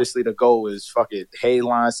shit. Obviously, the goal is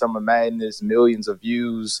headline Summer Madness, millions of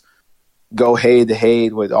views, go head to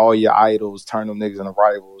head with all your idols, turn them niggas into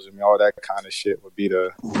rivals. I mean, all that kind of shit would be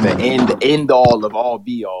the end all of all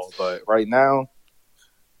be all. But right now,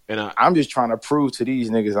 I'm just trying to prove to these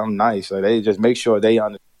niggas I'm nice. Like, they just make sure they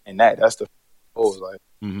understand that. That's the goal.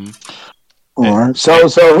 All right. So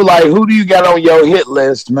who do you got on your hit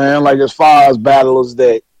list, man? Like, as far as battlers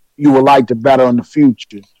that you would like to battle in the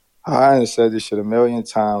future? I done said this shit a million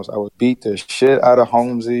times. I would beat the shit out of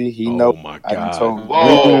Holmesy. He know. My God. I done told him.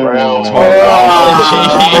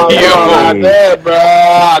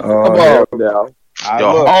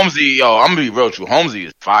 Holmesy, I'm gonna be real with you. Holmesy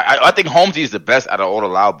is fire. I think Holmesy is the best out of all the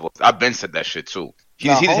loud boys. I've been said that shit too. He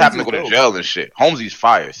just happened to go to jail and shit. Holmesy's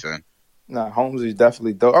fire, son. Nah, Holmesy's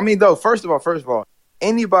definitely dope. I mean, first of all,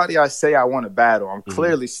 anybody I say I want to battle, I'm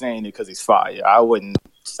clearly saying it because he's fire. I wouldn't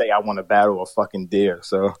say I want to battle a fucking deer.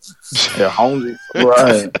 So, yeah, Holmesy,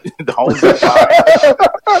 right?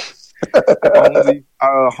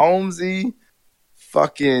 Holmesy,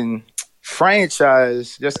 fucking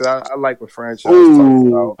franchise. Just I like what franchise.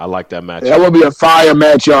 I like that matchup. That would be a fire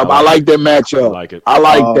matchup. I like that matchup. I like it. I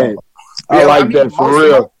like that. I like that for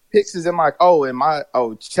real. Picks is in my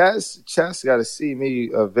Chess got to see me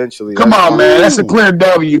eventually. Come on, man, that's a clear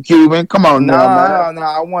W, Cuban. Come on, man.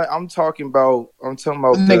 I'm talking about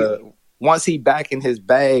once he back in his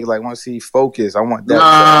bag, like once he focused. I want that.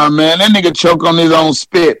 Nah, man, that nigga choke on his own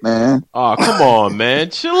spit, man. Oh, come on, man,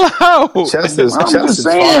 chill out. I'm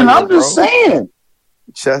just saying.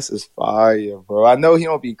 Chess is fire, bro. I know he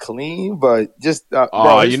don't be clean, but just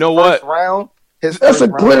you know what? Round, that's a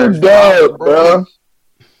clear dub, bro.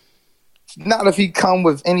 Not if he come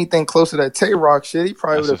with anything close to that Tay-Rock shit. He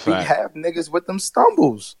probably would have beat fact. half niggas with them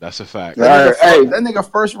stumbles. That's a fact. That nigga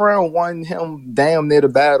first round won him damn near the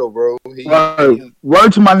battle, bro.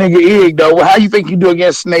 Word to my nigga Ig, though. How you think you do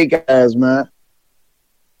against Snake Eyes, man?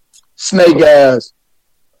 Snake Eyes.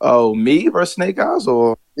 Oh, me versus Snake Eyes?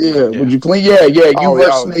 Or would you clean? Yeah, you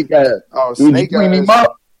versus Snake Eyes. Oh, Would you clean him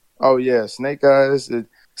up? Oh, yeah, Snake Eyes.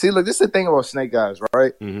 See, look, this is the thing about Snake Eyes,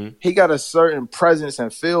 right? Mm-hmm. He got a certain presence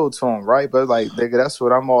and feel to him, right? But like, nigga, that's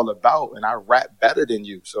what I'm all about, and I rap better than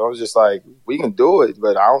you. So I was just like, we can do it,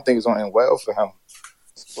 but I don't think it's gonna end well for him.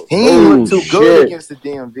 He ain't look too good against the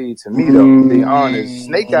DMV to me, though. To be honest,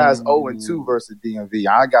 Snake Eyes 0-2 versus DMV.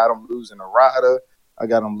 I got him losing a rider. I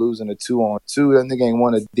got him losing a 2-on-2. That nigga ain't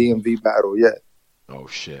won a DMV battle yet. Oh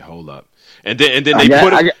shit! Hold up. And then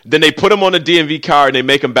they put him on the DMV card and they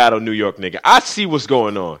make him battle New York nigga. I see what's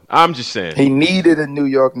going on. I'm just saying. He needed a New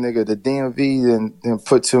York nigga. The DMV didn't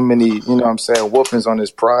put too many, you know what I'm saying, whoopings on his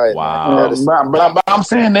pride. Wow. But I'm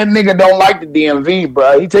saying that nigga don't like the DMV,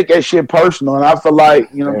 bro. He take that shit personal. And I feel like,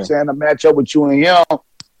 you know what I'm saying, a match up with you and him could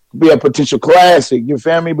be a potential classic. You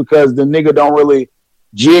feel me? Because the nigga don't really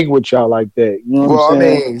jig with y'all like that. You know what I'm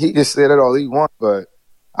saying? I mean, he can say that all he wants, but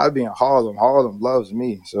I be in Harlem. Harlem loves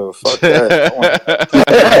me, so fuck that.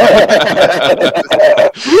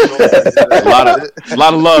 a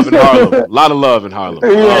lot of love in Harlem. A lot of love in Harlem.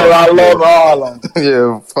 Yeah, a lot of love in Harlem.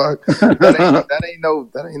 Yeah, fuck. That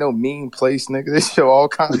ain't no mean place, nigga. They show all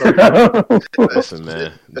kinds of. Listen,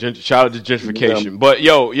 man. Shout out to gentrification. But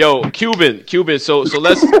yo, Cuban. So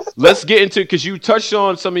let's get into, because you touched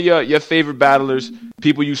on some of your favorite battlers,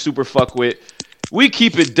 people you super fuck with. We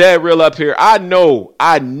keep it dead real up here. I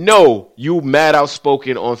know you mad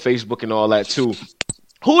outspoken on Facebook and all that too.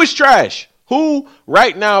 Who is trash? Who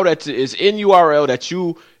right now that is in URL that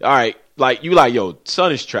you, all right, like you like, yo,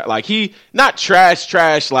 son is trash. Like he not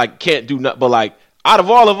trash, like can't do nothing, but like out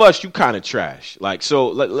of all of us, you kind of trash. Like so,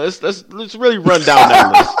 let's really run down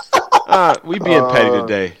that list. We being petty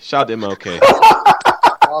today. Shout out to MLK.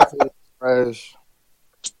 Trash.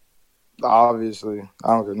 Obviously, I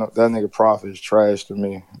don't care. That nigga Prophet is trash to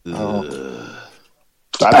me. That's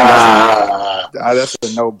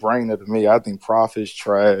a no-brainer to me. I think Prophet is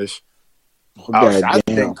trash. I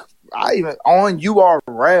think I even on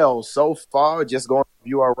URL so far, just going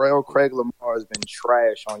to URL, Craig Lamar has been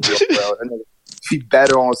trash on URL. That nigga be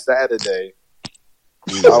better on Saturday.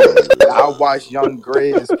 I watched Young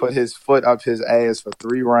Grizz put his foot up his ass for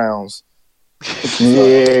 3 rounds.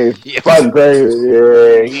 Yeah, fuck Grizz.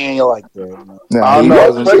 Yeah, he ain't like that. I don't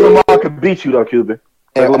know. Craig Lamar could beat you though, Cuban.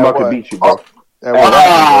 Craig Lamar could beat you, bro. Craig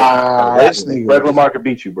Lamar could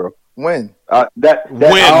beat you, bro. When? That I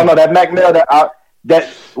don't know, that Mac Mel that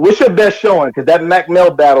what's your best showing? Because that Mac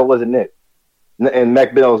Mel battle wasn't it, and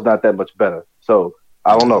Mac Mel's not that much better. So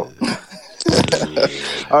I don't know.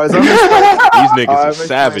 All right, so these niggas are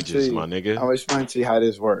savages, my nigga. I'm explaining to you how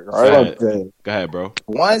this works. All right, go ahead, bro.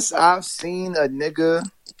 Once I've seen a nigga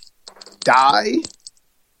die,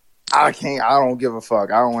 I don't give a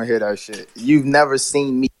fuck. I don't want to hear that shit. You've never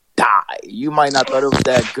seen me die. You might not thought it was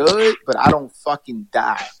that good, but I don't fucking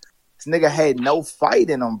die. This nigga had no fight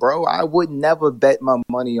in him, bro. I would never bet my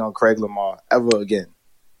money on Craig Lamar ever again.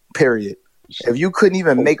 Period. If you couldn't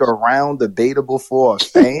even make a round debatable for a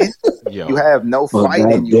fan, you have no fight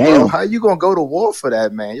in you, bro. How you gonna go to war for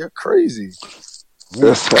that, man? You're crazy.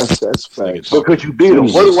 That's facts. Because you beat him.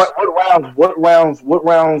 What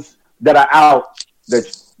rounds that are out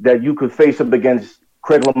that you could face up against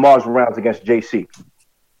Craig Lamar's rounds against JC?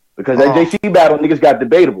 Because that JC battle, niggas got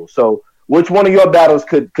debatable. So which one of your battles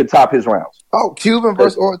could top his rounds? Oh, Cuban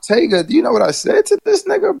versus Ortega. Do you know what I said to this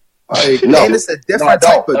nigga? Like, man, it's a different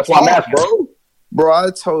type of talk, bro. Bro, I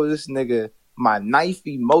told this nigga my knife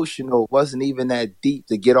emotional wasn't even that deep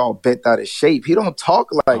to get all bent out of shape. He don't talk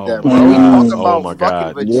like that, bro. He talk about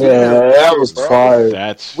fucking vagina. Yeah, that was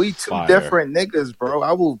fire. We two different niggas, bro.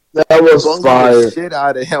 I will that was fire. The shit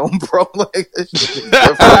out of him, bro. Like, this shit is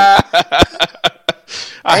different.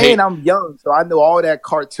 And I'm young, so I know all that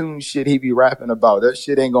cartoon shit he be rapping about. That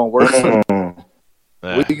shit ain't gonna work.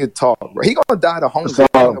 We can talk, bro. He gonna die to Holmesy.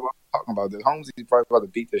 Talking about this. Holmesy probably about to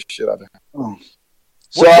beat this shit out of him.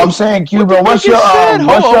 So I'm saying, Cuban, what's your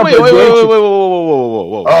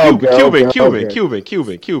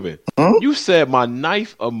Cuban. You said my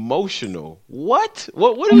knife emotional. What?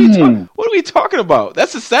 What are we talking about?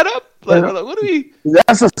 That's a setup? Like, what are we?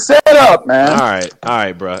 That's a setup, man. All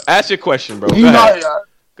right, bro. Ask your question, bro. Go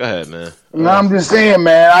ahead, man. No, I'm just saying,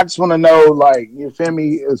 man. I just want to know, like, you feel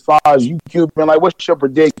me? As far as you, Cuban, like, what's your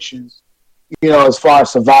predictions? You know, as far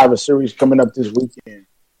as Survivor Series coming up this weekend.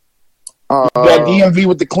 You got DMV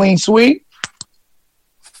with the clean sweep?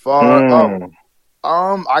 far up.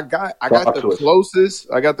 I got the closest.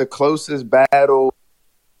 I got the closest battle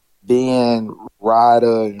being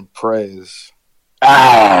Ryder and Prez.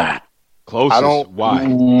 Closest. Why?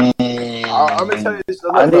 I'm gonna tell you this.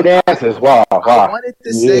 I need answers. Why? I wanted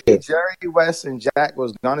to say Jerry West and Jack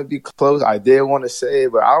was gonna be close. I did want to say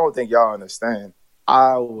it, but I don't think y'all understand.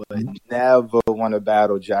 I would never want to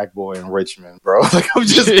battle Jack Boy in Richmond, bro. Like, I'm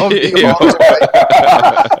just gonna be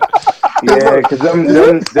yeah, because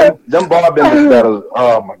them bar business battles.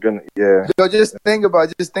 Oh my goodness, yeah. Yo, just think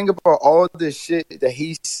about all the shit that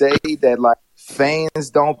he say that like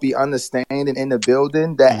fans don't be understanding in the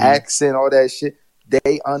building. That accent, all that shit.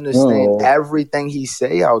 They understand everything he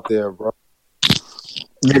say out there, bro.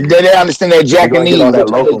 They understand that Japanese.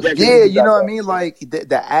 Yeah, you know what I mean? Like,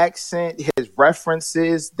 the accent, his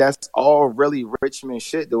references, that's all really Richmond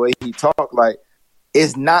shit, the way he talk. Like,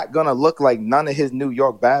 it's not going to look like none of his New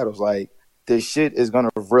York battles. Like, this shit is going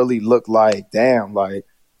to really look like, damn, like,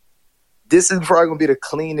 this is probably going to be the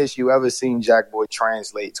cleanest you ever seen Jack Boy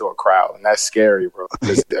translate to a crowd. And that's scary, bro.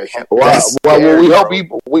 We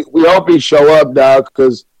hope he show up, dog,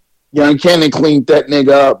 because Young Cannon cleaned that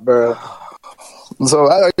nigga up, bro. So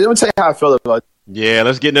let me tell you how I feel about it. Yeah,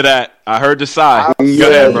 let's get into that. I heard the side. Go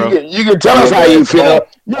ahead, bro. You can tell us how you feel.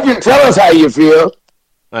 You can tell us how you feel.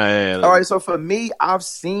 All right, so for me, I've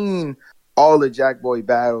seen all the Jack Boy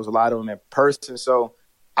battles, a lot of them in person. So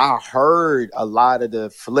I heard a lot of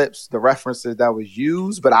the flips, the references that was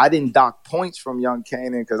used, but I didn't dock points from Young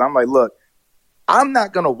Cannon because I'm like, look, I'm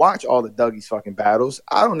not going to watch all of Dougie's fucking battles.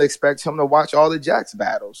 I don't expect him to watch all of Jack's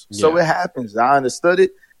battlos. Yeah. So it happens. I understood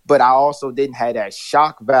it. But I also didn't have that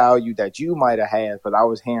shock value that you might have had because I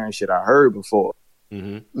was hearing shit I heard before.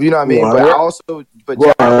 Mm-hmm. You know what I mean? But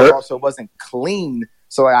Jack also wasn't clean.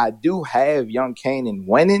 So I do have Young Cannon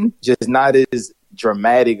winning, just not as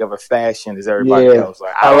dramatic of a fashion as everybody else.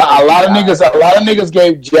 Like, a lot of niggas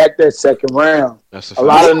gave Jack that second round. That's a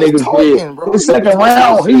lot of niggas did. Bro. The second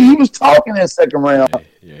round, he was talking in second round.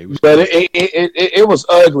 Yeah, he was. But it was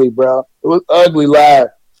ugly, bro. It was ugly live.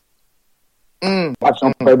 Watch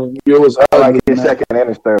on pay-per-view. It was like his second and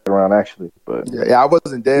his third round, actually. But yeah, I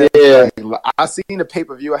wasn't there. Yeah, like, I seen the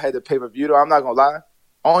pay-per-view. I had the pay-per-view. Though I'm not gonna lie.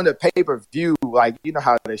 On the pay-per-view, like, you know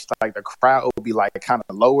how they like the crowd will be like kind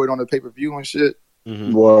of lowered on the pay-per-view and shit.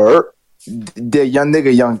 Mm-hmm. Word. The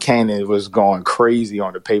Young Cannon was going crazy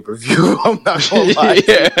on the pay-per-view. I'm not gonna lie.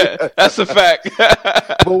 Yeah, that's a fact.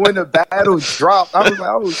 But when the battle dropped, I was like,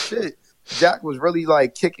 oh shit. Jack was really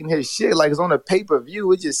like kicking his shit. Like, it's on the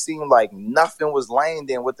pay-per-view, it just seemed like nothing was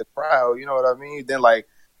landing with the crowd. You know what I mean? Then like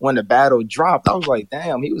when the battle dropped, I was like,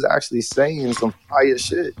 damn, he was actually saying some fire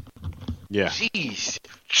shit. Yeah. Jeez.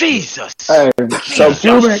 Jesus. Hey, so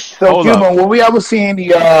Cuban, will we ever see any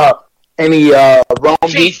Rome any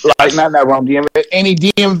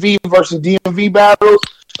DMV versus DMV battles?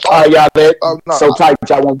 Y'all there? No, so tight,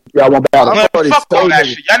 y'all won't battle. Fuck all that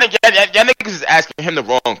shit. Y'all niggas is asking him the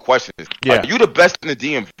wrong questions. Yeah. Are you the best in the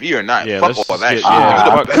DMV or not? Yeah, fuck all that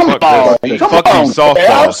shit. Come on, soft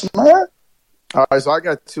man. All right, so I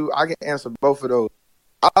got two. I can answer both of those.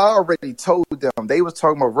 I already told them. They was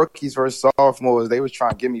talking about rookies versus sophomores. They was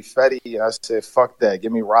trying to give me Fetty. I said, fuck that.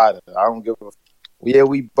 Give me Ryder. I don't give a f. Yeah,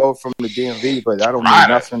 we both from the DMV, but that don't mean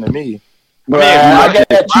nothing to me. I got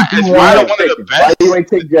that Why you ain't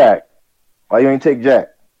take Jack? Why you ain't take Jack?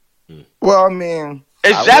 Well, I mean,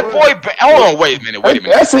 is Jack Boy? Hold on, wait a minute.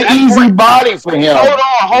 That's an easy body for him.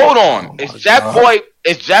 Hold on. Is Jack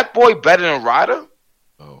Boy better than Ryder?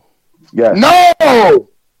 Oh, yeah. No.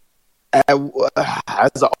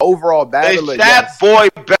 As an overall battle, is Jack Boy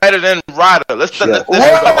better than Ryder? No.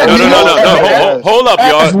 Hold up,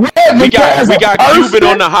 y'all. We got Cuban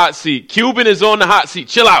on the hot seat. Cuban is on the hot seat.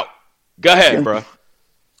 Chill out. Go ahead, bro.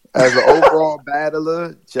 As an overall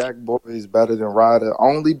battler, Jack Boy is better than Ryder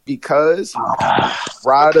only because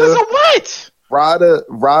Ryder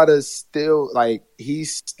still, like, he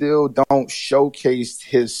still don't showcase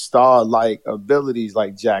his star-like abilities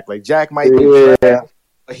like Jack. Like, Jack might be trash,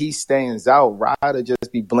 but he stands out. Ryder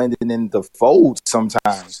just be blending in the fold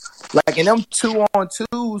sometimes. Like, in them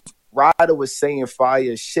 2-on-2s, Ryder was saying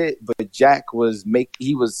fire shit, but Jack was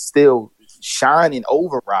still shining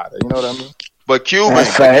over Ryder. You know what I mean? But Cuban,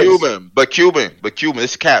 it's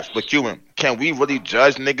caps. But Cuban, can we really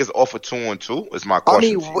judge niggas off of 2-on-2? Is my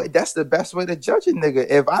question. I mean, that's the best way to judge a nigga.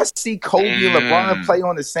 If I see Kobe and LeBron play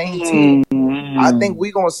on the same team, I think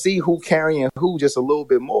we gonna see who carrying who just a little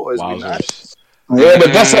bit more. Yeah,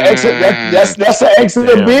 but that's an that's an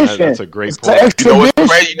exhibition. That's a great It's point. an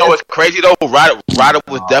exhibition. You know what's crazy though? Ryder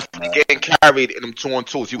was definitely getting carried in them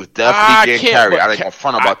 2-on-2s. He was definitely getting carried. I ain't gonna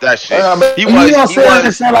front about that shit. He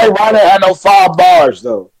was saying like Ryder had no 5 bars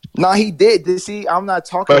though. No, he did. See, I'm not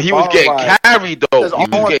talking. But he was getting carried though. He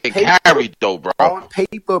was getting carried though, bro. On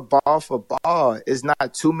paper, bar for bar, is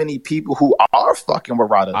not too many people who are fucking with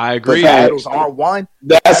Ryder. I agree. The battles aren't one.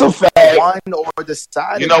 That's a fact. One or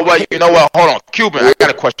decided. You know what? Hold on, Cuban. I got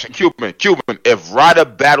a question. Cuban. If Ryder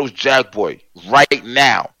battles Jack Boy right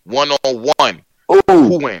now, 1-on-1,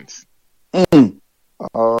 who wins?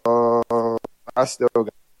 I still got.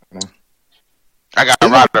 I got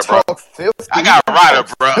Ryder, bro. I got Ryder,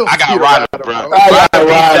 bro. I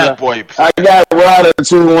got Ryder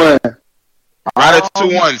 2-1. Ryder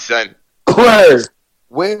 2-1, son. Word.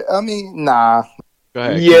 Where? I mean, nah. Go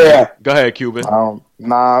ahead. Yeah. Cuban. Go ahead, Cuban.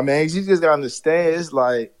 Nah, man. You just gotta understand. It's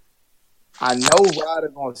like I know Ryder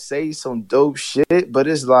gonna say some dope shit, but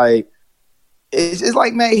it's like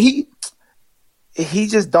man, he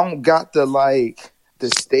just don't got the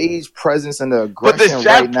stage presence and the aggression.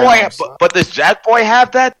 But does Jack Boy have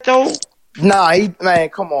that though? Nah, man,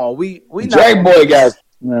 come on. We Jack Boy guys.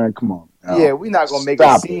 Man, come on. No. Yeah, we not gonna make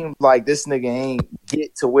it seem like this nigga ain't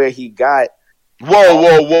get to where he got.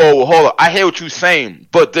 Whoa, hold on. I hear what you're saying,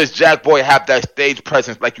 but does Jack Boy have that stage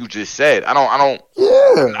presence like you just said? I don't.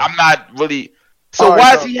 Yeah. I'm not really. So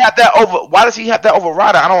why does he have that over? Why does he have that over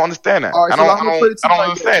Ryder? I don't understand that. I don't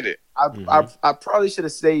understand it. I probably should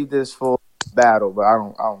have saved this for battle, but I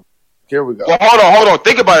don't. Here we go. Well, hold on.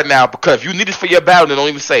 Think about it now, because if you need this for your battle, then don't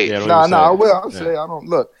even say it. I will. I'll say I don't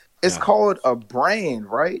look. It's called a brand,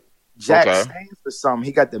 right? Jack stands for something.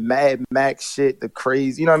 He got the Mad Max shit, the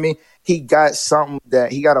crazy. You know what I mean? He got something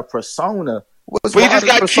that he got a persona. But he just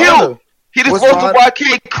got killed. He just lost to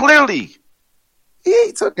YK clearly.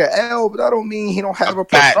 He took an L, but I don't mean he don't have a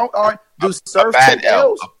persona. All right, do Surf take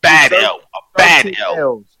L's? A bad L.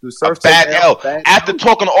 After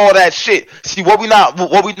talking all that shit, see what we not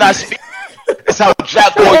speaking. It's how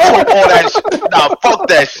Jack Boy talk all that shit. Nah, fuck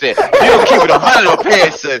that shit. You don't keep it 100 up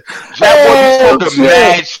here, son. Jack Boy be talking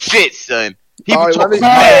mad shit, son. He be talking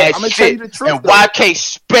mad shit. And YK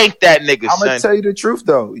spanked that nigga, son. I'm gonna tell you the truth,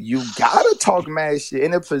 though. You gotta talk mad shit.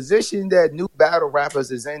 In the position that new battle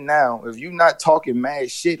rappers is in now, if you not talking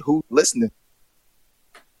mad shit, who's listening?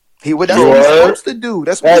 That's what he's supposed to do.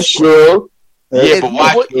 That's true.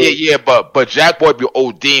 Yeah, but Jack Boy be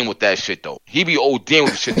ODing with that shit though. He be ODing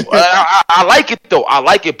with the shit. I like it though. I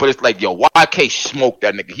like it, but it's like, yo, YK smoked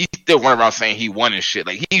that nigga. He still running around saying he won and shit.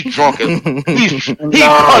 Like he's drunk. He's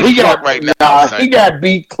drunk right now. He got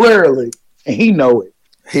beat clearly, and he know it.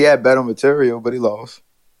 He had better material, but he lost.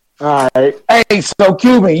 All right. Hey, so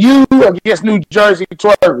Cuban, you against New Jersey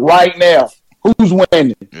Twerk right now. Who's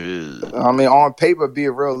winning? I mean, on paper,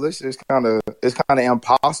 being realistic, it's kind of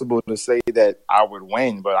impossible to say that I would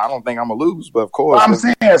win, but I don't think I'm gonna lose. But of course, I'm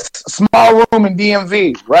saying small room in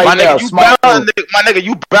DMV right my now. Nigga,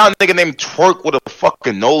 you brown nigga named Twerk with a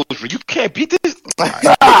fucking nose. You can't beat this. My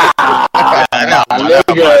fault.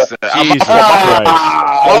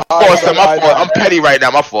 I'm petty right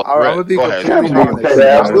now. My fault. I'm gonna be completely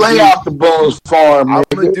honest. Lay off the Bulls farm. I'm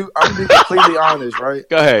gonna be completely honest, right?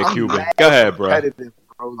 Go ahead, Cuban. Go ahead, bro.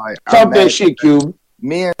 Like, talk that shit, Cuban.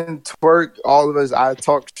 Me and Twerk, all of us, I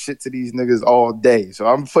talk shit to these niggas all day. So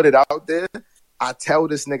I'm gonna put it out there. I tell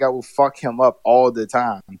this nigga I will fuck him up all the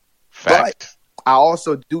time. Fact. But I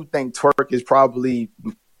also do think Twerk is probably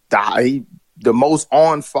the most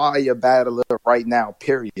on fire battler right now,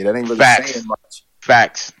 period. It ain't really saying much.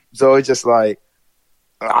 Facts. So it's just like,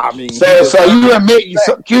 I mean. So you admit,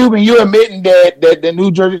 Cuban, you admitting that the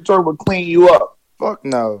New Jersey Twerk would clean you up? Fuck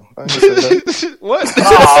no. I didn't say that. What?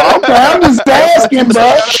 Oh, okay. I'm just asking,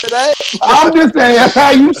 bro. I'm just saying that's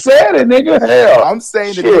how you said it, nigga. Hell, I'm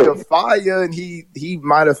saying the nigga fire, and he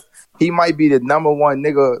might be the number one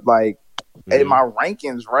nigga like in my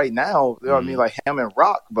rankings right now. You know what I mean? Like him and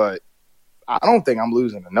Rock, but I don't think I'm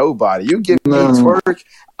losing to nobody. You give me Twerk,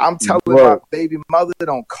 I'm telling my baby mother,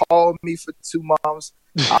 don't call me for 2 months.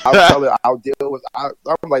 I'll tell her I'll deal with. I'm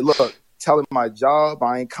like, look. Telling my job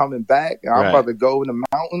I ain't coming back. I'm about to go in the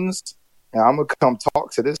mountains and I'm gonna come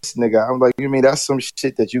talk to this nigga. I'm like, you mean that's some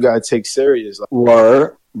shit that you gotta take serious? Like,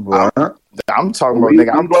 Word. I'm talking about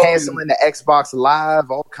nigga. I'm canceling the Xbox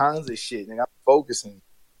Live, all kinds of shit. Nigga, I'm focusing.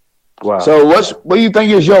 Wow. So what do you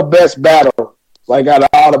think is your best battle? Like out of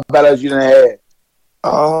all the battles you done had?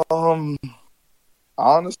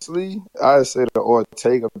 Honestly, I'd say the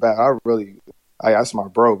Ortega battle. That's my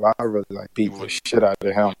bro. I really like beat the shit out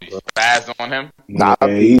of him. Bro. Spaz on him? Nah, I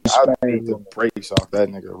beat the brakes off that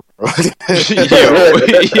nigga, bro.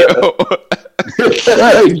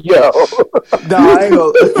 Yo. Nah, I ain't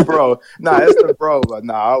gonna, bro. Nah, it's the bro. But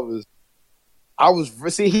nah, I was.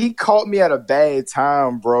 See, he caught me at a bad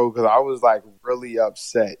time, bro, because I was like really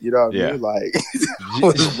upset. You know what I mean? Like, I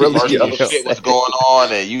was really upset. Shit was going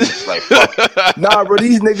on, and you just like, fuck it. Nah, bro,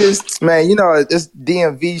 these niggas, man, you know, this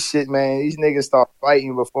DMV shit, man. These niggas start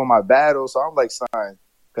fighting before my battle, so I'm like, son,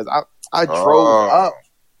 because I drove up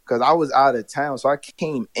because I was out of town, so I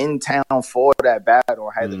came in town for that battle.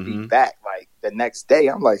 I had to be back like the next day.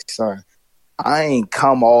 I'm like, son, I ain't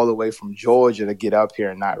come all the way from Georgia to get up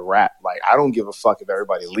here and not rap. Like, I don't give a fuck if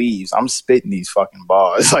everybody leaves. I'm spitting these fucking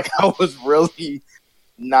bars. Like, I was really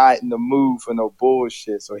not in the mood for no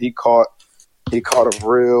bullshit. So he caught a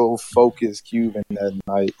real focused Cuban that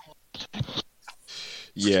night.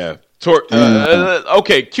 Yeah.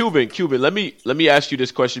 Okay, Cuban. Let me ask you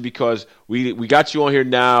this question because we got you on here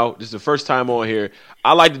now. This is the first time on here.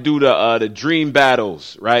 I like to do the dream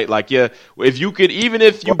battles, right? Like, yeah, if you could, even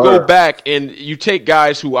if you go back and you take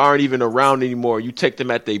guys who aren't even around anymore, you take them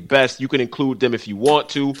at their best. You can include them if you want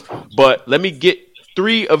to, but let me get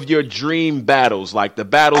 3 of your dream battles, like the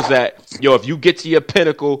battles that, if you get to your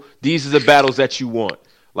pinnacle, these are the battles that you want.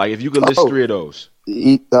 Like, if you could list 3 of those.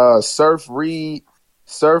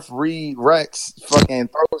 Surf Reed Rex, fucking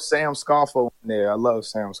throw Sam Scarfo in there. I love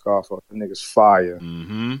Sam Scarfo. The nigga's fire.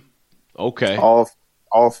 Mm-hmm. Okay. All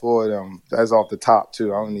 4 of them. That's off the top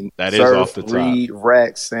too. I don't need that Surf, is off the top. Reed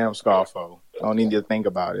Rex, Sam Scarfo. I don't need to think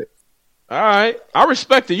about it. All right, I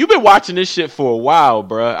respect it. You've been watching this shit for a while,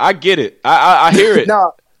 bro. I get it. I hear it.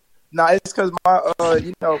 No, it's because my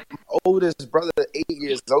oldest brother 8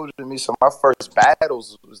 years older than me, so my first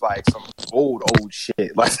battles was like some old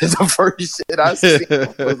shit. Like the first shit I seen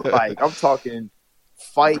was like, I'm talking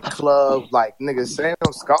Fight Club, like nigga Sam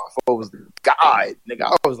Scarfo was the god, nigga.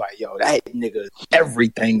 I was like, yo, that nigga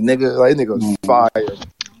everything, nigga. Like nigga was fire.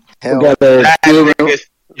 Hell, that nigga,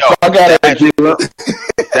 yo, I got it,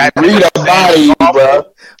 that read a body,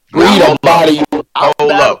 bro. Read a body.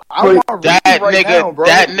 Hold up.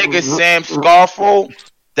 That nigga Sam Scarfo.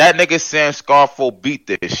 That nigga Sam Scarfo beat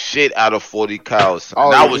the shit out of 40 cows.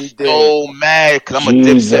 And I was so mad because I'm a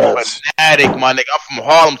Dipset fanatic, my nigga. I'm from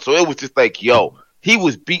Harlem, so it was just like, yo, he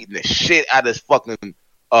was beating the shit out of his fucking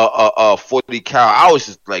 40 cal. I was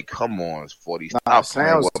just like, come on, 40. Stop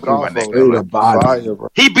playing with my nigga.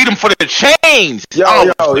 He beat him for the chains.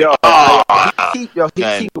 He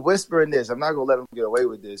keep whispering this. I'm not gonna let him get away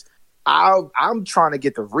with this. I'm trying to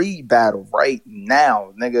get the Reed battle right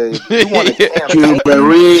now, nigga. You want to Cuban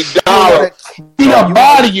Reed dollar? He gonna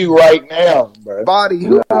body you right now, bro. Body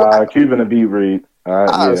you? Cuban to beat Reed. Yeah.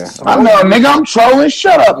 I know, nigga. I'm trolling.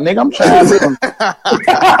 Shut up, nigga. I'm trolling.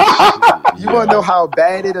 You want to know how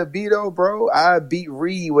bad it'll be, though, bro? I beat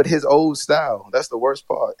Reed with his old style. That's the worst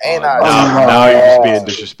part. And now you're just being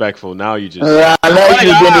disrespectful. Now you just. I know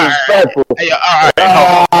you're being disrespectful. Hey, all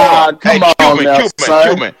right. Come on,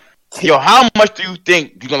 Cuban. Yo, how much do you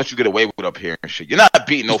think you're gonna let you get away with up here and shit? You're not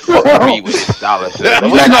beating no fucking Reed with this dollar shit.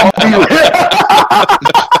 What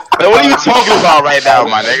are you talking about right now,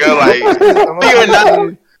 my nigga? Like, you're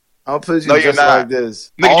not. I'll put you just like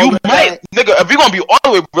this. Nigga, you might, nigga, if you're gonna be all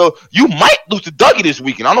the way real, you might lose to Dougie this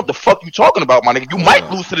weekend. I don't know what the fuck you talking about, my nigga. You might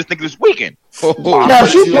lose to this nigga this weekend. Now,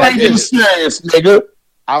 she playing you serious, nigga.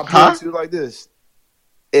 I'll put you like this.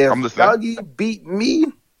 If Dougie beat me,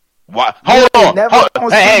 what? Hold on.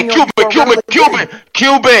 Hey,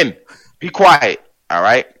 Cuban. Be quiet. All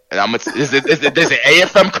right. And there's an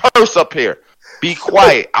AFM curse up here. Be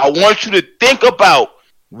quiet. I want you to think about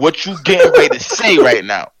what you getting ready to say right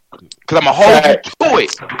now. Because I'm going to hold you to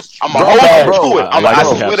it. I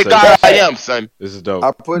swear to God I am, son. This is dope.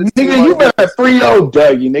 Nigga, you better 3-0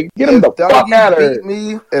 Dougie, nigga. Get him the fuck out of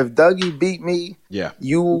here. If Dougie beat me,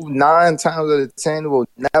 you 9 times out of 10 will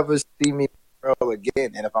never see me URL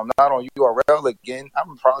again. And if I'm not on URL again,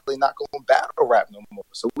 I'm probably not going to battle rap no more.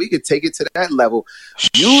 So we could take it to that level.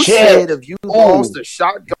 You said if you lost a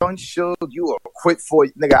shotgun show, you will quit for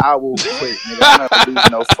it. Nigga, I will quit. Nigga, I'm not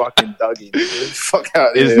losing no fucking Dougie. Nigga. Fuck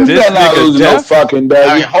out of here. Is this not losing no fucking Dougie?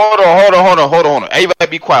 I mean, hold on.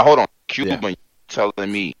 Everybody be quiet. Hold on. Cuban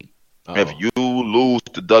telling me if you lose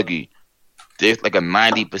to Dougie, there's like a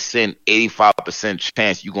 90%, 85%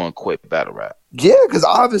 chance you're going to quit battle rap. Yeah, because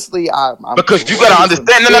obviously I'm because you gotta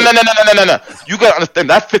understand. No. You gotta understand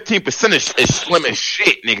that 15% is slim as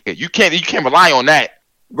shit, nigga. You can't rely on that,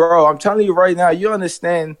 bro. I'm telling you right now. You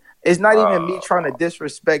understand? It's not even me trying to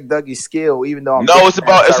disrespect Dougie's skill, even though it's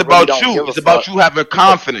about you. It's about you having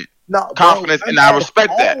confidence. Confidence, and I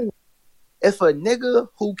respect that. If a nigga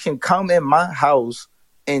who can come in my house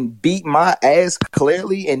and beat my ass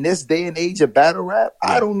clearly in this day and age of battle rap,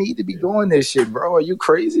 I don't need to be doing this shit, bro. Are you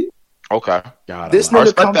crazy? Okay. This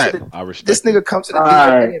nigga comes to the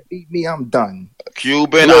DMV and beat me. I'm done.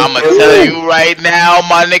 Cuban, I'm gonna tell you right now,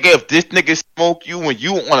 my nigga. If this nigga smoke you when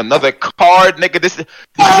you on another card, nigga, this is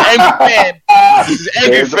Angry Fan. This is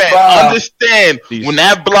Angry Fan. Understand when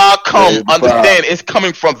that block come. Understand it's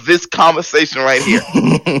coming from this conversation right here.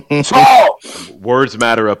 Words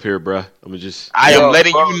matter up here, bruh. I am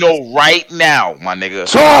letting you know right now, my nigga.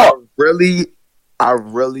 I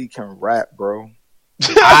really can rap, bro.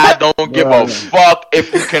 I don't give a fuck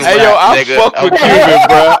if you can rap, nigga. I fuck with Cuban,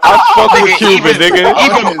 bro. I fuck with Cuban, nigga.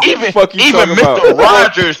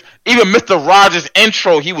 Even Mr. Rogers'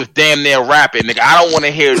 intro, he was damn near rapping, nigga. I don't want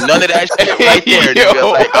to hear none of that shit right there,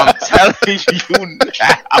 nigga. Like, I'm telling you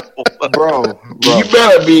now, bro. You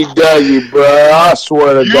better be Dougie, bro. I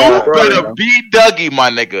swear to God, you better be Dougie, my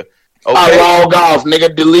nigga. Okay. I log off,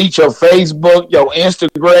 nigga. Delete your Facebook, your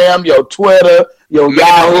Instagram, your Twitter, your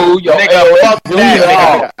Yahoo, your fuck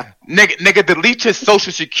that, nigga. Delete your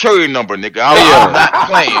social security number, nigga. I'm not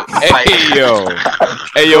playing.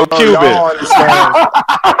 Hey yo, Cuban.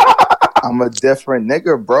 I'm a different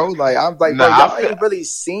nigga, bro. Like I'm like, bro, y'all ain't really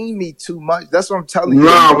seen me too much. That's what I'm telling you.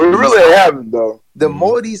 No, we really haven't though. The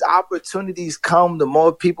more these opportunities come, the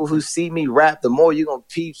more people who see me rap, the more you're gonna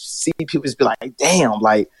see people just be like, damn,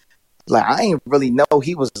 like I ain't really know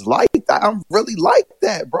he was like that. I'm really like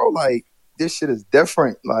that, bro. Like this shit is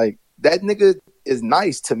different. Like that nigga is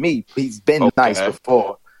nice to me. He's been nice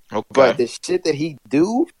before. Okay. But the shit that he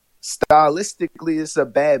do, stylistically, it's a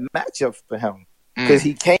bad matchup for him. Because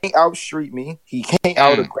he can't out street me, he can't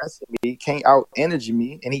out aggressive me, he can't out energy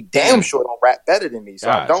me, and he damn sure don't rap better than me. So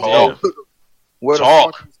I don't know where the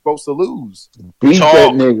fuck you supposed to lose. Beat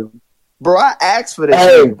that nigga. Bro, I asked for this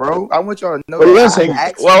shit, bro. I want y'all to know. Listen,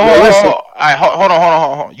 hold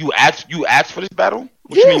on. You asked for this battle?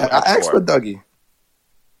 What you mean? I asked for Dougie.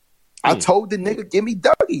 I told the nigga, give me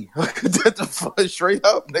Dougie. Straight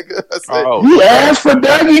up, nigga. You asked for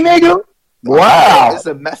Dougie, nigga? Wow. It's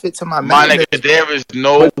a method to my madness. My nigga, there is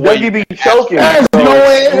no way. Dougie be choking. There's no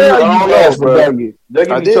way in hell you asked for Dougie.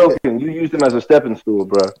 Dougie be choking. You used him as a stepping stool,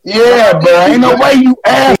 bro. Yeah, bro. Ain't no way you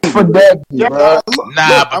asked for Dougie, bro.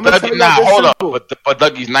 Hold up. But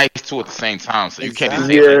Dougie's nice too at the same time, so you can't even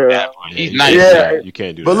say it like that. Bro. He's nice. Yeah. You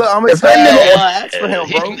can't do that. But look, I'm gonna tell you why I asked for him,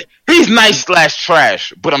 bro. He's nice /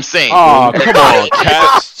 trash, but I'm saying. Oh, come on,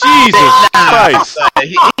 Cass. Jesus Christ.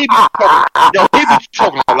 He be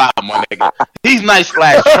choking a lot, my nigga. He's nice /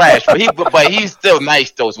 trash, but he's still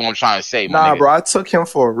nice though. Is what I'm trying to say, my nigga. Bro. I took him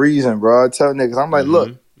for a reason, bro. I tell niggas, I'm like,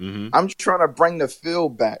 look, I'm trying to bring the feel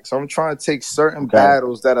back, so I'm trying to take certain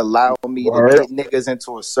battles that allow me to get niggas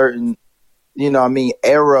into a certain,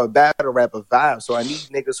 era of battle rapper vibe. So I need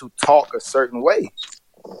niggas who talk a certain way.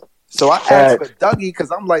 So I asked for Dougie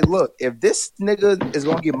because I'm like, look, if this nigga is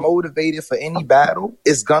gonna get motivated for any battle,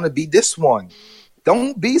 it's gonna be this one.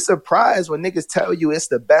 Don't be surprised when niggas tell you it's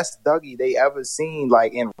the best Dougie they ever seen,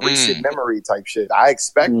 like in recent memory type shit. I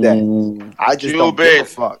expect that. I just don't give a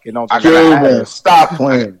fuck. Stop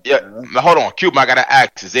playing. Now, hold on, Cuban. I gotta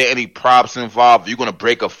ask: is there any props involved? Are you gonna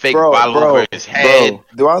break a fake bottle over his head?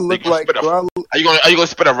 Do I look like? Are you gonna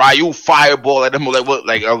spit a Ryu fireball at him? Like what?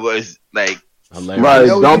 Like. Right,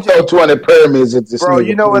 don't throw 200 pyramids at this. Bro,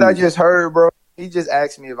 you know what I just heard, bro? He just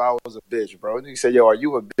asked me if I was a bitch, bro. He said, "Yo, are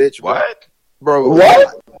you a bitch?" Bro? What? Bro,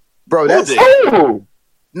 what? Bro, that's who?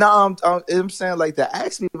 No, I'm saying like to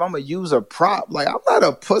ask me if I'm gonna use a prop. Like I'm not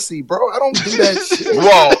a pussy, bro. I don't do that shit.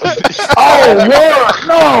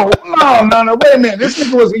 No. Wait a minute. This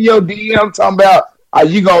nigga was in your DM talking about, are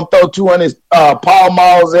you gonna throw 200 Pall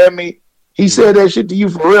Malls at me? He said that shit to you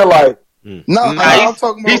for real life. I'm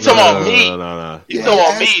talking about. He's talking about me. No. He's talking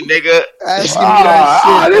about me, nigga. Asking me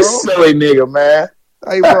that shit, this silly nigga, man.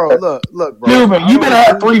 Hey, bro, look, bro. Cuban, you better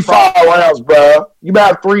have 3-5 rounds, bro. You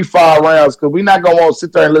better have 3-5 rounds, because we're not going to want to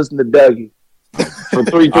sit there and listen to Dougie for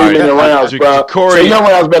 3-minute rounds, bro. So your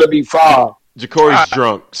rounds better be 5. Jacory's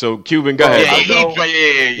drunk, so Cuban, go ahead.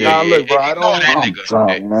 Nah, look, bro, I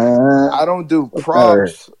don't do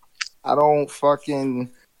props. I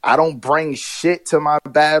don't bring shit to my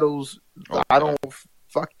battles. Okay.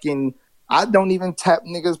 I don't even tap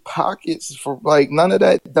niggas' pockets for like none of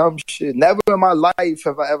that dumb shit. Never in my life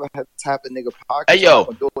have I ever had to tap a nigga pocket. Hey yo,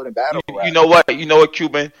 you know what,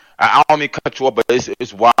 Cuban? I don't mean to cut you off, but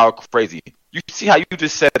it's wild, crazy. You see how you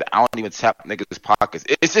just said I don't even tap niggas' pockets?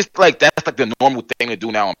 It's just like that's like the normal thing to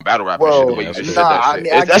do now in battle rap. Well, the way you just said that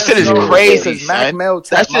shit. That shit is crazy, man.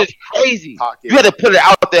 That shit is crazy. You had to put it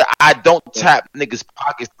out there. I don't tap niggas'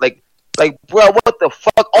 pockets. Like, bro, what the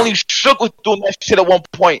fuck? Only Shook was doing that shit at one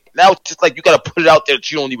point. Now it's just like you gotta put it out there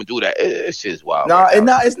that you don't even do that. It shit is wild.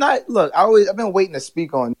 It's not. Look, I've been waiting to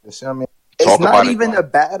speak on this. You know what I mean, It's not even the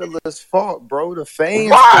battler's fault, bro. The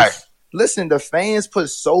fans. Why? Listen, the fans put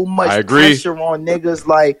so much pressure on niggas.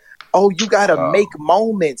 Like, oh, you gotta make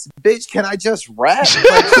moments, bitch. Can I just rap?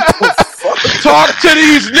 Like, talk to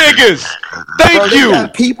these niggas. Thank you.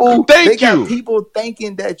 They got people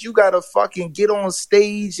thinking that you gotta fucking get on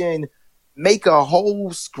stage and make a whole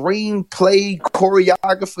screenplay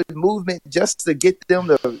choreographed movement just to get them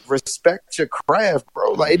to respect your craft,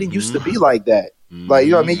 bro. Like, it didn't used to be like that. Like,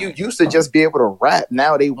 you know what I mean? You used to just be able to rap.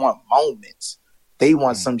 Now they want moments. They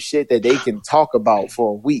want some shit that they can talk about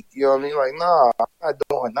for a week. You know what I mean? Like, nah, I'm not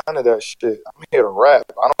doing none of that shit. I'm here to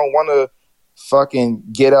rap. I don't want to fucking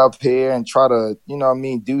get up here and try to, you know what I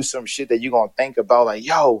mean, do some shit that you're going to think about. Like,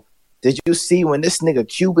 yo, did you see when this nigga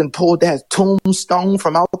Quban pulled that tombstone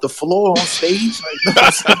from out the floor on stage? Like,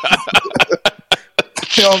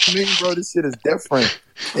 you know what I mean, bro? This shit is different.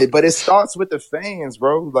 But it starts with the fans,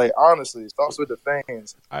 bro. Like, honestly, it starts with the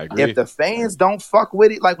fans. I agree. If the fans don't fuck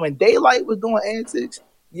with it, like when Daylight was doing antics,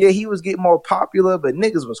 yeah, he was getting more popular, but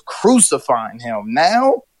niggas was crucifying him.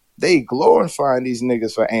 Now, they glorifying these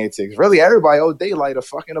niggas for antics. Really, everybody owe Daylight a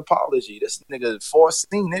fucking apology. This nigga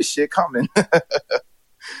foreseen this shit coming.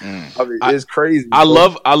 I mean, it's crazy. I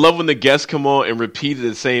love when the guests come on and repeated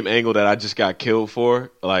the same angle that I just got killed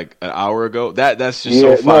for like an hour ago. That's just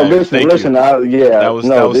so fire. No, listen, that was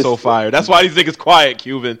so fire. That's why these niggas quiet,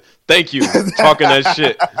 Quban. Thank you, talking that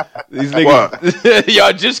shit. These niggas,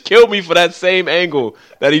 y'all just killed me for that same angle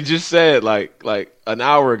that he just said like an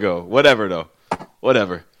hour ago. Whatever.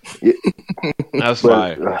 That's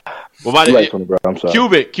fire. Well, I'm sorry.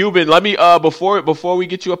 Quban, let me before we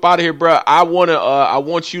get you up out of here, bro. I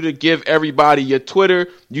want you to give everybody your Twitter.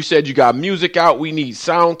 You said you got music out. We need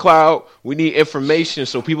SoundCloud. We need information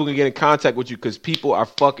so people can get in contact with you because people are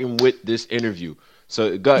fucking with this interview.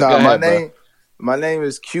 So go ahead, bro. My name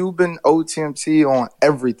is Quban OTMT on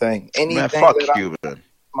everything. Anything. Man, fuck Quban.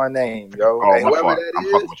 My name, yo. Oh, I'm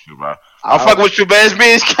fucking with you, bro. I'm fucking with you, man. It's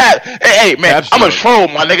me, it's Cap. Hey, man, I'm a troll,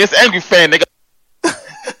 my nigga. It's Angry Fan, nigga.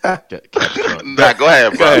 Nah, go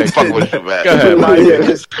ahead, bro. I'm fucking with you, man. Go ahead, man.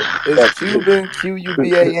 It's Quban,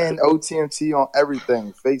 Quban OTMT on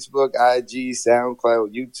everything. Facebook, IG,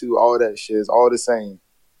 SoundCloud, YouTube, all that shit. It's all the same.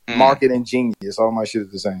 Marketing genius. All my shit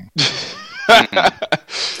is the same.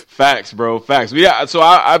 Facts, bro. Facts. Yeah. So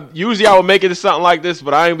I usually I would make it to something like this,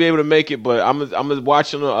 but I ain't be able to make it. But I'm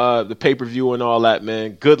watching the pay-per-view and all that,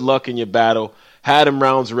 man. Good luck in your battle. Had them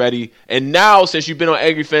rounds ready, and now since you've been on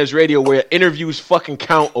AngryFansRadio, where interviews fucking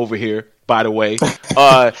count over here, by the way,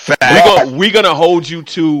 we're gonna hold you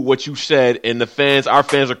to what you said, and our fans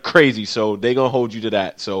are crazy, so they gonna hold you to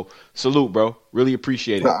that. So salute, bro. Really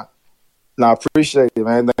appreciate it. Nah, appreciate it,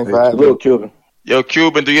 man. Thanks for having me. Quban. Yo,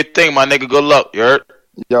 Quban, do your thing, my nigga. Good luck. You heard?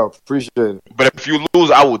 Yo, appreciate it. But if you lose,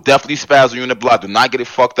 I will definitely spaz on you in the block. Do not get it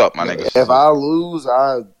fucked up, my nigga. If I lose,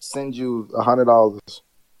 I send you $100.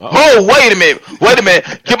 Oh, wait a minute.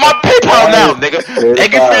 Get my PayPal now, nigga.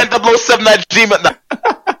 AngryFan007 at Gmail.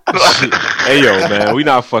 Hey, yo, man. We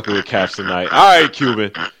not fucking with Caps tonight. All right,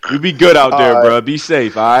 Quban. You be good out there, bro. Be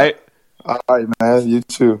safe, all right? All right, man. You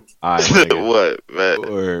too. All right, what, man?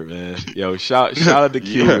 Word, man. Yo, shout out to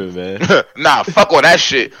Quban, man. Nah, fuck all that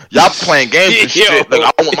shit. Y'all playing games and shit. Like,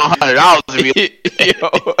 I want my $100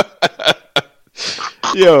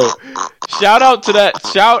 Yo, shout out to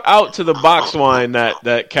the box wine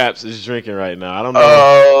that Caps is drinking right now. I don't know.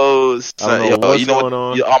 Oh, son, what's going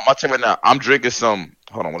on. I'll tell you right now. I'm drinking some.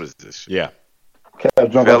 Hold on, what is this? Yeah.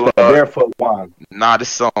 Caps drinking barefoot wine. Nah, this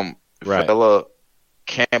some fella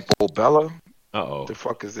Campobello. Uh-oh. The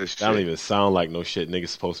fuck is this shit? That don't even sound like no shit niggas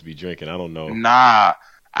supposed to be drinking. I don't know. Nah.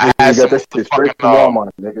 I had some this shit straight from Walmart,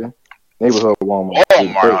 nigga. Neighborhood Walmart.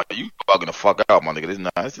 Walmart. You bugging the fuck out, my nigga. This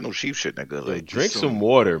no cheap shit, nigga. Like, drink some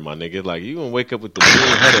water, my nigga. Like, you gonna wake up with the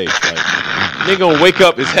million headaches. Like, nigga gonna wake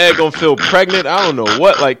up, his head gonna feel pregnant. I don't know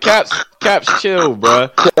what. Like, Caps chill, bro.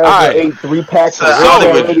 All right. Ate 3 packs of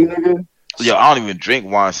nigga. Yo, I don't even drink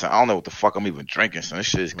wine, son. I don't know what the fuck I'm even drinking, son. This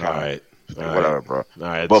shit is kind of... All right. Whatever, bro. All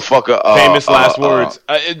right. But fuck famous last words.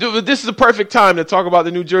 This is the perfect time to talk about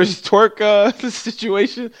the New Jersey twerk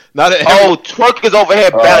situation. Twerk is over here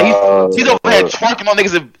bad. He's over here twerking on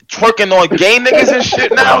niggas and twerking on gay niggas and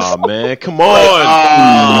shit now. Oh man, come on.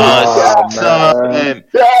 Son.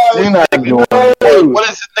 What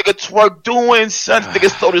is this nigga twerk doing, son? This nigga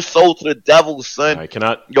sold his soul to the devil, son. I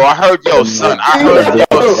cannot. Yo, I heard, son. I heard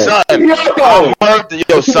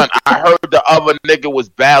the other nigga was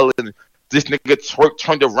battling. This nigga twerk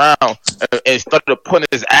turned around and started putting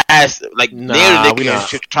his ass like near the nigga and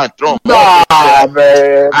shit, trying to throw him. Nah,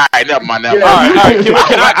 man. All right, never mind. All right.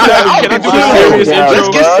 Can I do a serious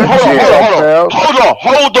intro?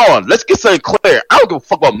 Hold on. Let's get something clear. I don't give a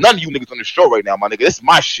fuck about none of you niggas on the show right now, my nigga. This is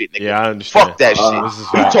my shit, nigga. Yeah, I understand. Fuck that shit.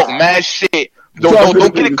 You talk mad shit.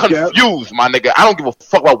 Don't get it confused, my nigga. I don't give a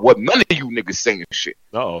fuck about what none of you niggas saying shit.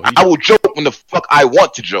 I will joke when the fuck I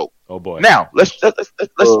want to joke. Oh boy. Now let's play a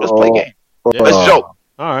game. Yeah. Let's joke.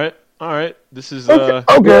 All right. This is okay.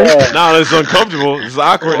 Now it's uncomfortable. It's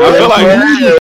awkward. I feel like